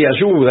o pide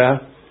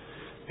ayuda.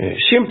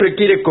 Siempre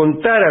quiere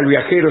contar al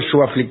viajero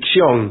su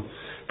aflicción,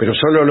 pero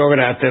solo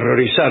logra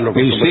aterrorizarlo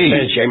con su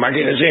presencia.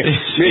 Imagínense,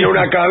 viene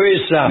una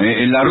cabeza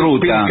en la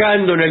ruta,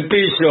 picando en el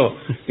piso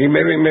y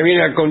me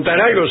viene a contar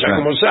algo, o sea,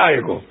 como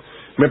salgo.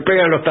 Me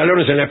pegan los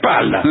talones en la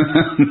espalda.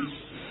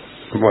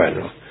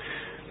 Bueno,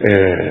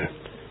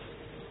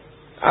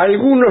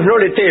 algunos no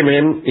le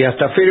temen y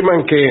hasta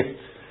afirman que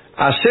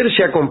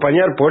hacerse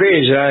acompañar por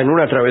ella en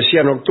una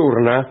travesía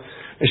nocturna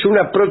es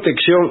una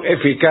protección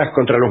eficaz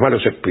contra los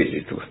malos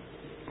espíritus.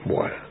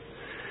 Bueno,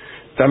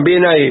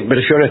 también hay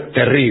versiones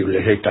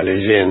terribles de esta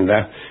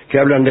leyenda que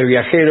hablan de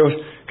viajeros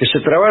que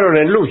se trabaron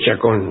en lucha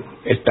con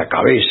esta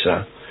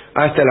cabeza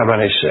hasta el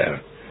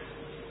amanecer.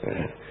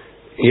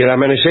 Y al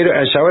amanecer,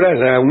 a esa hora,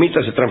 la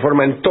humita se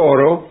transforma en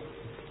toro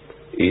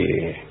y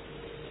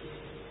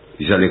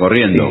sale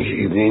corriendo.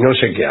 Y no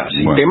sé qué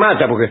hace. Bueno. Y te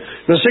mata porque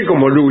no sé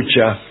cómo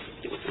lucha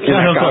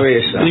la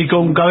cabeza. Y con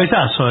un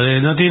cabezazo,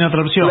 no tiene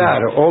otra opción.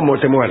 Claro, o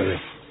te muerde.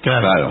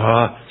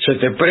 Claro. Se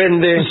te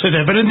prende. Se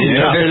te prende y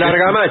te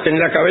larga más, tenés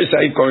la cabeza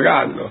ahí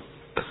colgando.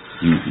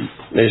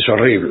 Es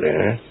horrible,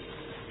 ¿eh?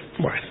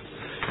 Bueno,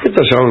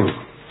 estos son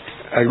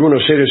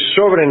algunos seres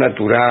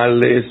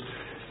sobrenaturales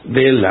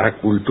de la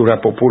cultura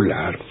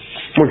popular.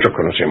 Muchos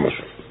conocemos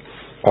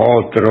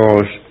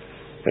otros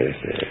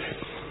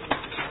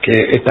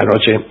que esta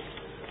noche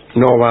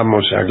no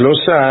vamos a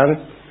glosar,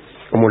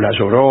 como la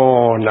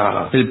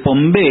Llorona, el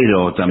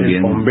Pombero también.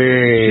 El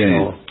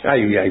Pombero, sí.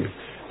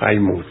 Hay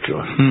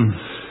muchos.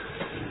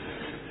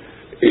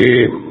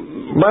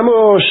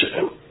 Vamos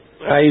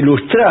a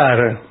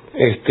ilustrar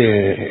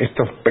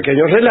estos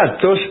pequeños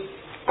relatos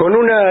con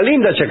una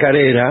linda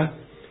chacarera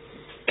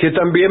que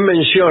también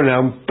menciona a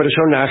un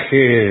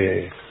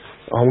personaje,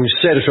 a un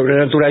ser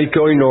sobrenatural que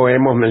hoy no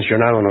hemos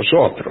mencionado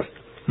nosotros.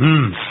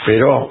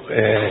 Pero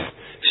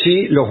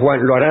sí lo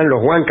harán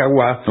los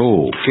Huancahuá,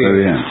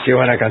 que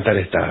van a cantar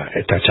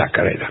esta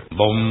chacarera.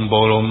 Bom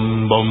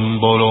bolom bom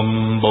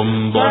bolom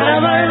bom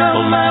bolom bom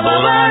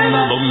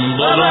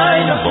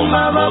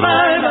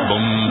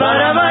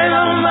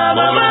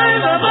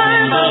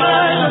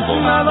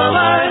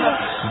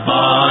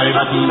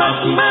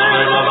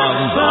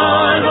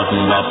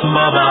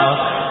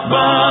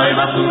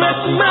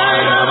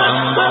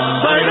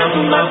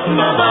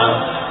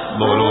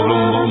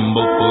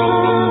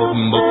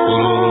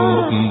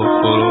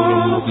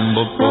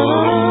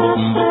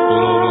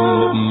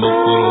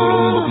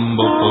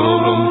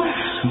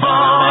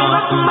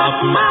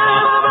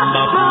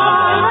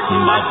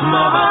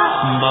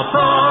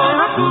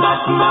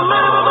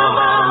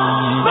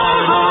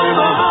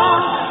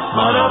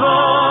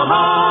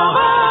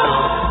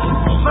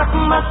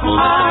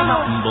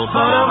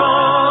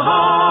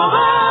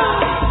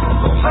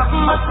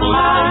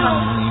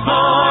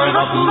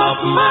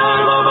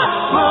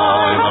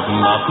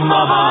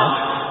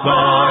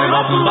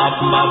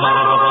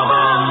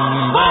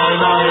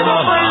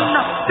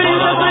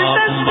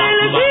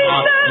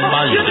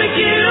yo te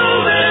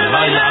quiero ver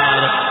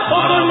bailar,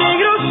 ojos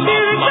negros que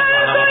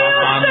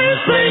de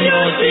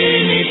sueños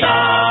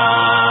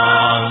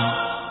imitar.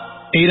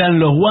 Eran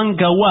los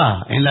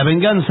Huancahuá, en La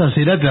venganza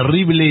será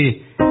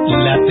terrible,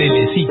 la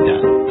telecita.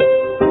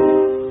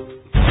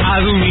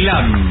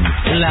 ADUNLAM,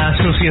 la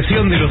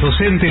Asociación de los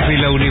Docentes de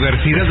la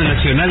Universidad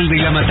Nacional de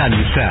La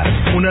Matanza.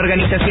 Una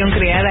organización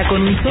creada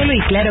con un solo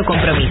y claro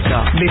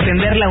compromiso: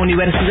 defender la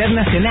Universidad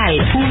Nacional,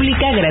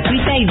 pública,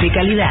 gratuita y de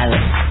calidad.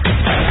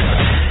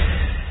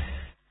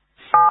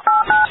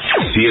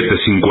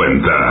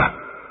 750.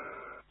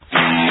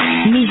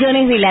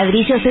 Millones de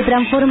ladrillos se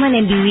transforman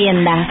en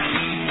viviendas.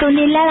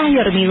 Toneladas de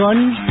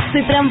hormigón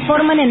se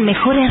transforman en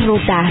mejores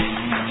rutas.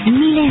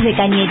 Miles de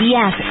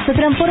cañerías se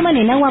transforman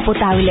en agua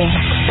potable.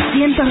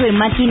 Cientos de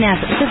máquinas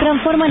se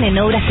transforman en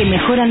obras que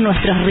mejoran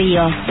nuestros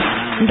ríos.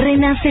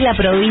 Renace la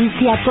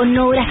provincia con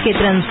obras que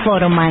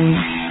transforman.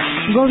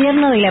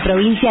 Gobierno de la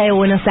Provincia de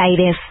Buenos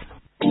Aires.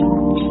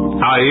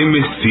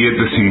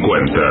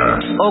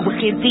 AM750.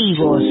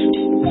 Objetivos.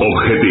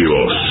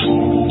 Objetivos.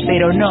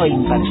 Pero no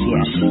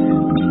imparciales.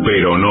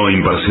 Pero no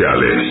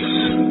imparciales.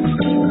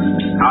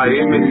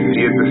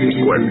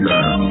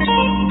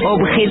 AM750.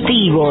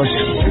 Objetivos.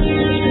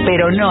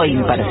 Pero no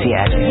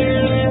imparciales.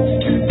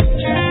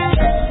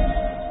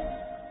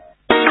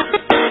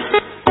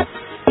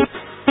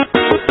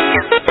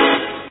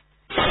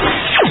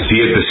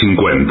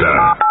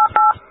 $7.50.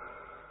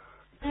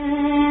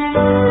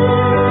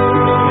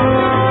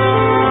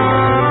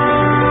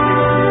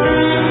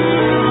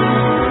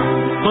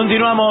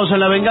 Continuamos,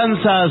 La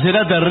venganza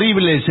será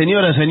terrible,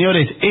 señoras y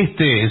señores.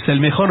 Este es el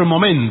mejor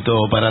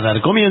momento para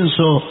dar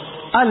comienzo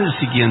al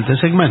siguiente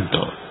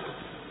segmento.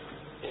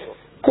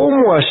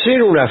 ¿Cómo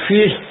hacer una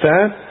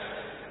fiesta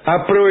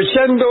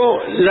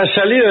aprovechando la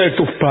salida de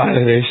tus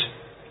padres?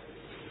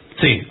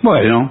 Sí.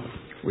 Bueno.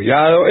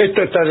 Cuidado,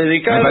 esto está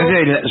dedicado... Me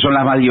parece que son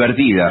las más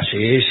divertidas,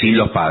 sí, sin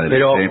los padres.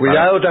 Pero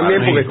cuidado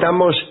también porque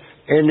estamos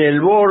en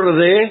el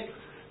borde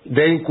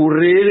de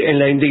incurrir en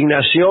la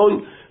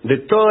indignación de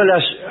todas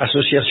las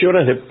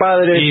asociaciones de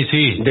padres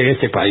de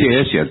este país. Sí,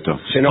 es cierto.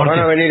 Se nos van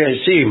a venir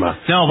encima.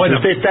 No, bueno.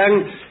 Ustedes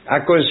están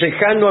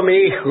aconsejando a mi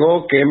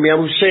hijo que en mi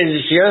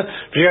ausencia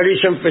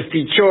realicen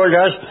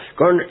festicholas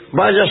con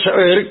vaya a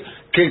saber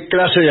qué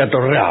clase de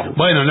atorrado.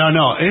 Bueno,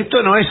 no,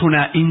 esto no es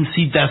una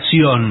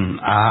incitación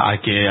a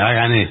que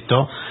hagan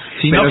esto,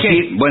 sino pero que...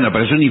 sí, bueno,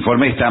 pero es un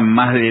informe que está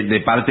más de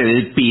parte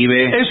del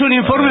pibe. Es un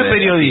informe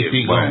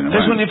periodístico.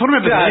 Es un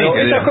informe periodístico. Claro,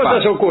 estas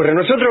cosas ocurren.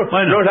 Nosotros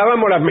nos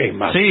lavamos las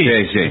mismas. Sí.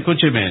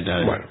 Escúcheme.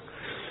 Bueno,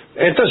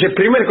 entonces,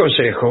 primer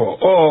consejo,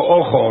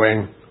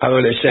 joven,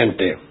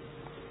 adolescente,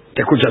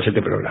 que escuchas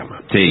este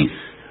programa. Sí.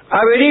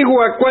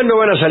 Averigua cuándo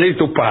van a salir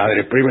tus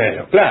padres,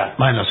 primero. Claro.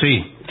 Bueno,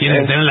 sí,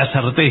 tienen que tener la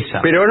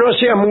certeza. Pero no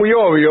sea muy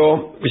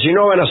obvio, si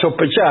no van a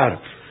sospechar.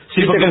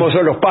 Sí, porque cómo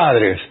son los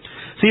padres.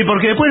 Sí,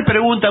 porque después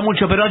pregunta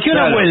mucho, ¿pero a qué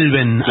hora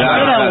vuelven? ¿A qué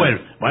hora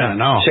vuelven? Bueno,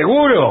 no.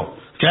 ¿Seguro?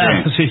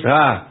 Claro, sí.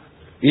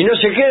 ¿Y no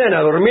se quedan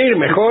a dormir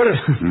mejor?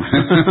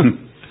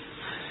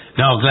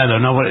 No, claro,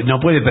 no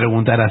puede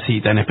preguntar así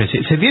tan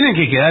especial. Se tienen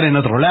que quedar en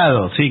otro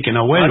lado, sí, que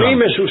no vuelvan. A mí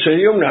me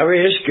sucedió una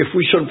vez que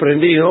fui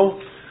sorprendido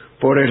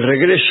por el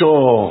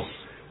regreso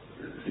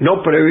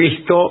no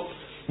previsto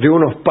de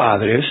unos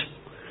padres,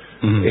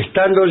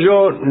 estando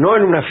yo, no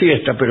en una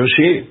fiesta, pero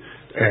sí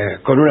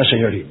con una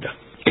señorita.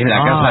 ¿En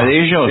la casa de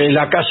ellos? En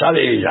la casa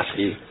de ella,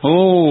 sí.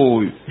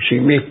 Uy. Sí,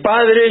 mis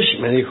padres,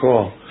 me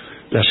dijo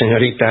la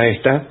señorita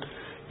esta,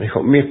 me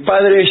dijo, mis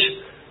padres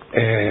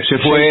se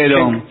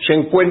fueron. Se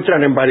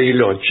encuentran en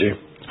Bariloche.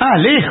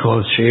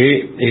 Lejos.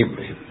 Sí, y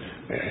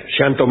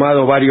se han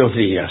tomado varios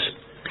días.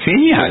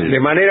 Genial. De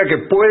manera que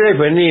puedes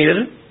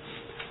venir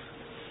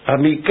a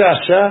mi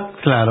casa,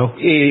 claro,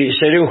 y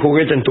seré un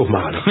juguete en tus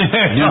manos.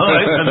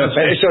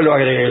 Eso lo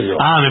agregué yo.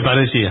 Me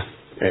parecía.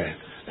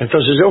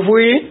 Entonces yo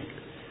fui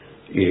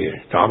y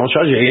estábamos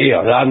allí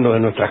hablando de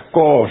nuestras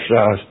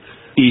cosas.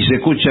 Y se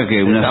escucha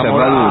que una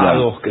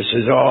cerradura. Qué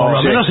sé yo. Por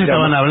lo menos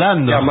estaban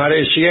hablando. Te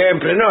amaré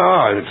siempre.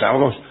 No,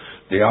 estábamos,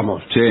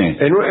 digamos,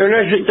 en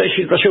una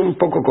situación un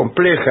poco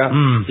compleja,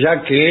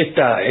 ya que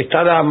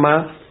esta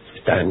dama,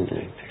 esta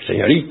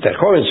señorita,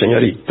 joven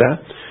señorita,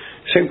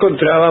 se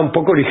encontraba un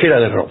poco ligera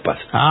de ropas.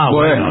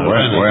 Bueno,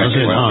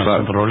 entonces no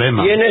hay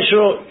problema. Y en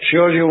eso se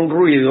oye un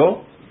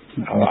ruido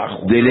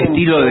abajo. ¿Del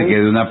estilo de que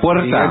de una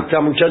puerta? Y esta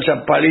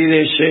muchacha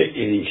palidece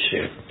y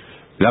dice...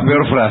 La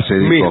peor frase,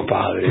 dijo. Mis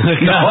padres.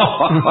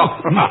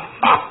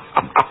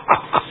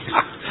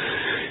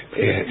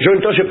 Yo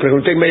entonces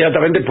pregunté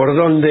inmediatamente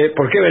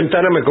por qué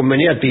ventana me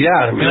convenía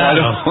tirarme.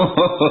 Claro.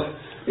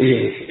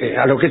 Y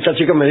a lo que esta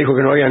chica me dijo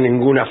que no había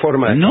ninguna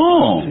forma de...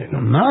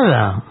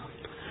 Nada.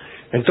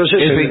 Entonces,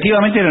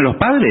 ¿efectivamente eran los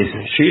padres?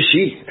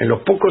 Sí, en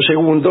los pocos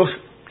segundos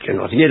que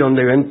nos dieron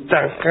de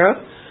ventaja,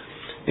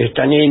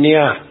 esta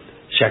niña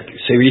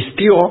se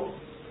vistió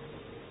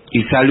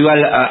y salió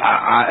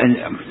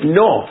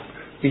No,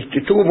 y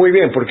estuvo muy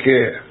bien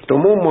porque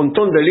tomó un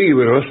montón de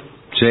libros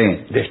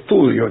de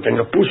estudio, que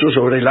los puso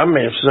sobre la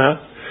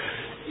mesa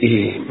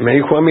y me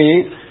dijo a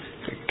mí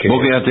que...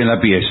 Vos quedaste en la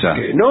pieza.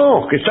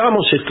 Que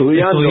estábamos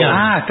estudiando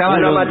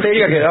una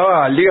materia que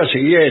daba al día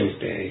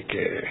siguiente y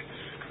que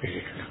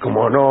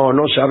como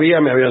no sabía,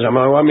 me había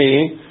llamado a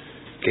mí,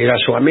 que era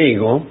su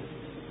amigo.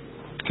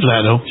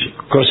 Claro.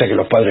 Cosa que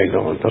los padres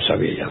no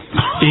sabían.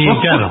 Y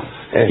claro.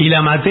 ¿Y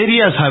la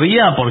materia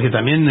sabía? Porque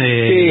también...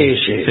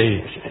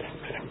 Sí.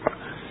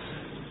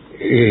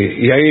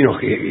 Y ahí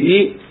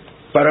y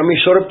para mi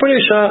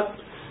sorpresa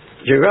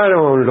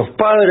llegaron los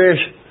padres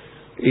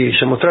y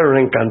se mostraron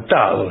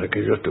encantados de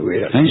que yo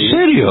estuviera aquí. ¿En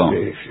serio?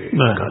 Sí,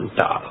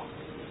 encantado.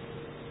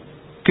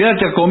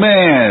 Quédate a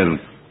comer.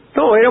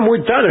 No, era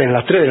muy tarde, en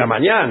las 3 de la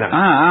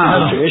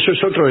mañana. Eso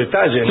es otro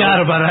detalle.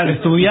 Claro, para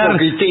estudiar. Un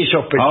poquitín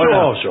sospechoso.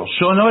 Ahora,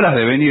 son horas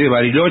de venir de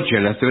Bariloche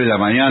a las 3 de la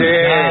mañana.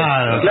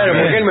 Sí, claro,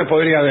 porque él me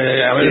podría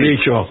haber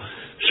dicho,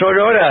 son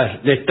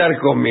horas de estar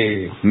con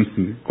mi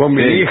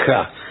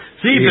hija.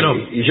 Sí, pero...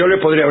 Y yo le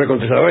podría haber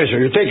contestado eso.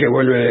 ¿Y usted que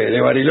vuelve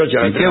de Bariloche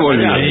a las 3 de la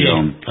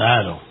mañana?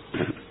 Claro.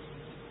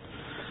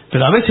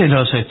 Pero a veces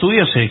los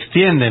estudios se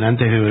extienden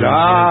antes de...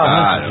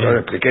 Claro, yo le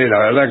expliqué, la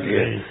verdad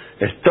que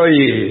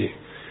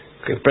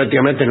que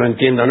prácticamente no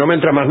entiendo, no me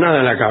entra más nada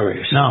en la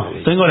cabeza. No,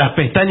 tengo las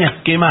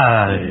pestañas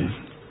quemadas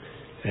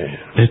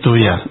de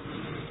estudiar.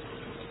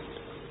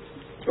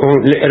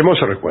 Un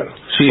hermoso recuerdo.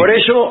 Sí. Por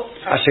eso,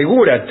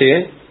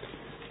 asegúrate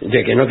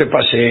de que no te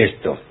pase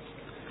esto.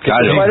 Que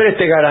tus padres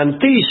te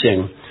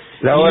garanticen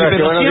la hora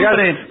que van a llegar,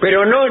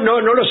 pero no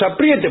los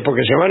aprietes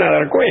porque se van a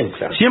dar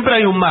cuenta. Siempre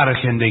hay un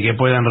margen de que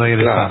puedan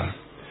regresar. Claro.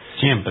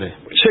 Siempre.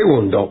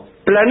 Segundo,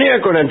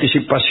 planea con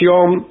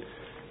anticipación.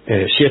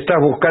 Si estás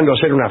buscando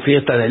hacer una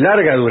fiesta de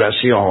larga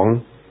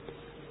duración,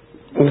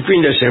 un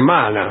fin de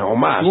semana o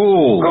más.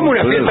 ¿Cómo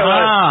una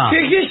fiesta?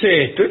 ¿Qué es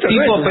esto? Esto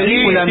tipo no es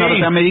película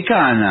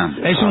norteamericana.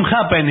 Es un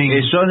happening.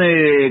 Que son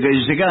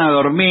que se quedan a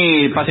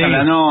dormir, pasan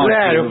la noche.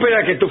 Claro,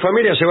 espera que tu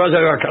familia se vaya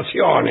de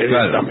vacaciones.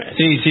 Claro.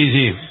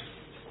 Sí.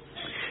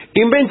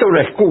 Inventa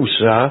una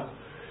excusa.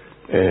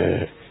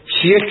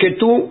 Si es que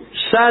tú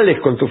sales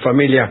con tu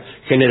familia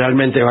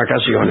generalmente de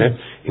vacaciones,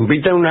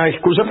 inventan una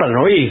excusa para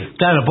no ir.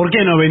 Claro, ¿por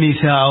qué no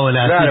venís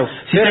ahora? Claro,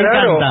 si es te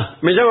raro. encanta.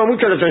 Me llama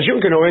mucho la atención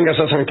que no vengas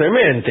a San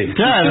Clemente.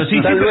 Claro, sí.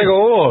 Hasta luego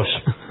vos.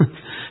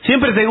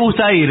 Siempre te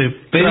gusta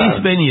ir,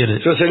 pedís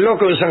venir. Sos el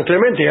loco de San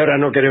Clemente y ahora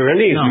no querés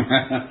venir. No.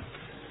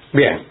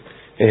 Bien.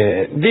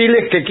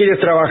 Diles que quieres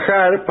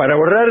trabajar para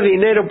ahorrar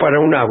dinero para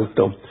un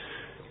auto.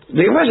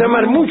 Les va a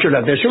llamar mucho la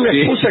atención una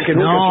excusa que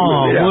nunca se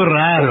me hubiera muy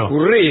raro.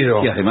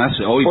 ocurrido. Y además,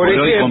 hoy por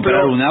hoy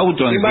comprar un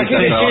auto necesita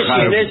imagínese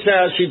trabajar. si en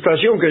esa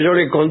situación que yo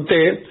le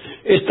conté,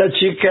 esta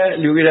chica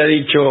le hubiera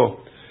dicho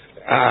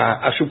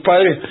a sus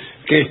padres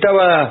que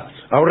estaba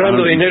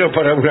ahorrando dinero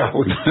para un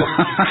auto.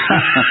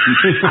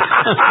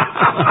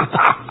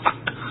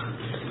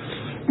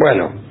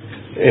 Bueno,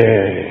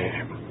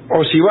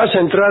 o si vas a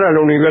entrar a la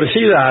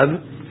universidad,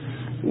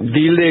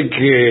 dile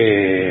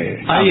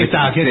que ahí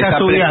está, que te está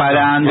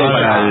preparando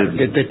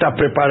que te estás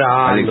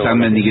preparando al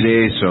examen de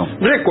ingreso.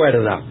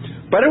 Recuerda,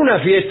 para una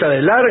fiesta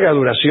de larga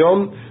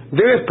duración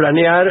debes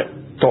planear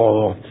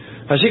todo.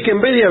 Así que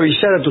en vez de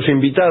avisar a tus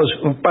invitados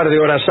un par de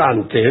horas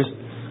antes,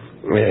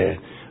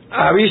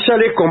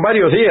 avísales con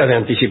varios días de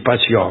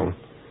anticipación.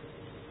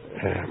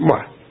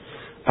 Bueno,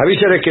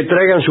 avísales que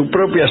traigan su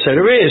propia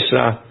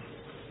cerveza.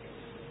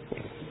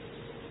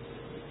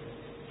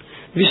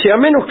 Dice, a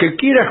menos que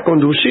quieras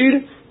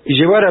conducir y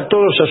llevar a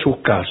todos a sus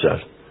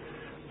casas.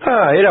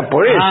 Ah, era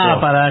por eso.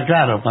 Para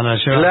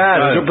llevar.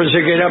 Claro, yo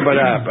pensé que era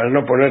para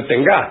no ponerte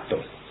en gasto.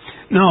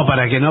 No,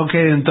 para que no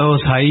queden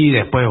todos ahí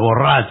después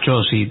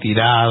borrachos y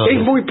tirados. Es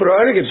muy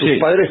probable que tus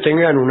padres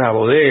tengan una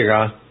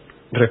bodega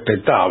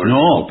respetable.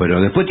 No, pero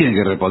después tienen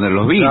que reponer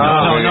los vinos.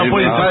 No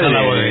pueden tocar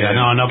la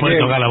bodega. No pueden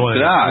tocar la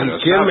bodega. Claro.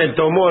 ¿Quién me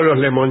tomó los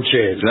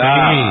limoncellos?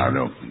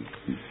 Claro.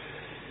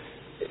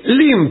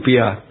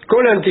 Limpia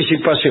con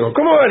anticipación.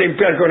 ¿Cómo va a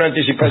limpiar con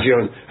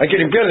anticipación? Hay que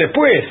limpiar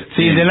después.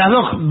 Sí, de las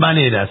dos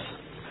maneras.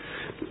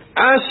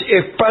 Haz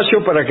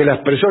espacio para que las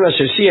personas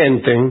se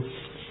sienten,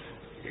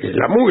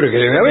 la mugre que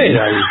debe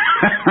haber ahí.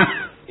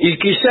 Y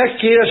quizás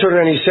quieras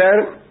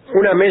organizar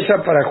una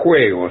mesa para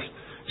juegos.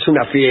 Es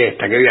una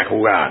fiesta que voy a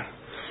jugar.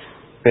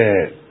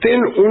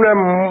 Ten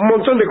un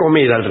montón de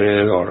comida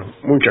alrededor,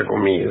 mucha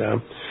comida.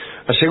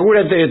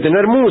 Asegúrate de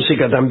tener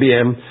música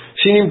también,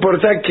 sin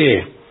importar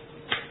qué.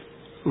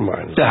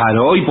 Bueno.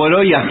 Claro, hoy por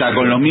hoy hasta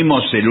con los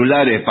mismos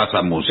celulares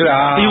pasa música.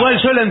 Claro.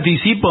 Igual yo le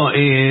anticipo,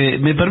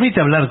 ¿me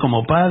permite hablar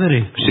como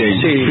padre?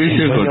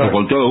 Sí,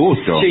 con todo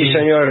gusto. Sí,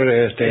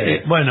 señor.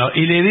 Bueno,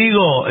 y le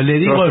digo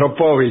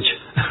Rostropovich.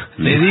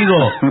 Le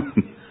digo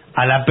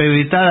a la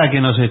pebetada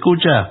que nos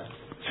escucha,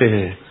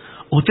 sí.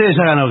 Ustedes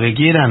hagan lo que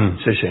quieran,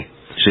 sí.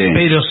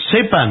 pero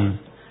sepan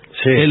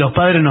que los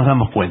padres nos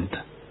damos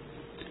cuenta.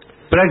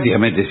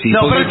 Prácticamente sí.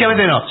 No,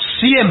 prácticamente no.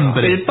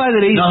 Siempre. El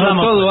padre hizo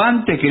todo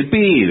antes que el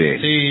pibe.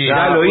 Sí,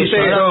 ya lo hizo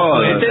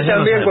todo. Usted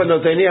también cuando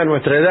tenía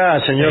nuestra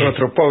edad, señor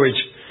Rostropovich,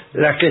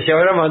 las que se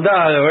habrá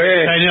mandado,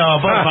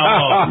 Señor, por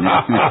favor.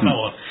 Por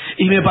favor.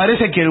 Y me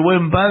parece que el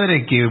buen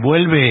padre que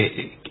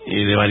vuelve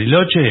de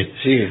Bariloche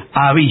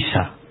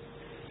avisa.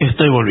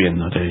 Estoy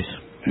volviendo, te dice.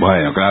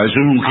 Bueno, claro, eso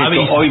es un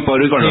gesto hoy por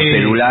hoy con los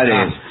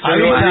celulares.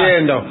 Estoy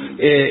volviendo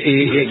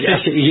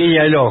y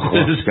guiña el ojo.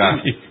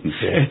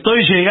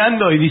 Estoy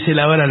llegando y dice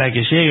la hora a la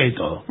que llega y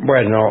todo.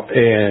 Bueno,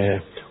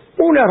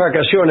 unas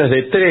vacaciones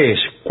de 3,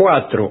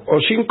 4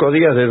 o 5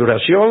 días de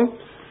duración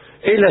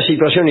es la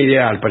situación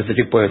ideal para este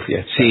tipo de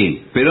fiestas.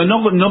 Sí, pero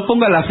no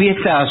ponga la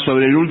fiesta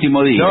sobre el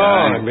último día.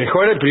 No,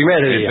 mejor el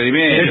primer día.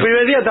 El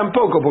primer día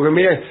tampoco, porque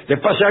mire, les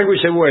pasa algo y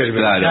se vuelve.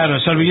 Claro,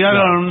 se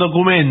olvidaron un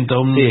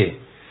documento. Sí.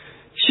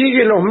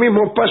 Sigue los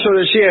mismos pasos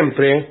de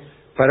siempre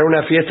para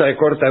una fiesta de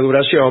corta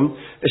duración,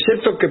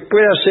 excepto que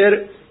pueda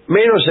ser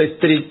menos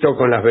estricto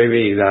con las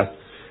bebidas,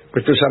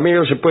 pues tus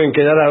amigos se pueden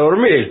quedar a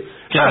dormir.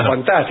 Claro.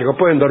 Fantástico,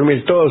 pueden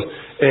dormir todos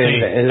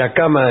en la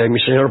cama de mi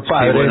señor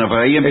padre, pero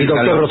ahí el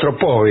doctor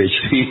Rostropovich.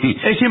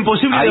 Es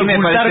imposible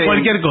ocultar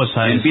cualquier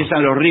cosa.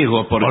 Empiezan los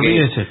riesgos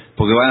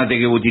porque van a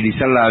tener que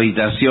utilizar la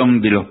habitación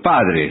de los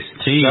padres,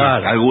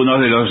 claro. Algunos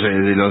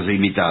de los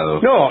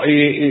invitados. No,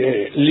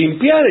 y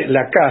limpiar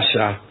la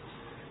casa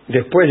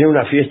después de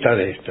una fiesta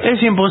de estas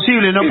es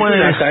imposible, no puede.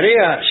 Es una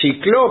tarea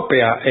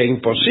ciclópea e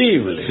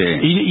imposible.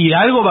 Y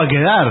algo va a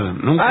quedar.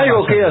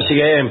 Algo queda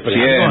siempre.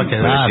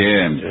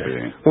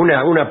 Siempre.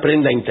 Una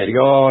prenda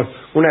interior,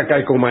 una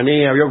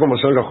calcomanía, vio cómo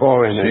son los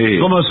jóvenes.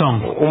 ¿Cómo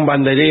son? Un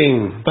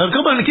banderín. ¿Pero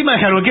qué me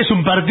dejaron? ¿Qué es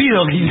un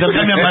partido que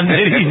intercambian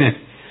banderines?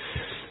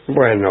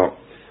 Bueno,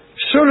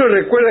 solo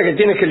recuerda que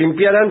tienes que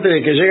limpiar antes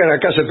de que lleguen a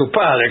casa tus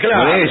padres,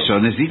 claro. Por eso,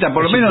 necesita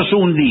por lo menos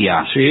un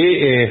día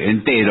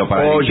entero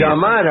para o limpieza.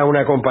 llamar a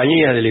una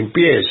compañía de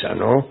limpieza,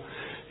 ¿no?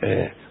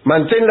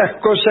 Mantén las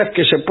cosas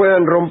que se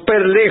puedan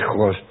romper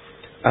lejos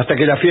hasta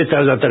que la fiesta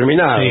haya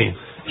terminado.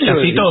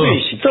 Casi todo.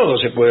 Sí, todo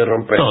se puede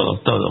romper.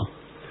 Todo.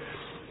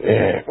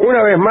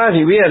 Una vez más,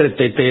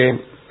 diviértete,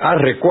 haz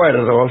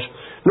recuerdos,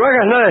 no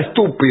hagas nada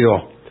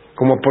estúpido,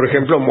 como por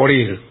ejemplo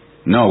morir.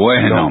 No,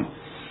 bueno.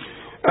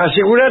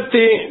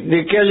 Asegúrate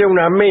de que haya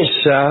una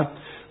mesa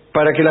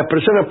para que las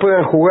personas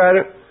puedan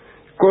jugar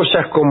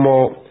cosas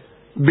como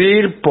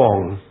beer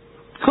pong.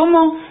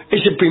 ¿Cómo?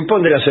 Es el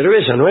ping-pong de la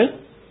cerveza, ¿no es?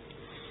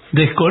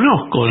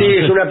 Desconozco. Sí, no sé.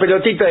 es una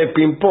pelotita de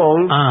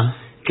ping-pong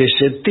que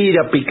se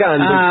tira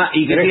picando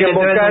y que tenés que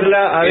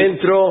embocarla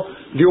adentro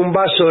de un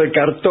vaso de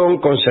cartón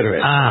con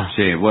cerveza.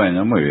 Sí,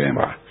 bueno, muy bien.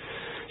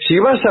 Si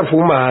vas a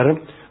fumar,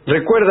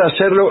 recuerda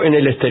hacerlo en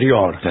el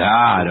exterior.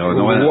 Claro,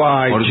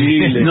 Uruguay,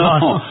 Chile.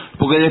 No,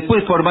 porque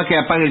después por más que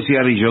apague el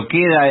cigarrillo,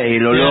 queda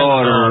el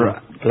olor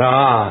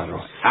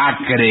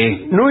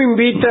acre. No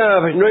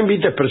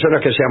invites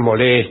personas que sean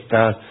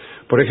molestas.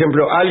 Por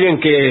ejemplo, alguien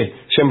que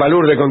se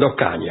embalurde con 2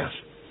 cañas,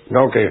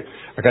 ¿no? Que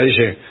acá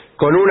dice,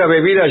 con una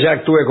bebida ya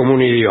actúe como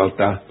un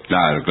idiota.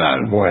 Claro.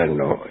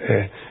 Bueno,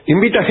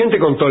 invita gente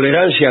con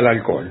tolerancia al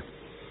alcohol.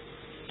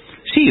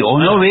 Sí, o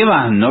no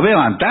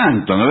beban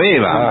tanto,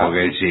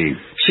 porque sí.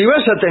 Si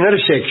vas a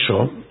tener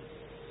sexo,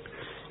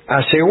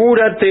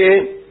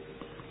 asegúrate.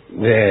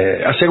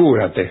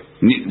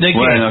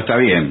 Bueno, está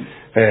bien.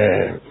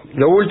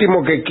 Lo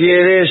último que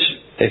quieres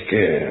es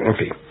que, en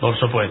fin. Por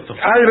supuesto.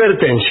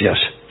 Advertencias.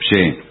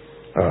 Sí.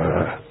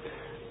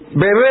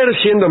 Beber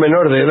siendo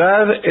menor de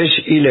edad es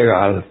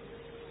ilegal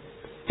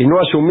y no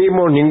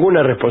asumimos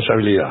ninguna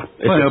responsabilidad.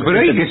 Bueno, pero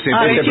hay que se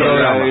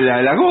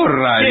la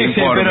gorra el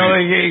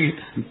informe.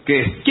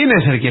 ¿Quién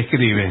es el que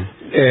escribe?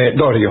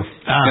 Dorio.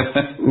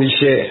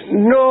 Dice,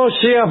 no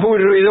seas muy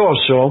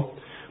ruidoso,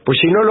 pues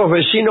si no los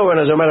vecinos van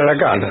a llamar a la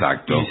casa.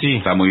 Exacto,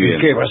 está muy bien.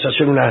 ¿Qué, vas a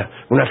hacer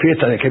una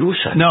fiesta de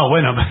querusa? No,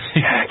 bueno,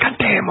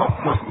 cantemos,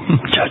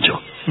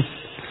 muchacho.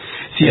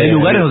 Sí, hay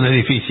lugares donde es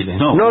difícil.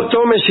 No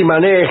tomes y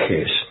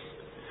manejes.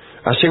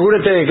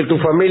 Asegúrate de que tu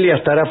familia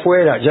estará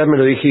afuera, ya me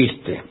lo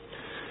dijiste.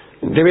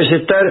 Debes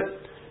estar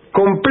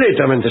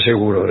completamente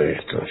seguro de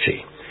esto,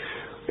 sí.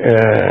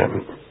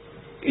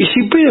 Y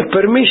si pides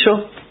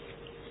permiso,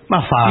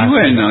 más fácil. Y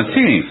bueno,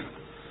 sí.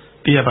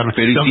 Pida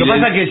permiso. Lo que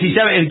pasa es que si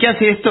sabe, el que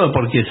hace esto es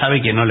porque sabe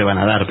que no le van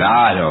a dar.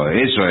 Claro,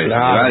 eso es.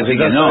 Claro, va a decir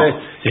que no.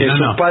 Que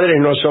sus padres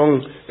no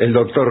son el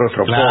doctor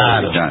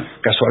Rostropolo,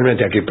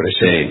 casualmente aquí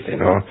presente,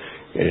 ¿no?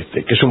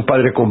 Que es un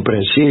padre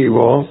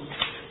comprensivo.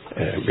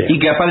 Y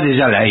que aparte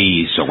ya la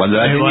hizo, cuando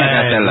la tenía que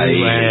hacer la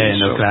hizo.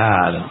 Bueno,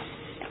 claro.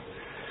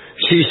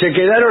 Si se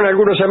quedaron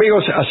algunos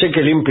amigos, hace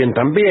que limpien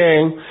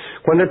también.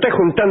 Cuando estés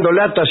juntando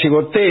latas y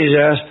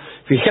botellas,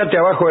 fíjate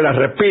abajo de las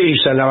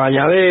repisas, en la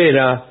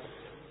bañadera.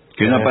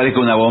 Que no aparezca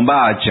una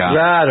bombacha.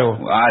 Claro,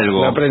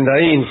 algo. Una prenda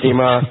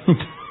íntima.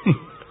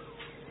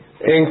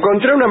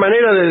 Encontrá una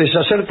manera de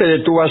deshacerte de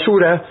tu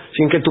basura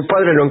sin que tus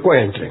padres lo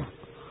encuentren.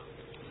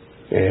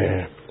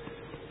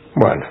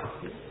 Bueno.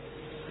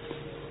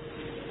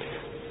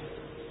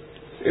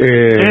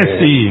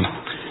 Sí.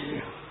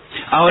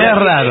 Ahora es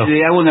raro.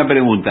 Le hago una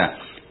pregunta.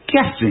 ¿Qué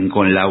hacen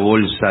con la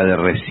bolsa de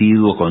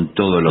residuos con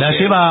todo lo la que... La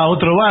lleva a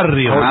otro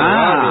barrio.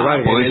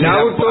 Porque el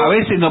auto, a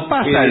veces no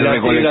pasa el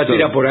recolector. Y la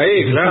tira por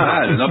ahí,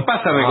 claro. No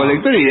pasa el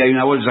recolector y hay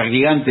una bolsa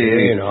gigante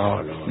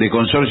de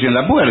consorcio en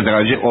la puerta,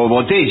 o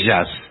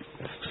botellas.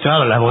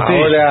 Claro, las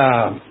botellas.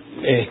 Ahora,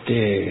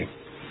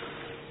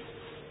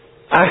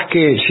 haz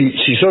que,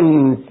 si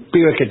son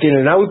pibes que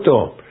tienen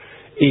auto,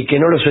 y que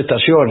no los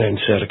estacionen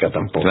cerca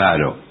tampoco.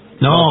 Claro.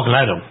 No,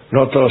 claro.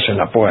 No todos en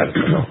la puerta,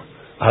 ¿no?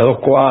 A 2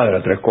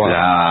 cuadras, 3 cuadras.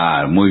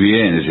 Claro, muy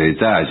bien ese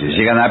detalle.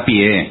 Llegan a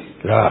pie.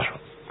 Claro.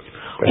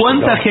 Pues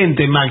 ¿cuánta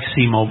gente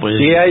máximo puede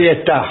ser? Y ahí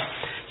está.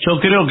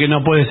 Yo creo que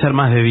no puede ser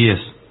más de 10.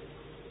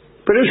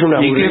 Pero es un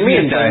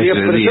aburrimiento. 10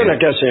 personas,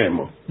 ¿qué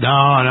hacemos?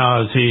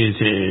 No, sí.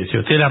 Si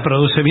usted la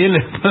produce bien,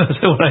 le puedo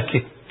asegurar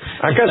que...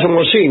 Acá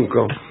somos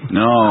 5.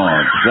 No,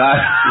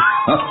 claro.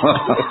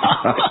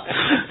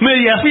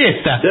 Media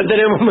fiesta. Ya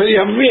tenemos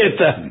media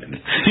fiesta.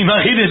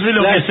 Imagínese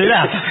lo que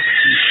será.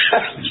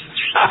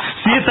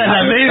 Si esta es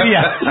la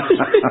media.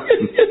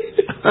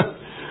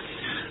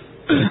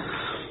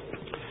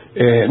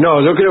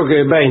 No, yo creo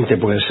que 20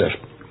 puede ser.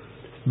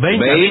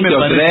 20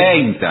 o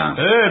 30.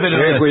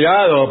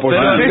 Cuidado, porque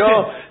si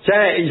no,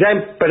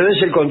 ya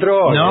perdés el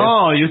control.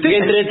 No, y usted... Y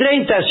entre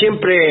 30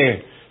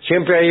 siempre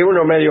hay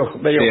uno medio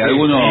sí,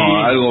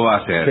 algo va a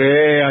hacer. Sí,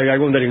 hay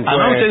algún delincuente.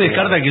 Además usted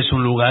descarta que es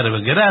un lugar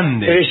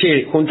grande. Es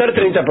decir, juntar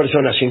 30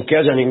 personas sin que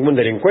haya ningún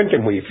delincuente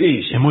es muy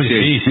difícil. Es muy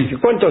difícil.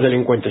 ¿Cuántos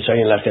delincuentes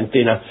hay en la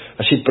Argentina,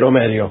 así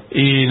promedio?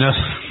 Y no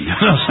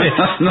sé.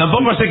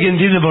 Tampoco sé quién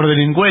tiene por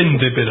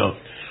delincuente, pero...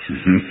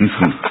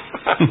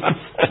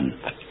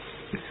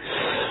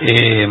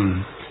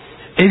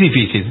 es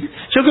difícil.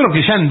 Yo creo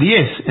que ya en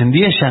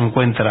 10 ya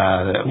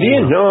encuentra...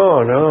 10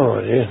 no.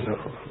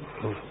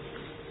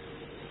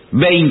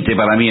 20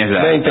 para mí es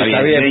la... 20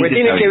 está bien, pues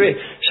tiene que ver...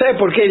 ¿Sabe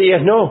por qué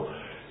 10 no?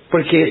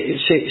 Porque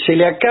se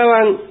le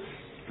acaban...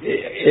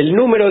 el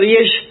número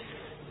 10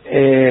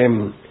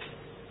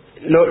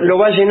 lo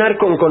va a llenar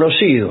con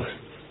conocidos,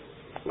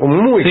 con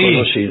muy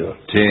conocidos.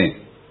 Sí.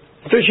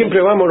 Entonces siempre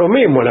vamos los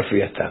mismos a la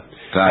fiesta.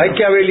 Claro. Hay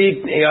que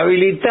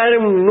habilitar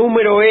un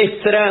número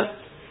extra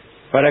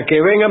para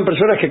que vengan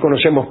personas que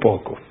conocemos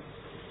poco.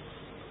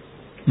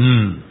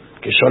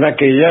 Que son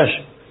aquellas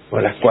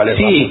con las cuales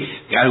vamos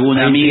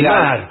alguna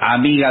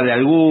amiga de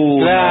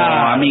alguno,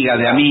 amiga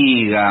de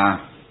amiga.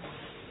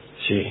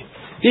 Sí.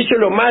 Y eso es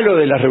lo malo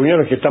de las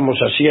reuniones que estamos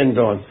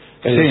haciendo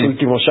en los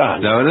últimos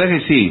años. La verdad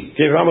que sí.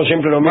 Que vamos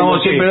siempre lo mismo.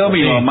 Vamos siempre lo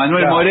mismo. Sí.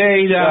 Manuel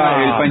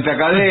Moreira, el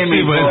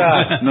Pentacadémico,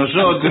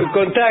 nosotros.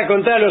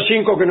 Contá a los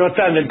 5 que no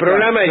están del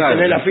programa y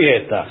tener la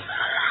fiesta.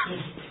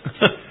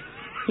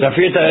 La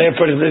fiesta de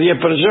 10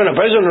 personas.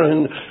 Para eso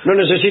no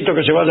necesito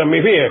que se vayan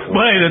mis viejos.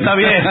 Bueno, está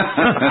bien.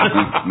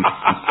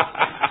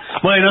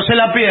 Bueno, se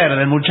la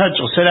pierden,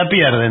 muchachos. Se la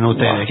pierden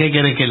ustedes. Bueno. ¿Qué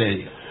quieren que le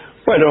diga?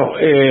 Bueno,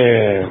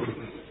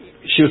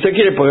 si usted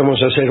quiere podemos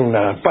hacer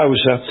una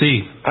pausa.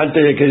 Sí.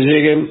 Antes de que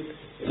lleguen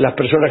las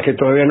personas que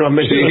todavía no han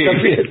metido esta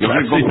fiesta.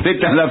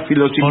 Completan la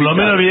filosofía. Por lo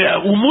menos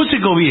un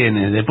músico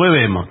viene, después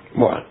vemos.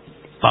 Bueno.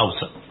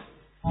 Pausa.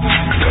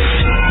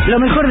 Lo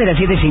mejor de la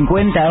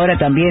 750 ahora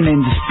también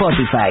en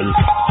Spotify.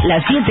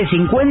 La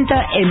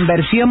 750 en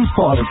versión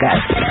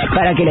podcast.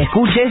 Para que la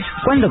escuches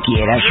cuando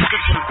quieras.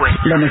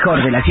 750. Lo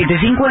mejor de la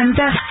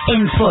 750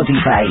 en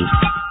Spotify.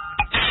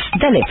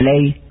 Dale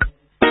play.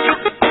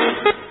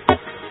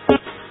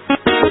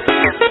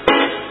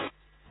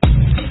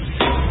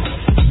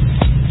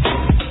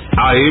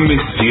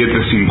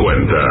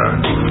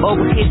 AM750.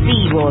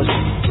 Objetivos.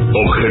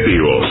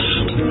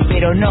 Objetivos.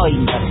 Pero no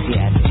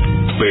imparciales.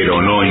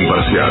 Pero no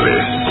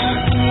imparciales.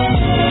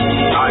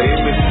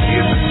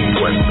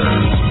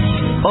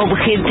 AM750.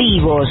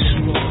 Objetivos.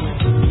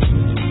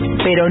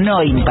 Pero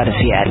no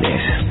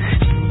imparciales.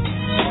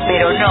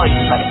 Pero no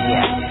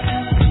imparciales.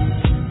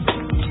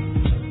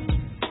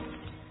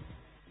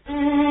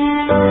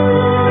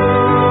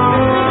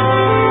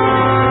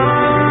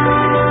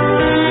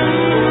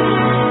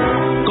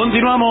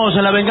 Continuamos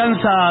a La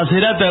Venganza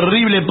Será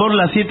Terrible por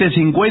las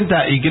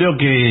 7:50 y creo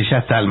que ya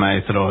está el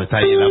maestro, está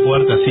ahí en la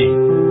puerta, sí.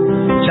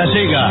 Ya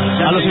llega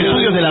a los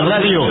estudios de la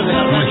radio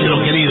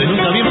nuestro querido y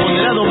nunca bien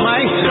ponderado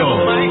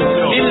maestro,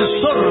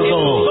 el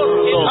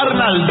sordo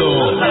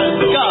Arnaldo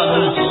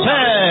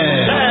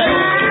Cancel.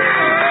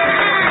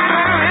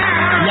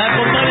 Y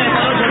acompaña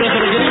esta noche a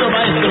nuestro querido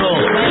maestro,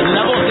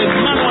 la voz de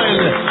Manuel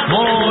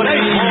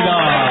Moreira.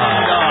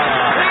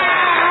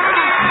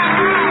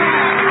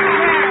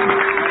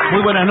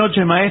 Muy buenas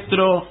noches,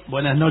 maestro.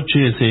 Buenas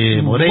noches,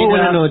 Moreira. Muy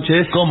buenas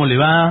noches. ¿Cómo le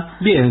va?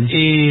 Bien.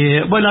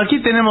 Bueno, aquí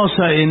tenemos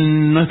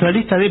en nuestra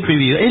lista de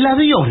pedidos. El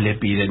adiós le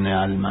piden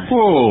al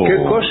maestro. ¿Qué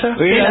cosa?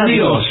 El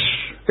adiós.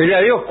 ¿El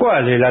adiós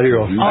cuál? El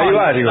adiós. Hay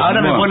varios.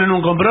 Ahora me ponen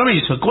un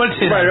compromiso. ¿Cuál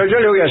será? Bueno, yo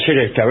le voy a hacer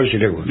este, a ver si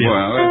le gusta. Bueno,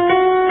 a ver.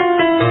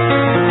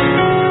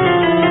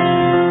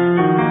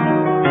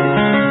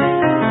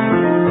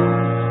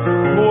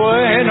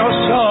 Buenos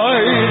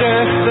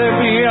Aires de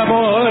mi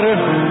amor,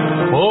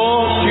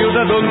 oh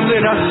ciudad donde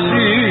he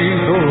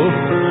nacido,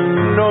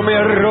 no me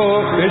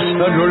arrojes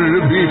al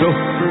olvido,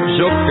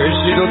 yo que he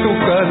sido tu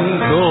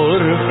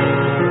cantor,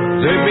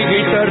 de mi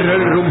guitarra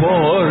el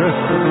rumor,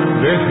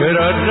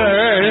 dejarán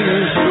en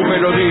su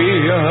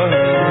melodía,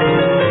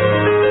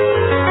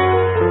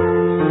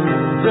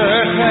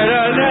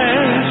 dejarán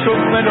en su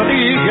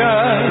melodía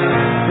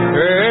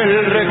el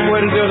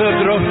recuerdo de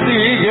otros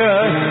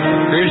días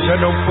que ya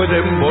no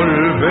pueden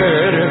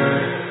volver,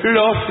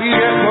 los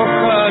viejos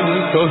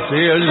cantos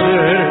de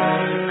ayer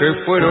que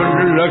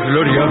fueron la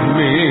gloria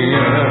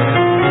mía.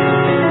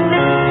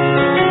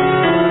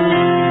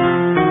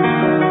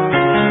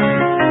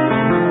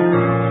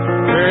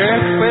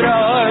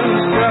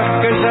 Esperanzas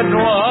que ya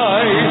no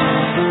hay,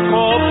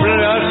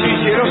 coplas y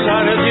cielos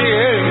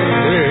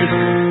ardientes,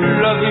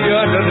 la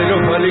diana de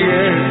los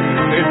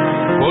valientes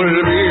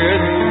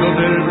volviendo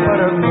del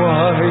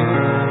Paraguay,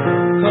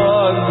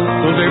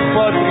 canto de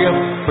patria,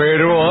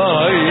 pero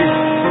hay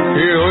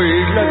que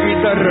oír la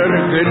guitarra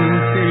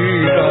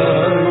argentina,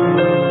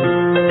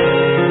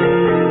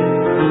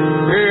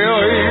 que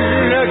oír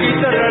la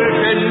guitarra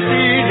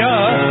argentina,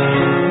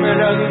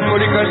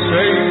 melancólica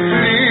se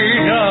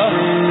inclina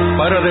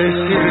para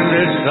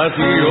decirles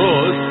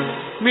adiós,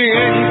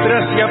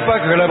 mientras se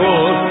apaga la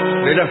voz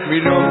de las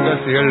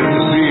milongas de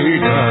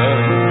Alcina.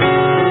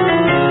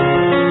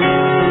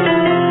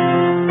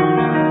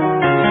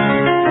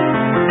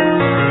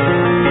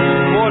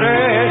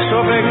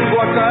 Vengo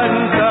a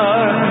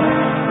cantar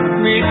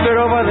mi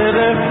trova de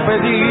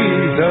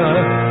despedida,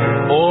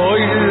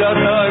 hoy la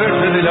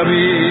tarde de la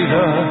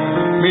vida,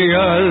 mi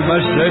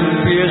alma se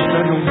empieza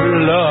a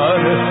nublar,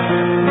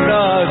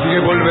 nadie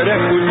volverá a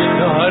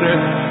escuchar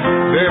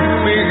de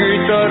mi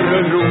guitarra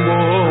el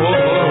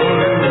rumor,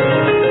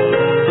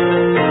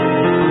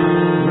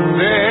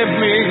 de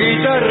mi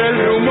guitarra el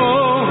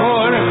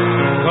rumor,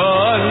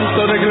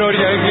 canto de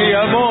gloria y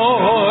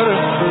amor,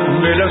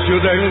 de la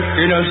ciudad en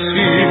que he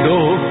nacido.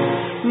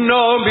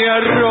 No me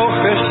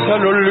arrojes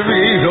al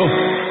olvido,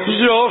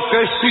 yo que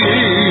he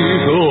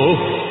sido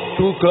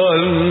tu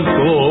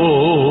canto.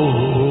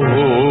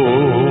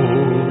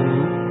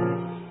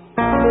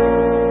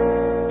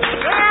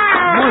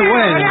 Muy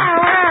bueno.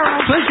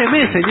 Suélteme,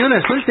 señora,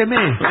 suélteme.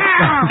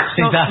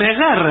 No, me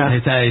agarra.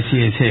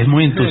 Sí, es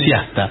muy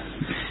entusiasta.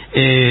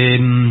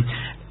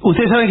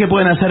 Ustedes saben que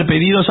pueden hacer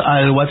pedidos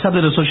al WhatsApp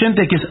de los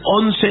oyentes, que es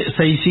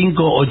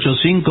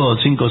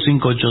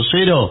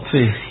 11-6585-5580.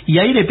 Sí. Y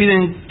ahí le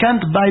piden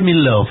Can't Buy Me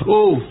Love.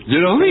 De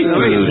los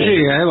Beatles.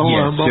 Sí,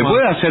 vamos ¿Se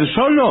puede hacer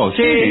solo?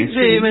 Sí,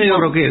 medio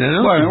rockera,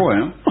 ¿no?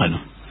 Bueno.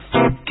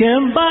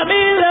 Can't buy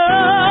me love,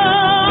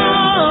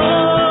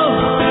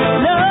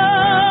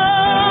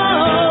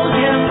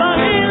 can't buy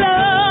me love.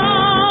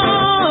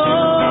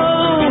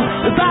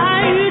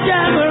 Buy you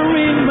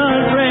tambourine,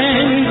 my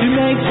friend, it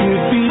makes you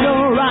feel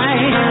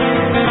alright.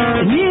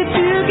 And if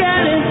you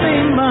get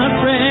anything, my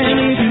friend,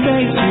 it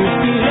makes you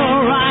feel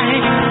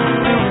alright.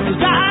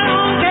 'Cause I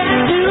don't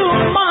get too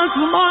much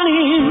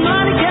money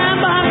can't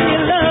buy me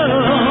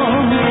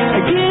love. I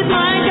give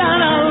my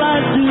kind of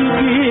life to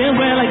give,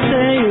 well, I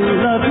say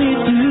you love me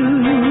too.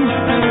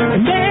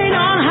 And they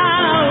don't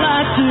have a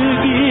lot to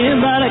give,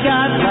 but I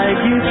got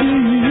like you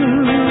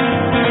do.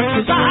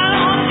 'Cause I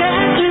don't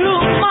get too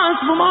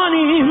much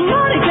money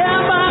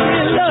can't buy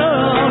me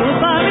love,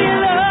 buy me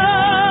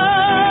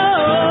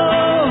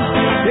love.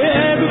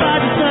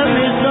 Everybody tell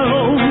me so,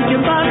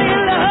 can buy me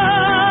love.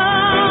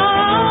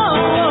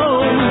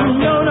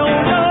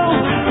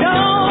 No,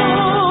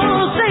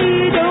 say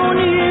you don't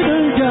need a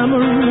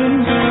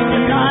tambourine,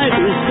 and I'd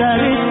be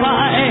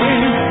satisfied.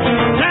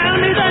 Tell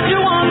me that you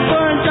want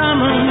for a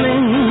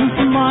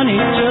tambourine, money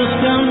just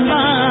come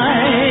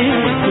by.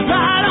 'Cause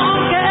I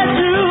don't get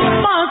too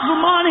much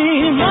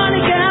money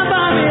can't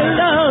buy me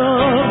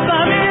love,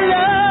 buy me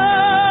love,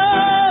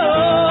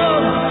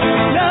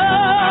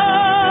 can't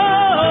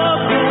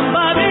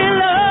buy me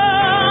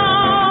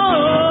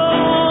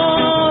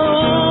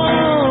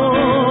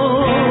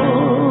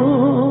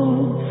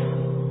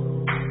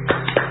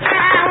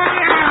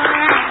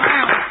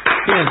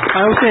Bien,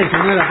 para usted,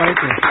 señora, para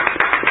usted.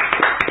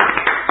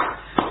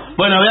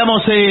 Bueno,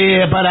 veamos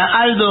para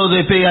Aldo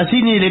de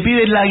Pegasini, le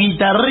pide la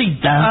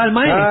guitarrita. Al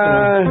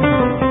maestro.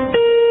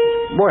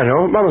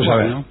 Bueno, vamos a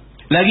ver.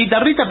 La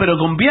guitarrita, pero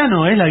con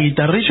piano, ¿es la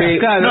guitarrita? Sí,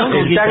 claro. No,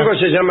 el tango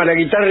se llama la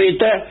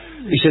guitarrita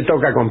y se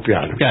toca con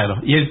piano. Claro,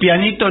 y el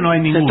pianito no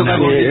hay ninguna.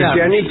 El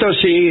pianito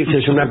sí, que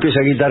es una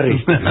pieza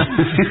guitarrista.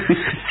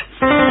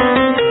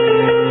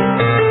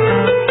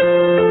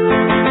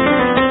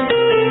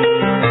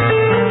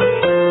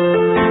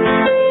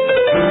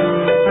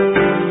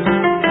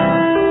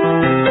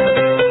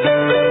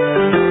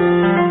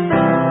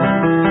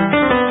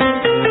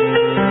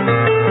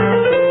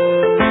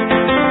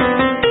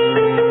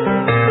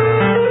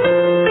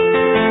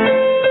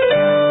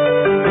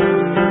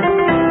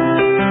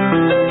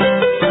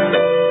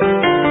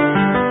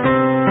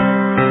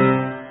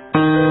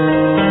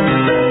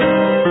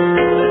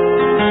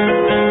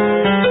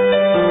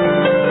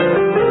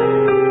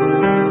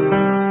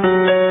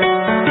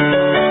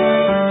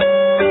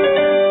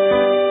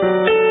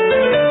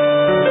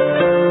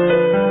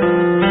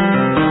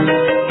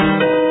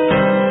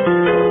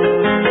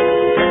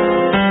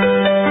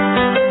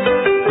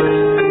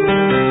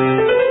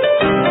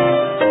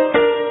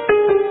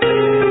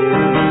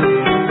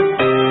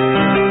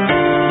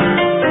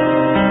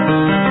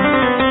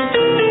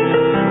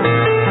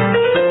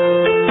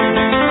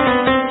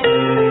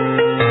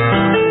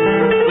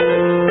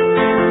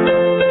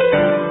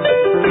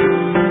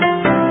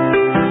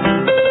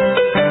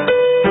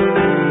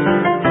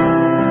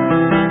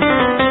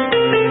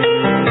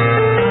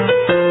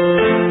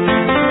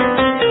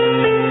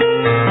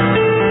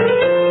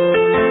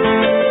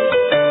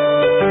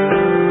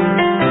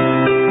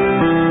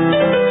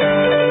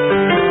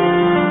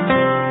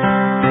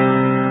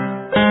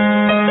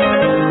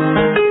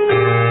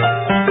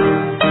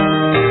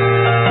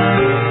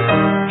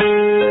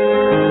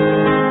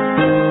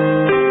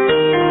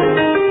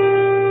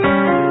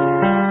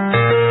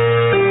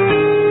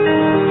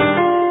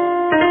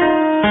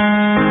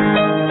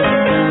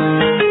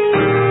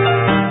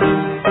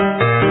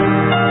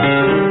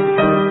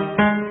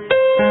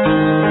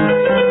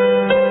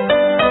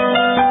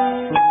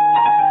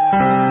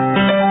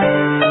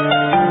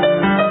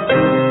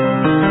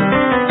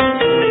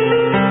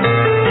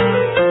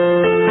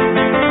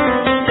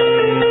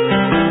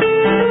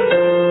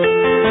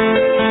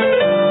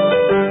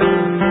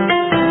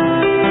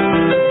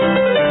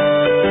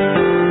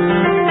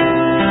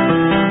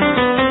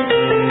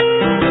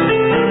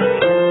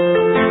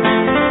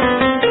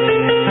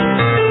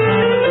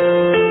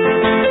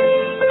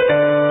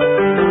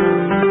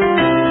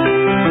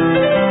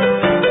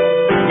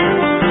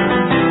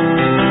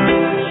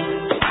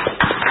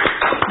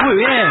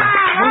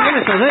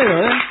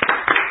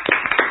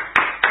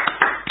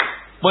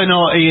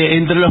 Bueno,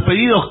 entre los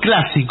pedidos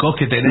clásicos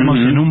que tenemos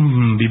en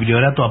un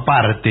bibliorato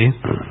aparte,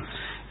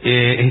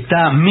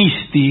 está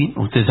Misty,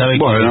 usted sabe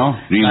que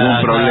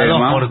ningún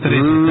problema. 2x3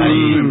 está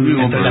ahí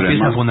entre las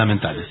piezas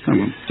fundamentales.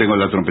 Tengo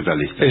la trompeta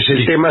lista. Es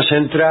el tema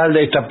central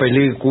de esta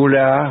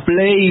película.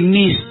 Play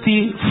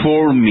Misty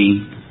for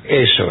Me.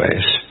 Eso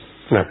es.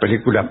 Una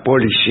película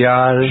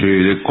policial.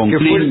 Sí, con que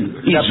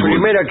Clint fue la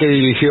primera que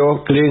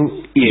dirigió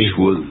Clint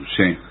Eastwood.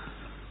 Sí.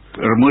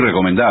 Muy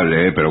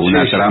recomendable, pero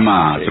una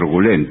trama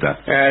truculenta.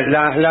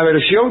 La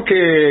versión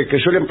que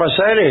suelen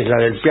pasar es la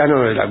del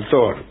piano del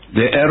autor.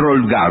 De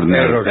Errol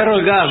Garner.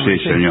 Errol Garner.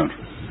 Sí, señor.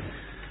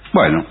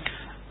 Bueno.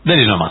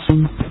 Dele nomás.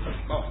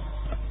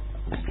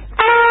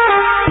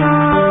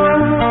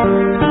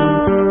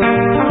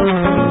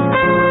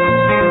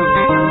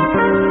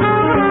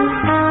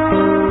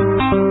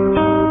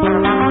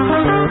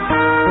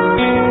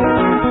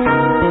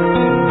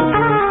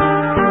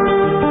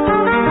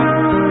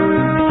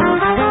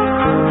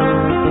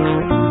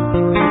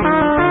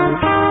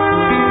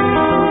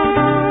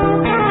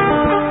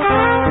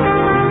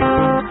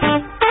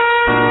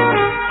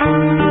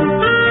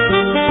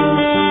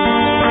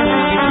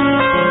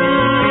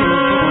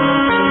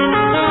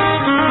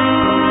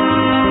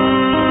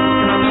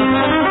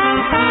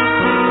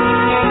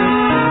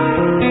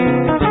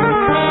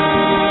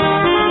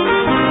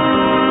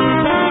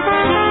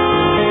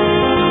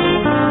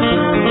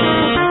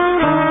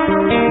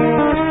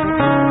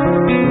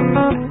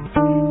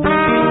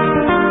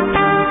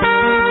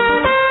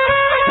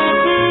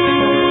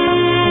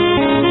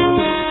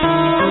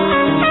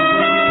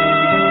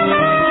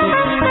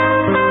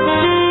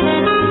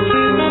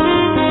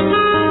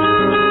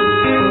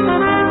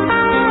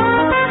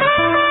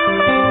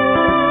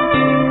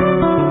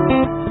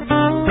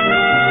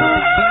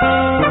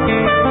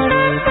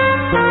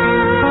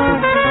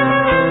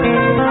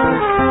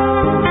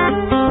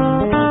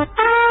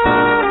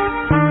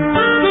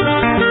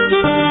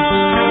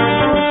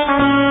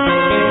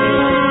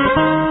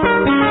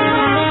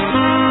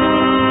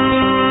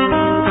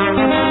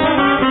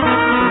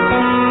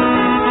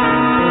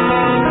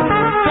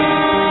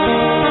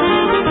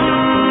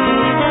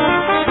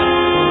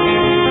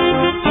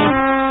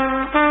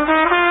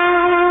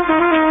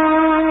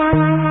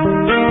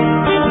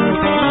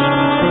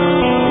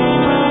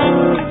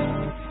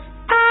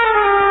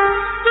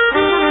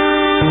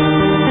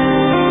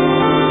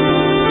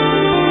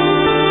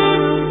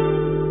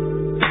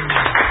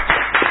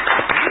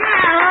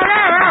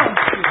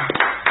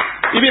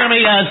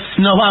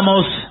 Nos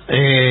vamos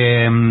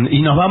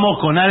y nos vamos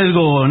con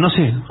algo, no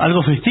sé,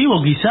 algo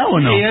festivo quizá o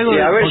no. Sí,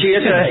 a ver si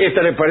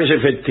esta le parece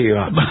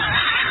efectiva.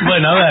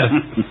 Bueno, a ver.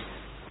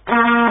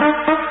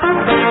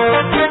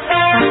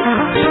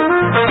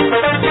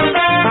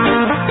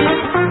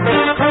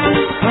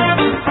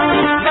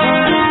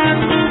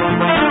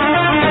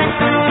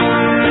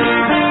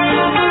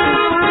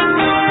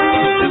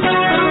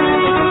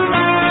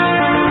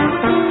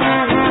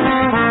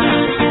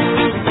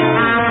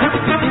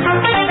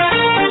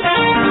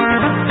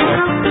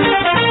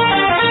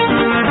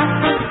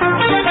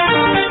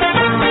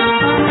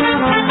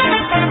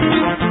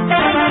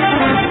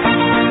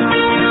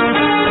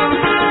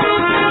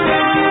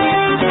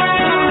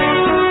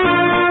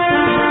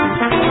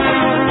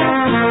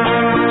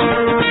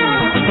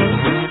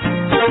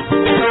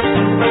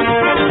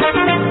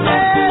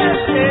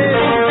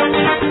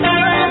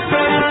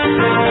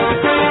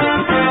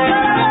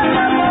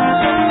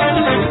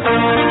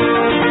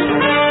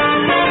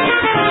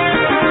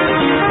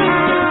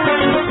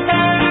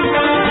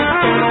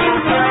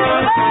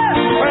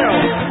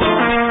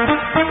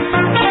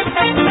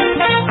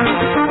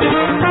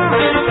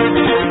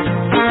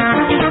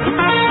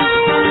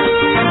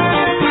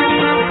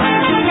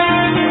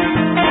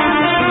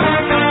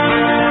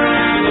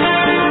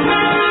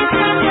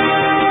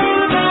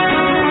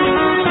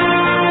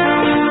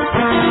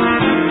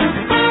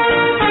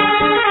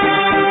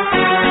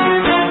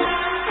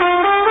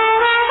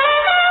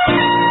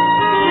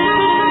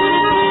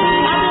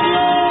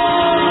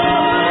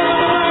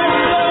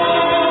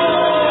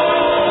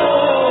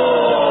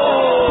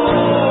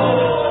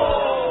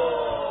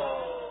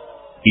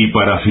 Y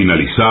para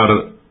finalizar,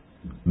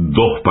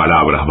 2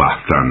 palabras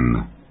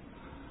bastan.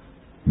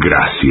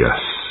 Gracias.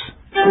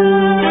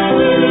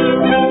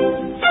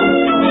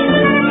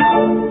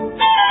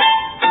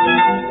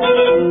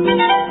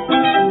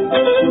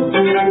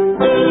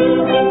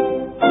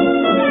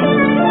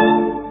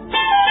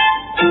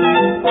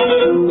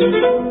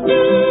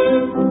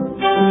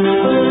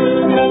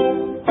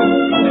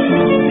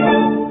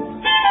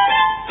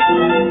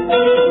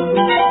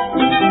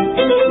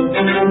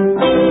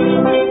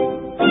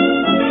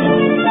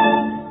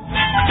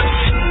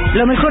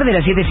 Lo mejor de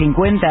la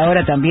 750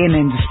 ahora también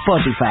en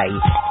Spotify.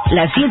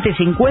 La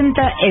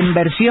 750 en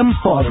versión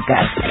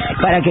podcast,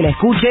 para que la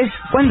escuches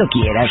cuando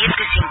quieras.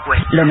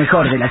 Lo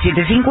mejor de la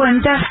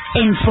 750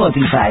 en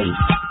Spotify.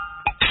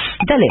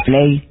 Dale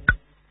play.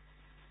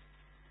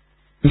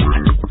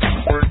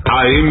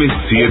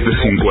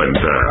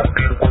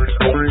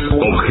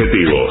 AM750.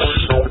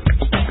 Objetivos,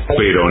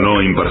 pero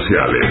no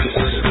imparciales.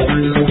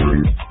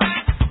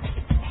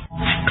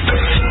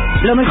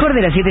 Lo mejor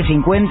de la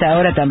 750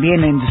 ahora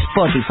también en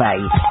Spotify.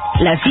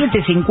 La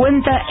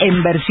 750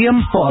 en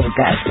versión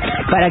podcast,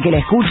 para que la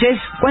escuches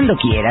cuando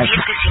quieras.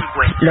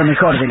 Lo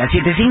mejor de la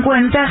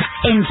 750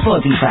 en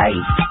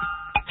Spotify.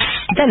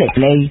 Dale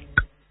play.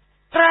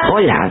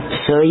 Hola,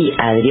 soy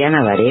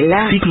Adriana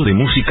Varela. Ciclo de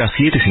música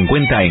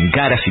 750 en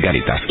Caras y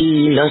Caretas.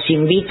 Y los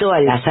invito a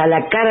la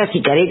sala Caras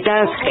y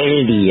Caretas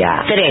el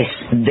día 3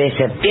 de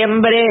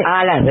septiembre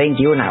a las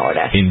 21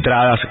 horas.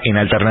 Entradas en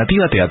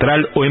Alternativa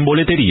Teatral o en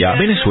Boletería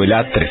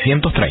Venezuela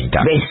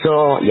 330.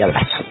 Beso y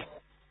abrazo.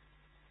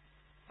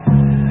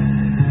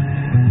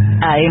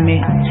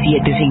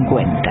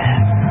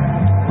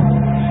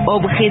 AM750.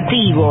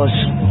 Objetivos,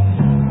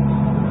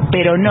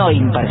 pero no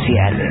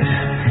imparciales.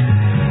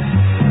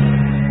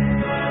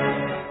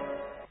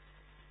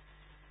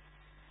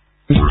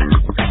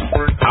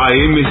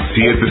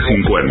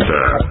 AM750.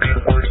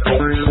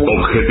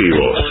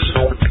 Objetivos,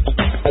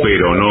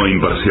 pero no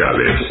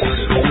imparciales.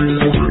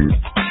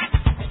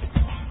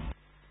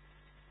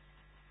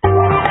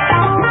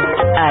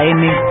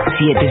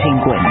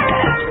 AM750.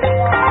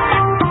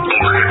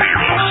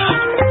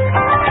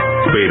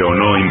 Pero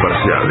no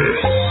imparciales.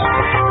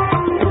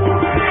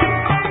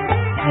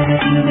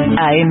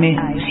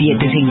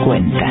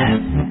 AM750.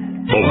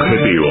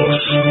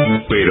 Objetivos,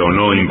 pero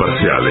no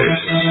imparciales.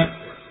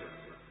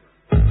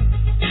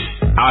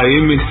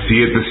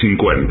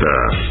 AM750.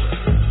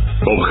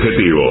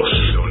 Objetivos,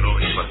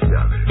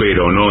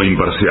 pero no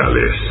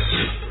imparciales.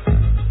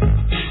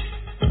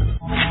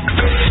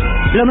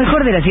 Lo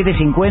mejor de la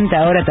 750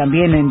 ahora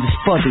también en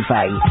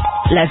Spotify.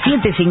 La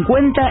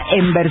 750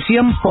 en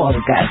versión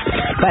podcast,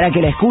 para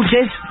que la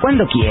escuches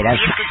cuando quieras.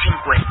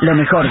 Lo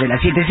mejor de la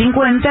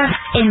 750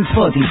 en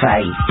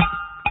Spotify.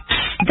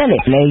 Dale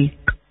play.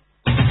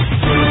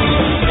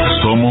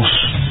 Somos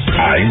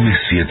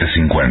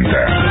AM750.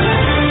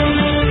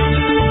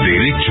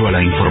 Derecho a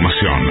la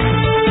información.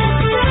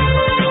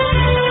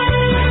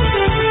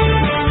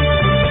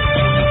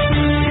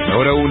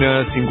 Ahora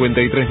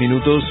 1:53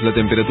 minutos, la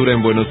temperatura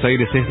en Buenos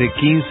Aires es de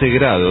 15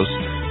 grados,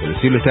 el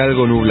cielo está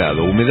algo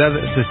nublado, humedad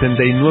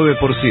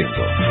 69%.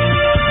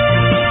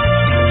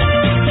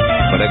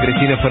 Para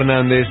Cristina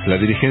Fernández, la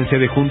dirigencia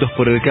de Juntos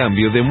por el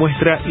Cambio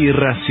demuestra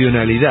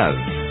irracionalidad.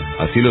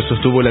 Así lo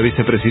sostuvo la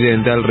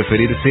vicepresidenta al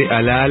referirse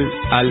al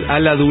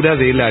ala dura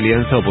de la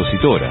alianza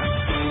opositora.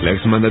 La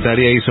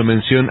exmandataria hizo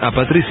mención a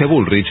Patricia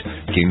Bullrich,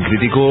 quien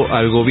criticó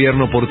al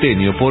gobierno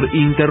porteño por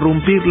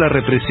interrumpir la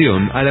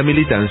represión a la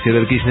militancia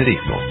del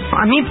kirchnerismo.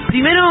 A mí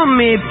primero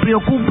me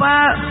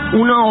preocupa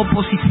una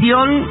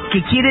oposición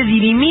que quiere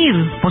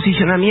dirimir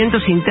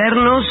posicionamientos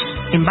internos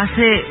en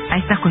base a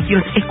estas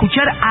cuestiones.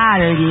 Escuchar a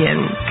alguien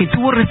que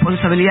tuvo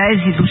responsabilidades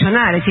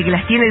institucionales y que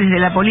las tiene desde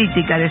la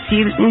política,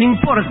 decir, no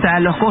importa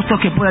los costos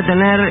que pueda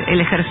tener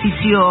el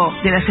ejercicio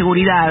de la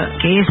seguridad,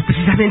 que es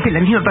precisamente la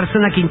misma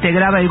persona que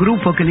integraba el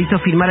grupo que le hizo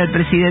firmar al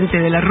presidente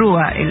de la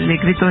Rúa el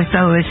decreto de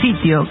estado de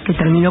sitio, que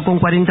terminó con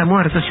 40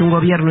 muertos y un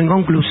gobierno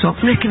inconcluso.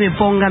 No es que me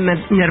ponga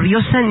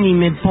nerviosa ni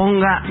me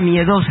ponga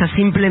miedosa,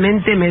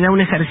 simplemente me da un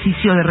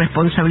ejercicio de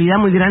responsabilidad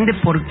muy grande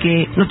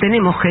porque no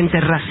tenemos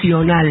gente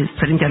racional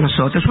frente a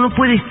nosotros. Uno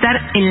puede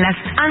estar en las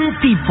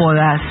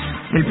antípodas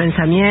del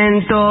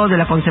pensamiento, de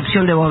la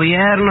concepción de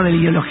gobierno, de la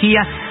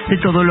ideología, de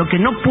todo. Lo que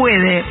no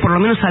puede, por lo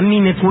menos a mí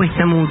me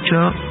cuesta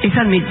mucho, es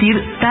admitir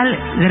tal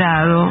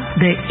grado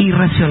de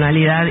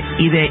irracionalidad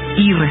y de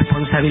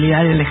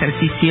irresponsabilidad en el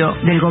ejercicio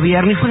del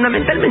gobierno y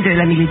fundamentalmente de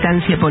la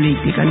militancia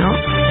política, ¿no?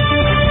 El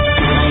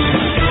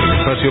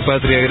espacio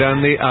Patria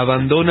Grande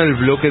abandona el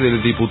bloque de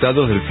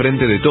diputados del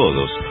Frente de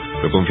Todos.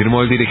 Lo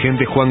confirmó el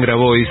dirigente Juan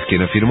Grabois,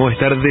 quien afirmó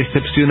estar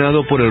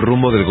decepcionado por el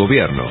rumbo del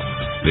gobierno.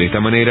 De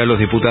esta manera, los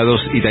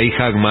diputados Itaí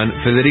Hagman,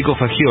 Federico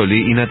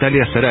Fagioli y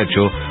Natalia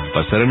Saracho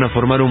pasarán a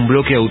formar un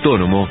bloque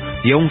autónomo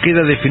y aún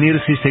queda definir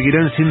si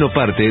seguirán siendo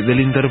parte del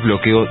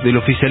interbloqueo del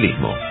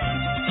oficialismo.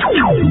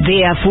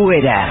 De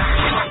afuera.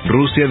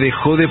 Rusia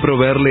dejó de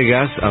proveerle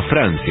gas a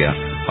Francia.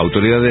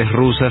 Autoridades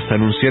rusas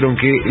anunciaron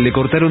que le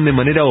cortaron de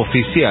manera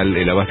oficial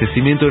el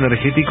abastecimiento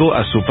energético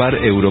a su par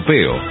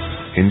europeo.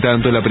 En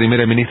tanto, la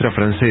primera ministra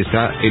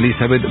francesa,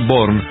 Elisabeth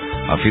Borne,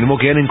 afirmó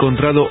que han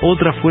encontrado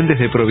otras fuentes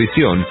de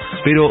provisión,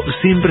 pero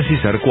sin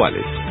precisar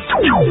cuáles.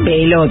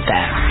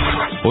 Pelota.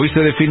 Hoy se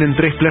definen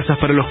 3 plazas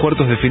para los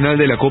cuartos de final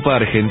de la Copa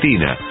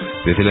Argentina.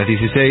 Desde las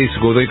 16,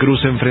 Godoy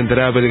Cruz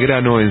enfrentará a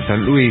Belgrano en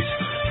San Luis.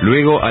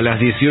 Luego, a las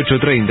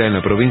 18:30 en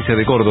la provincia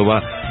de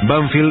Córdoba,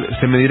 Banfield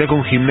se medirá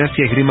con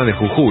Gimnasia Esgrima de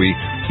Jujuy.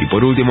 Y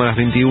por último, a las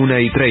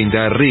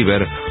 21:30,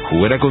 River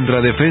jugará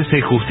contra Defensa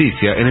y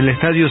Justicia en el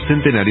Estadio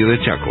Centenario de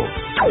Chaco.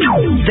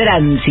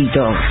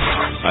 Tránsito.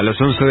 A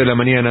las 11 de la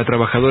mañana,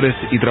 trabajadores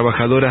y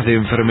trabajadoras de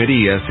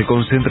enfermería se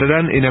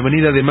concentrarán en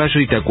Avenida de Mayo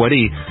y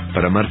Tacuarí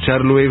para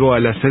marchar luego a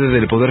la sede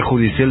del Poder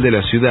Judicial de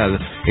la ciudad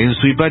en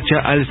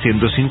Suipacha al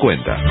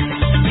 150.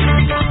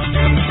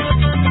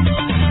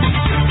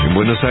 En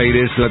Buenos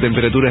Aires la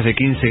temperatura es de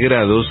 15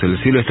 grados, el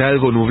cielo está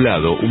algo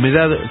nublado,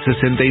 humedad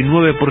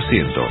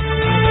 69%.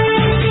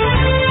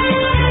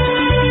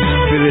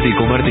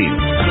 Federico Martín.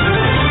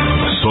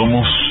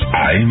 Somos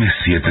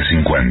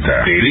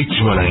AM750.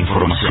 Derecho a la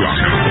información.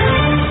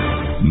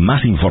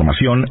 Más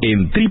información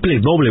en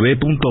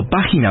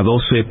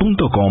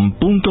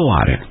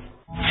www.pagina12.com.ar.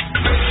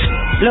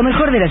 Lo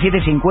mejor de la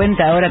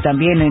 750 ahora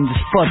también en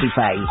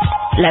Spotify.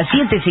 La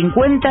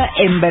 750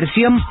 en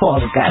versión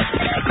podcast,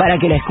 para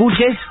que la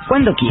escuches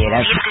cuando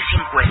quieras.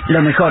 750.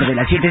 Lo mejor de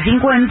la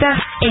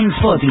 750 en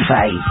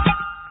Spotify.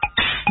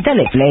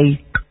 Dale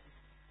play.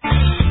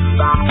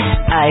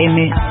 AM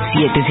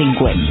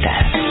 750.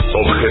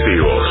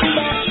 Objetivos,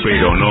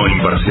 pero no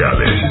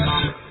imparciales.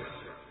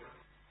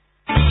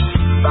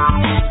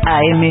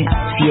 AM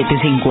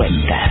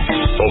 750.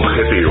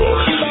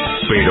 Objetivos,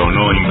 pero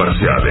no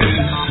imparciales.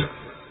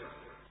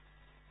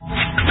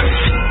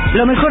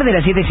 Lo mejor de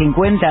la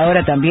 750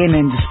 ahora también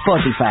en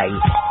Spotify.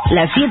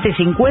 La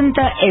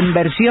 750 en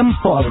versión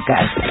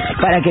podcast,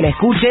 para que la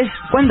escuches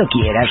cuando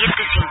quieras.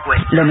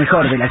 750. Lo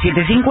mejor de la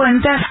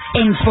 750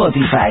 en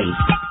Spotify.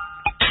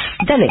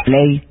 Dale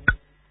play.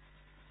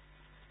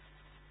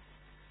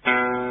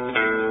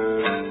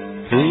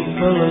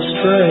 People are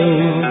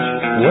strange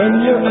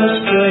when you're a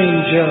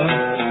stranger.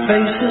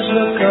 Faces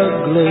look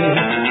ugly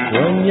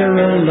when you're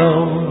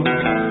alone.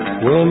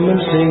 Women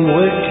seem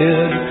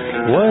wicked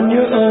when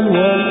you're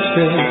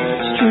unwanted.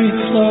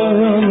 Streets are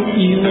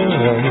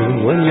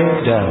uneven when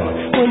you're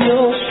down. When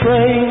you're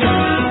strange,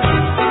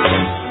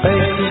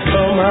 faces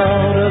come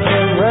out of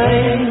the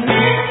rain.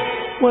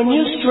 When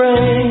you're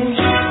strange,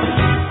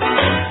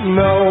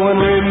 no one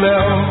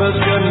remembers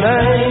your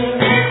name.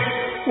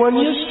 When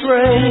you're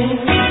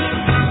strange,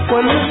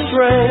 when you're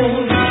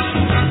strange,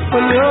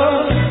 when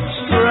you're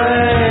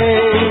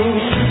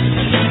strange.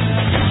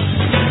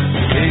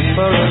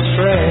 People are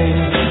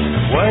strange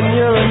when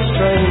you're a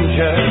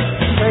stranger.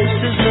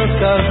 Faces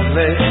look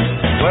ugly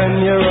when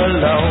you're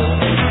alone.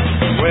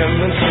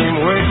 Women seem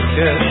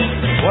wicked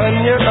when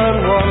you're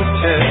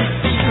unwanted.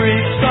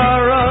 Streets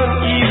are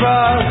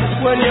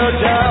uneven when you're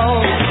down.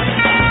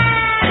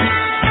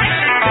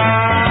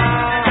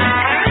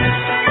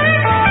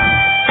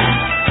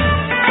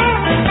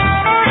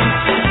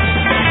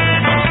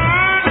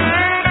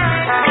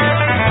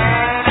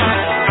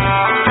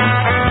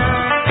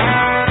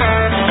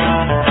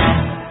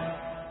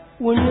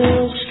 When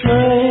you're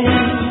strange,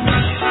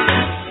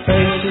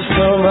 faces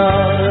come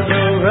out of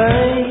the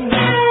rain.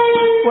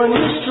 When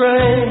you're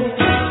strange,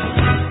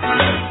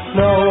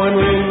 no one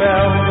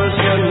remembers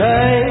your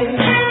name.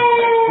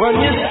 When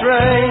you're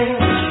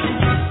strange,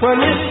 when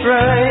you're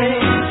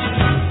strange,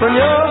 when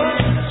you're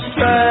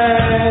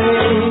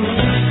strange.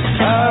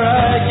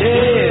 Alright,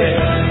 yeah.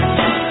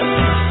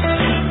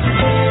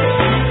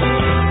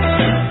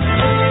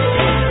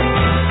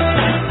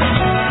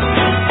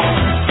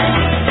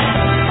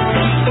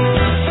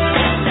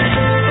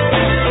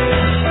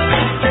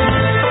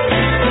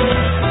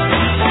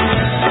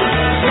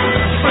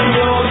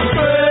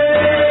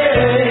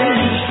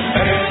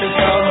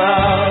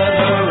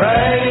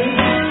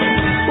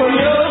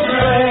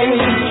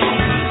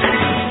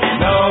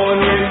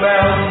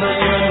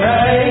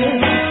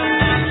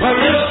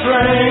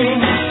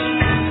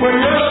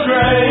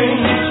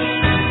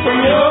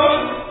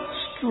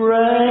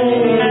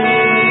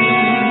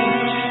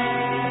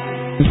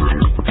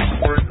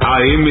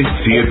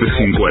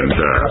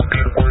 AM750.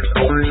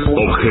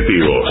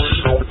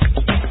 Objetivos,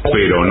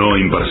 pero no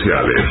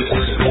imparciales.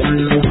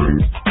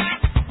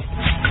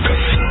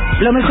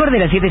 Lo mejor de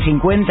la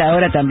 750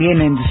 ahora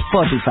también en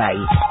Spotify.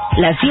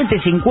 La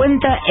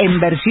 750 en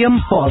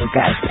versión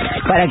podcast,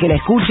 para que la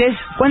escuches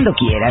cuando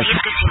quieras.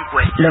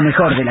 750. Lo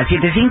mejor de la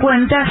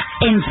 750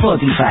 en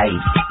Spotify.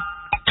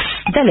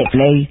 Dale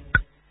play.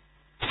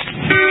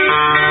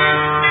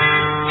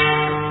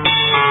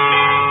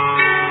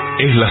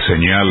 Es la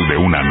señal de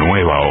una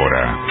nueva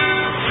hora.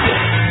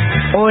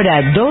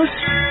 Hora 2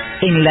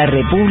 en la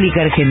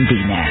República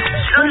Argentina.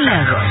 Son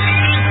las 2.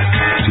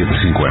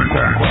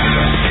 750.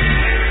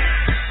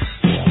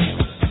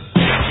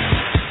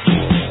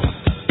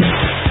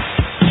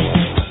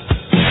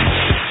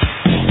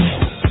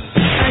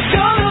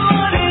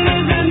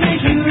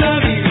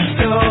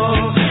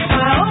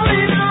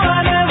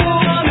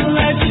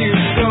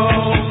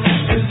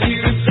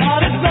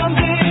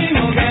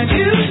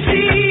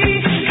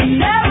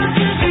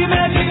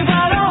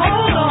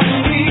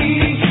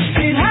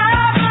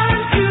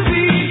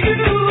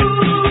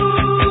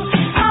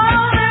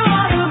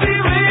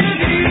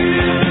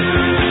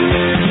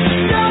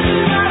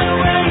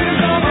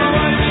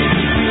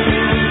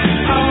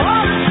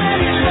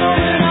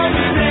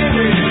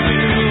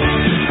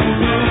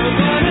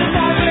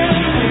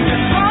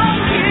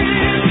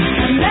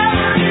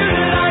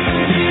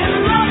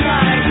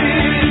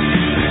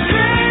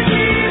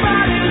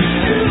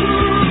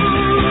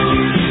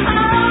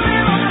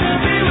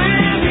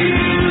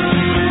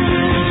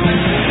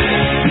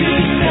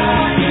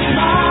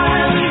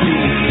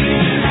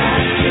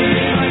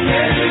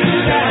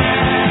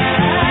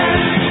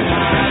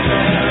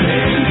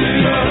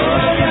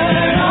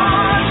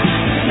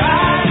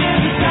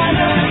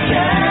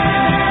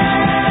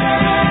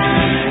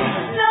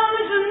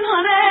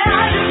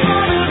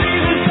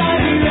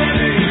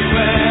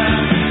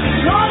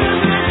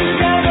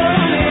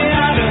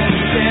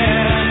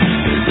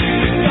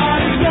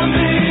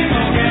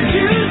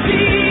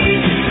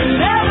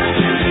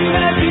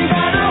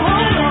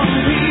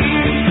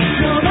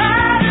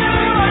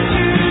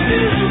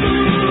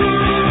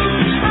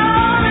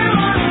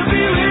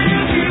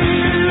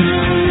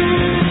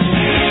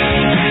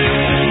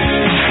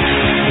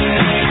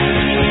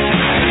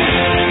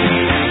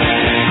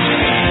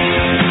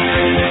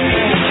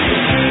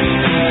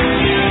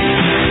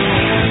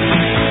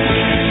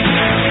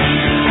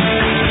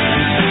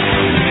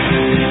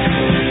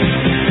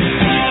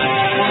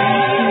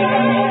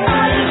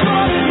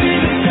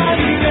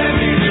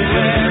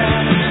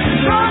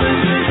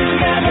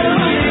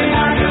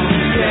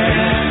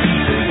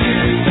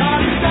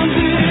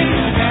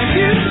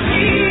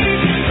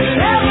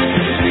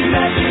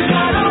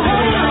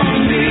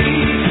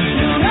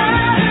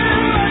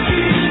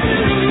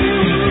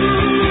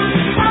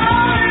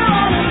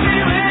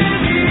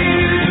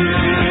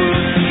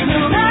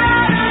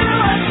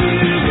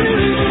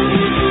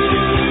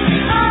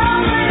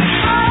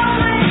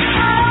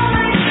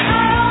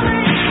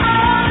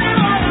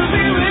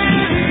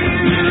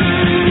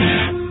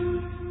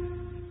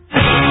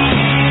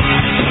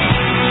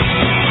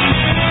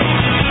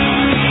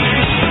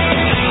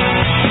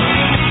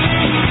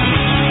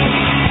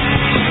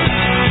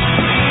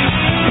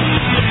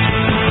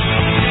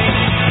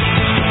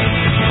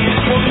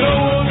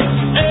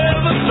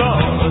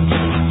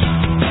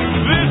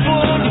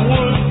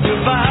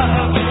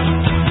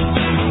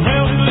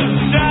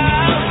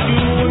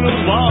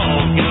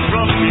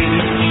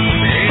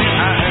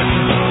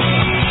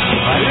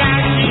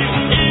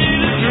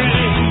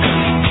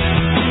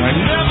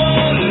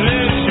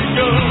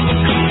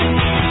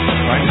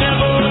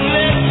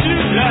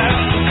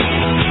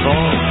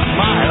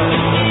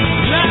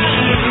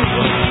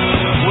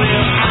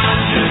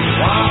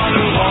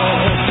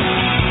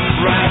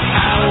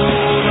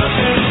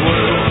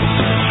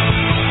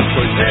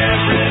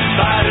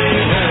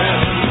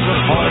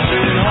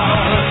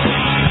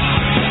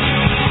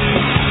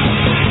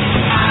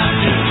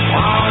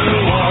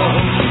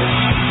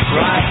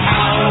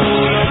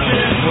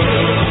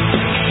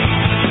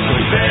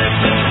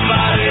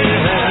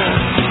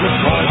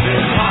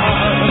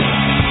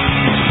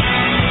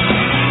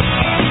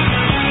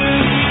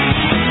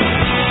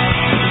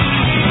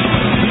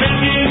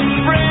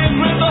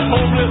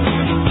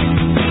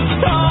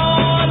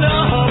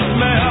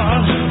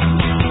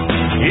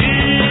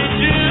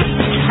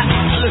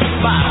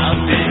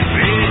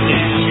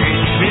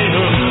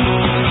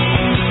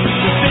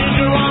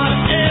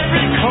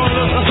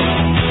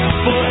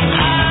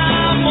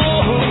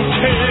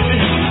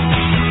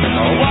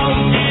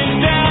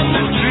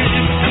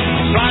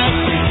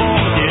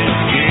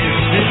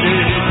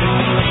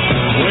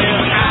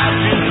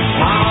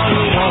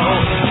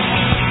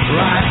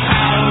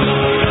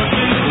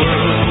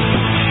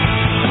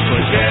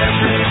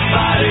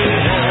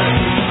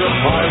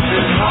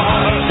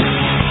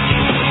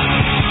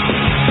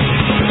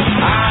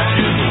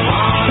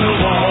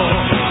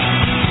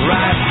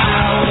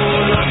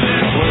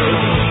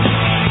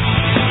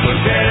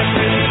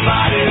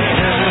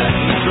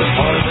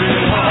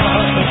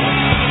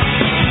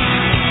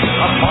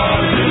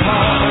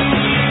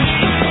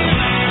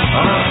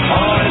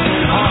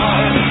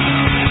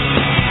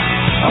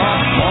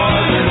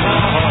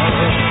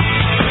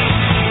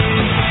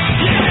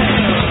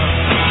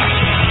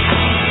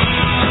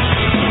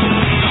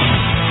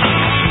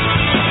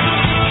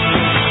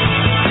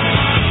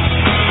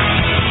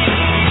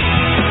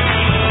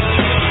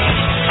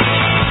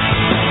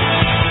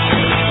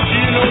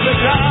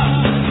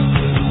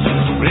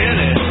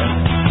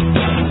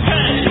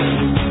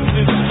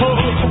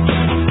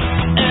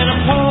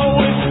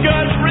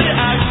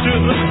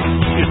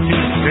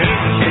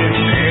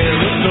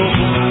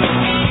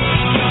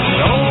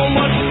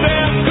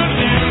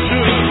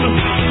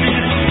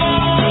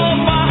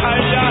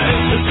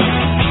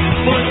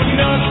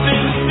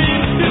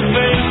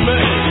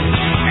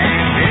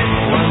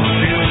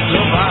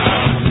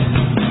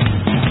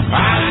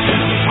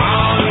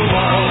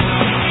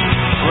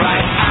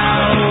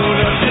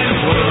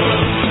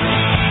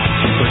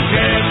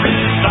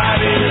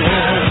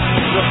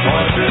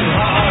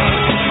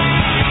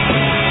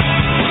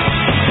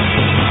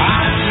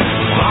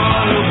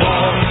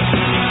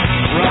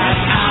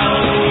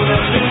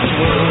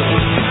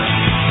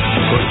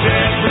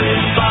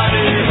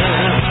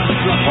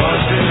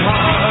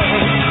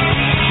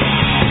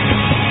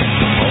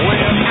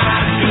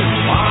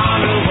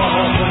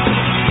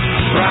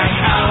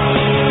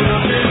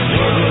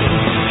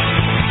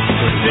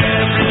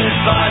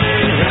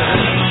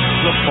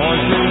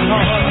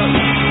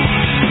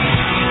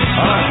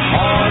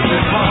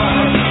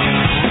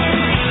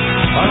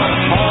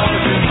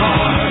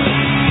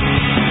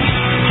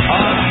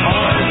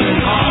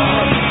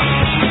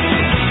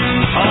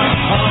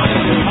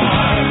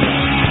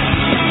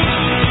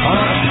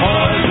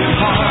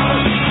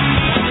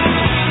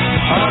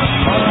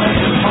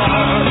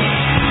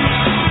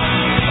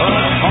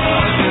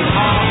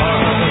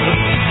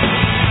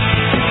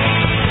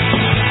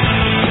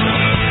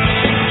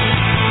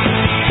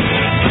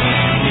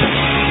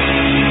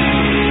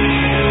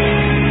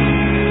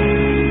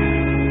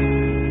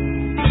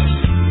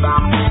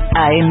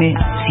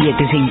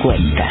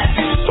 AM750.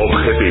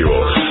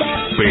 Objetivos,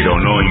 pero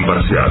no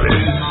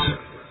imparciales.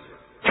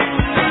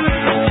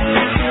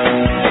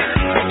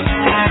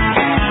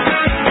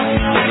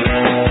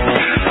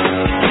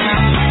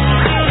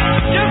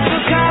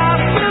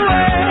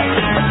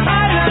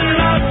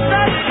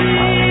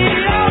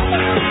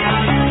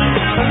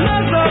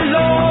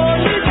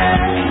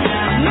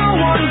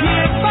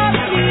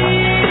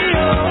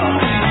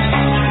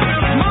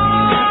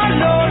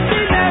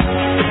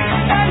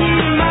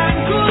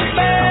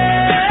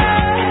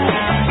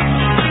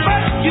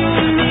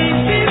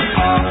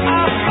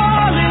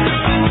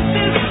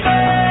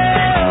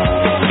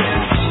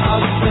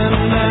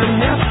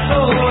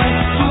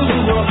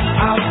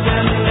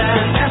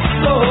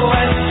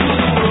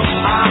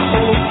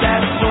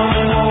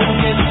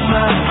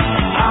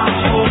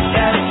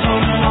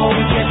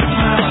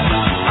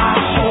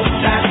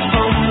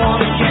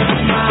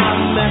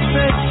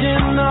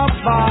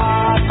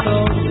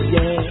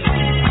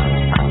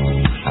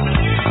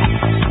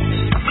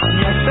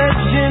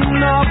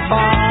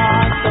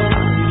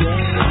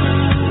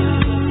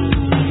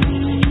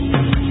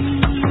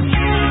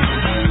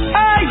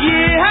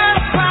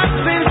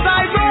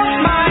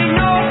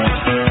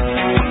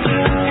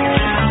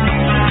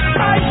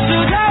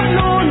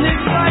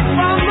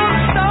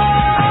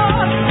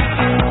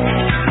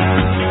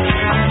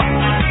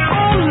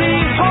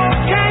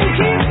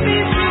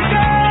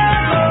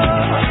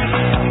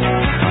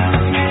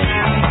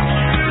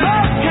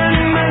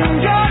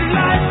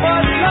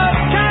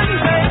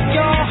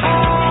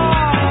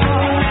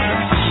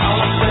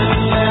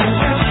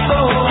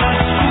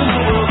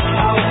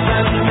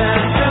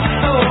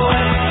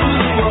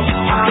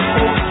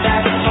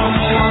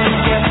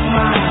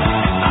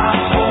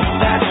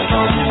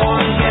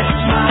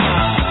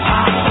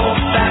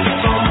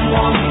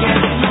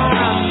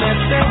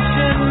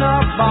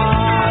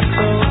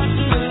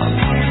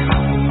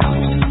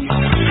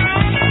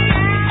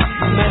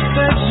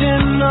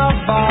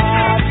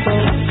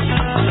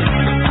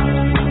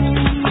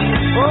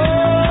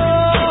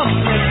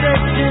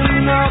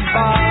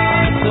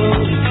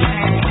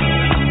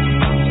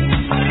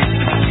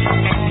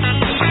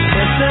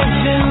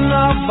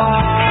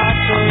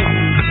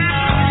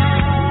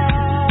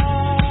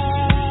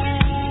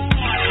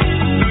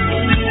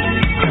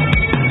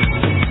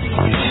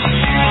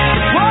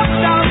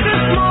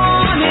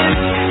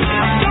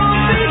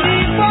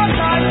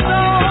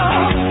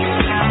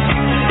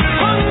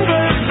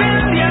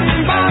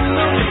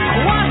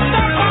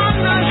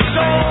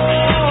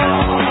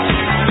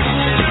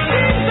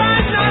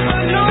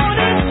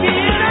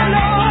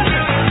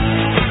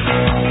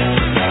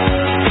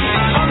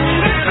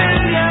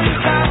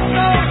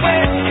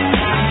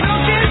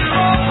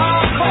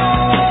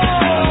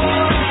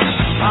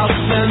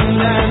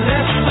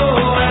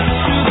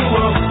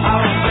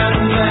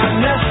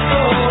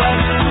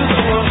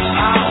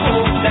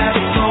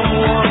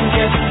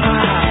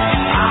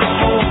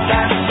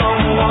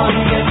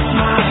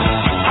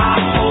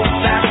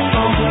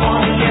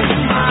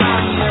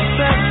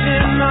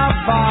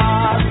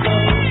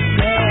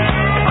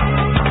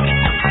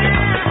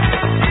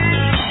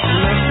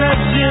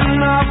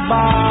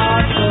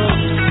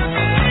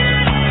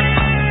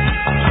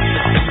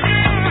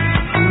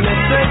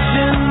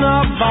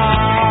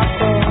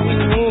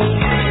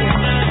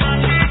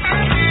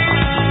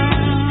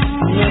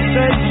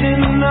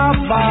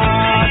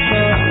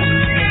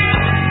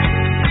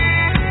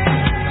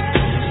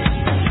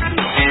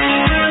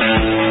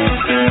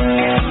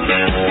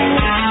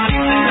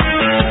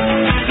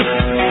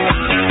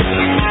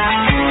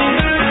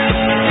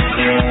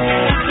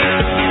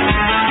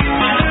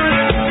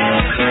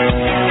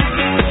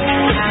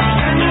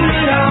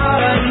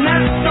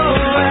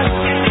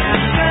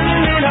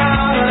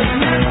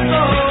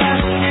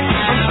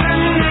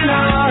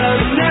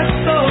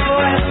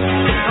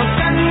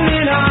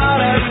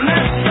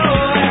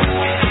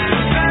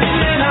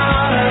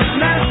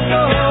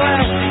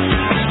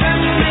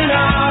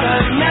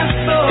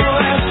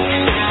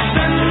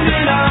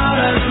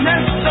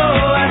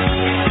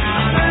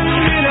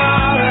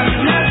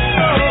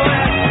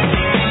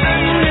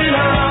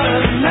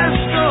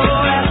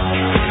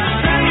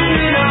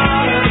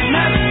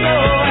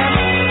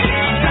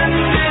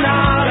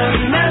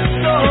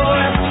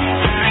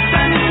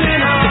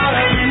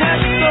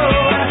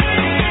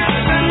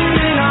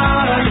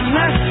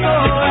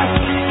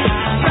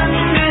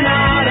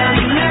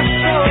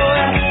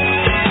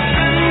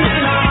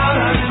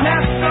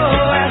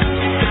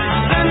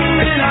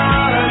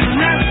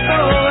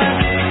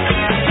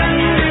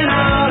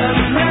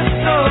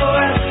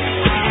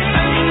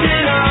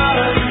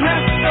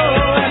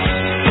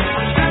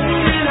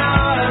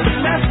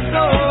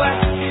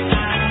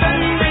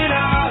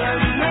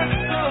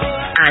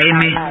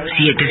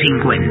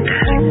 AM750.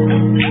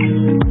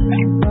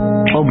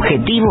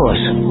 Objetivos,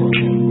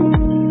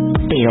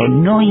 pero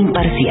no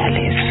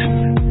imparciales.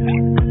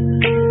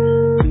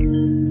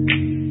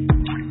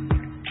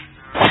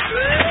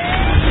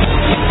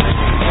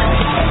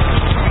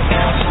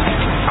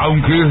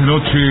 Aunque es de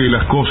noche,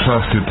 las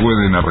cosas se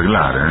pueden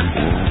arreglar,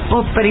 ¿eh?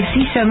 O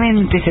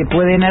precisamente se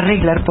pueden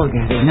arreglar porque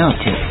es de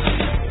noche.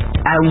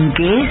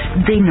 Aunque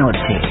es de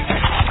noche.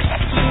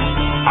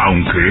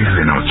 Aunque es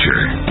de noche.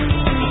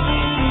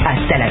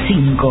 Hasta las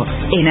 5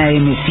 en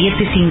AM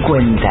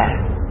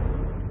 750.